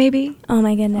David, maybe? Oh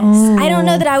my goodness. I don't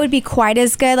know that I would be quite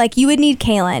as good. Like, you would need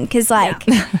Kaylin because, like,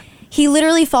 he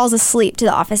literally falls asleep to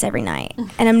The Office every night.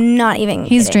 And I'm not even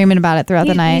He's kidding. dreaming about it throughout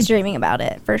the night. He's dreaming about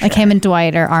it, for sure. Like him and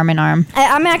Dwight are arm in arm.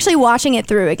 I'm actually watching it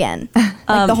through again.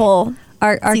 Like, the whole...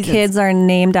 Our seasons. kids are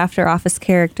named after Office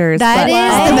characters. That but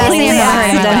is the best thing I've ever heard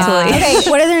in my life. accidentally. Okay,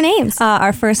 what are their names?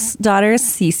 Our first daughter is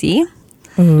Cece.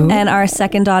 And our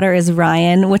second daughter is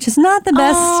Ryan, which is not the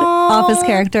best Office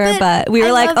character, but we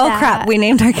were like, oh crap, we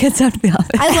named our kids after the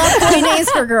Office. I love boy names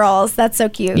for girls. That's so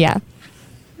cute. Yeah.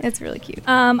 It's really cute.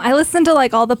 I listen to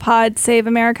like all the Pod Save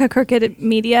America Crooked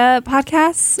Media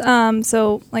podcasts,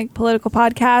 so like political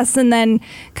podcasts, and then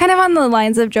kind of on the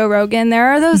lines of Joe Rogan, there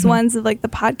are those ones of like the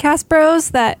podcast bros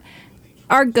that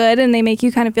are good and they make you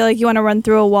kind of feel like you want to run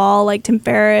through a wall, like Tim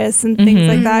Ferriss and things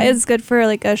like that. It's good for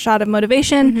like a shot of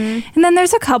motivation. And then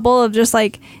there's a couple of just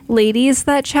like ladies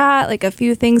that chat, like a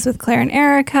few things with Claire and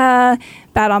Erica,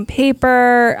 Bad on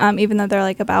Paper, even though they're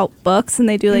like about books and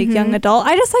they do like young adult.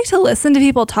 I just like to listen to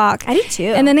people talk. I do too.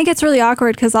 And then it gets really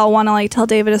awkward because I'll want to like tell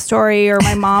David a story or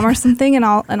my mom or something, and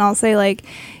I'll say like,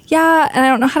 yeah, and I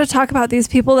don't know how to talk about these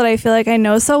people that I feel like I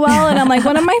know so well, and I'm like,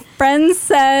 one of my friends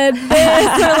said this, or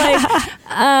like,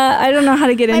 I don't know how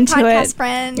to get into it. My podcast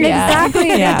friend. Exactly.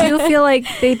 Yeah. They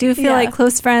do feel like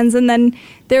close friends. And then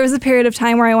there was a period of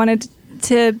time where I wanted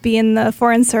to be in the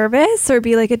foreign service or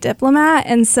be like a diplomat,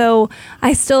 and so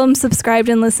I still am subscribed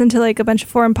and listen to like a bunch of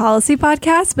foreign policy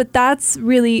podcasts, but that's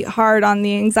really hard on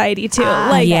the anxiety too.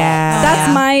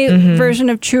 That's my version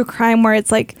of true crime, where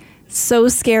it's like so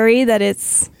scary that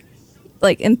it's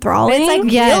like enthralling. It's like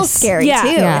real scary too.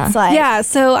 Yeah. It's like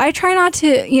So I try not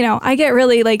to, I get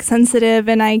really like sensitive,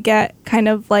 and I get kind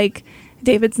of like,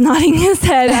 David's nodding his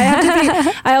head.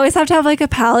 I always have to have like a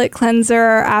palate cleanser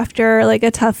after like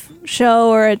a tough show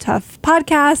or a tough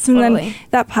podcast, and then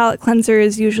that palate cleanser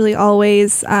is usually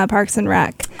always Parks and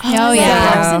Rec. Oh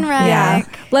yeah, Parks and Rec. Yeah.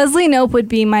 Leslie Knope would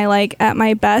be my like at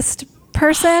my best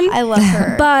person. I love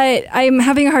her. But I'm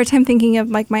having a hard time thinking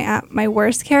of like my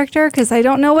worst character, because I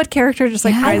don't know what character just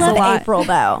like cries I love a lot. April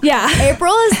though. Yeah.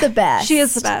 April is the best. She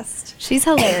is the best. She's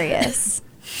hilarious.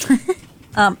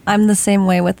 I'm the same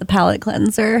way with the palate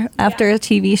cleanser after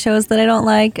TV shows that I don't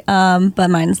like, but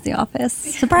mine's The Office.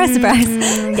 Surprise, surprise.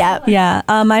 Yep. Yeah.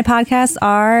 My podcasts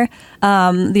are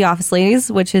The Office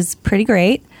Ladies, which is pretty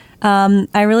great.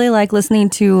 I really like listening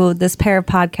to this pair of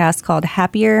podcasts called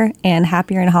Happier and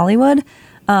Happier in Hollywood.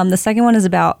 The second one is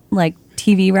about like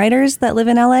TV writers that live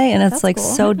in LA, and it's That's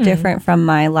cool. so different from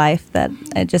my life that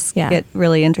I just get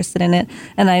really interested in it.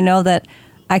 And I know that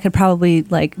I could probably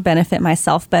like benefit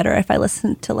myself better if I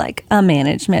listened to like a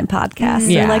management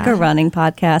podcast or like a running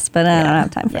podcast, but I don't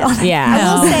have time for all that.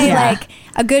 I will say like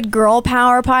a good girl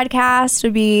power podcast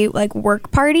would be like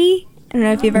Work Party. I don't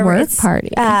know if you've ever Work Party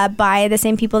by the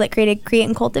same people that created Create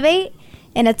and Cultivate,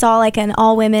 and it's all like an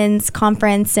all women's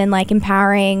conference and like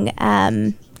empowering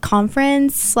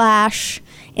conference /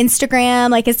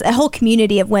 Instagram. Like it's a whole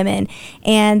community of women,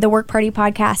 and the Work Party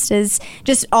podcast is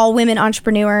just all women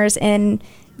entrepreneurs, and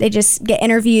they just get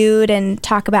interviewed and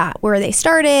talk about where they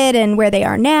started and where they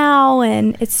are now,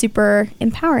 and it's super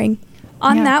empowering.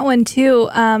 On that one too,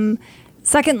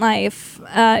 Second Life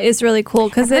is really cool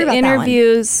because it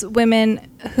interviews women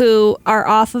who are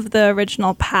off of the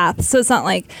original path. So it's not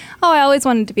like, oh, I always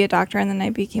wanted to be a doctor and then I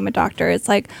became a doctor. It's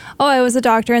like, oh, I was a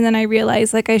doctor and then I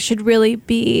realized like I should really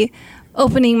be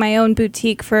opening my own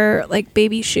boutique for like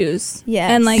baby shoes.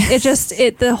 Yes. And like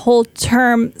the whole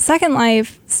term Second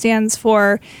Life stands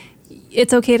for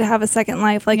it's okay to have a second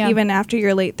life, like even after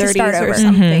your late 30s or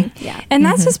something. Yeah. And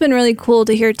that's just been really cool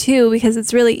to hear too, because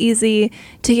it's really easy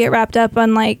to get wrapped up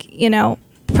on like,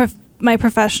 my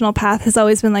professional path has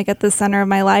always been like at the center of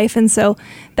my life. And so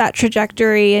that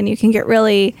trajectory, and you can get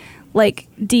really like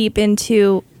deep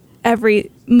into every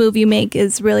move you make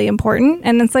is really important.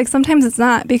 And it's like, sometimes it's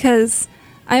not, because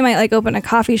I might like open a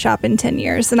coffee shop in 10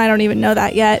 years and I don't even know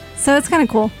that yet. So it's kind of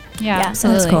cool. Yeah,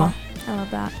 That's cool. I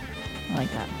love that. I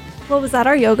like that. Well, was that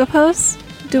our yoga pose?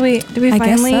 Do we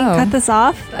finally cut this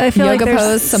off? I feel Yoga like there's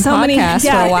pose, some so many podcasts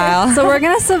for a while. So we're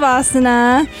gonna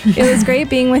Savasana. It was great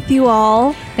being with you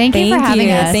all. Thank you for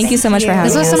having us. Thank you so much for having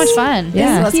us. This was so much fun.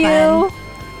 Yeah. This was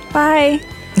fun. Bye.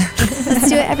 Let's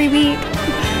do it every week.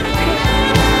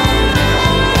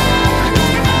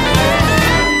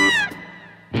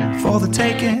 For the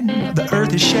taking, the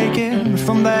earth is shaking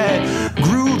from that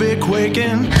groovy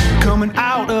quaking coming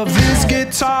out of this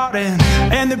guitar,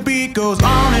 and the beat goes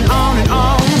on and on and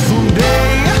on from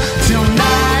day till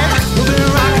night. We'll be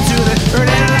rocking to the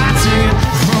early light.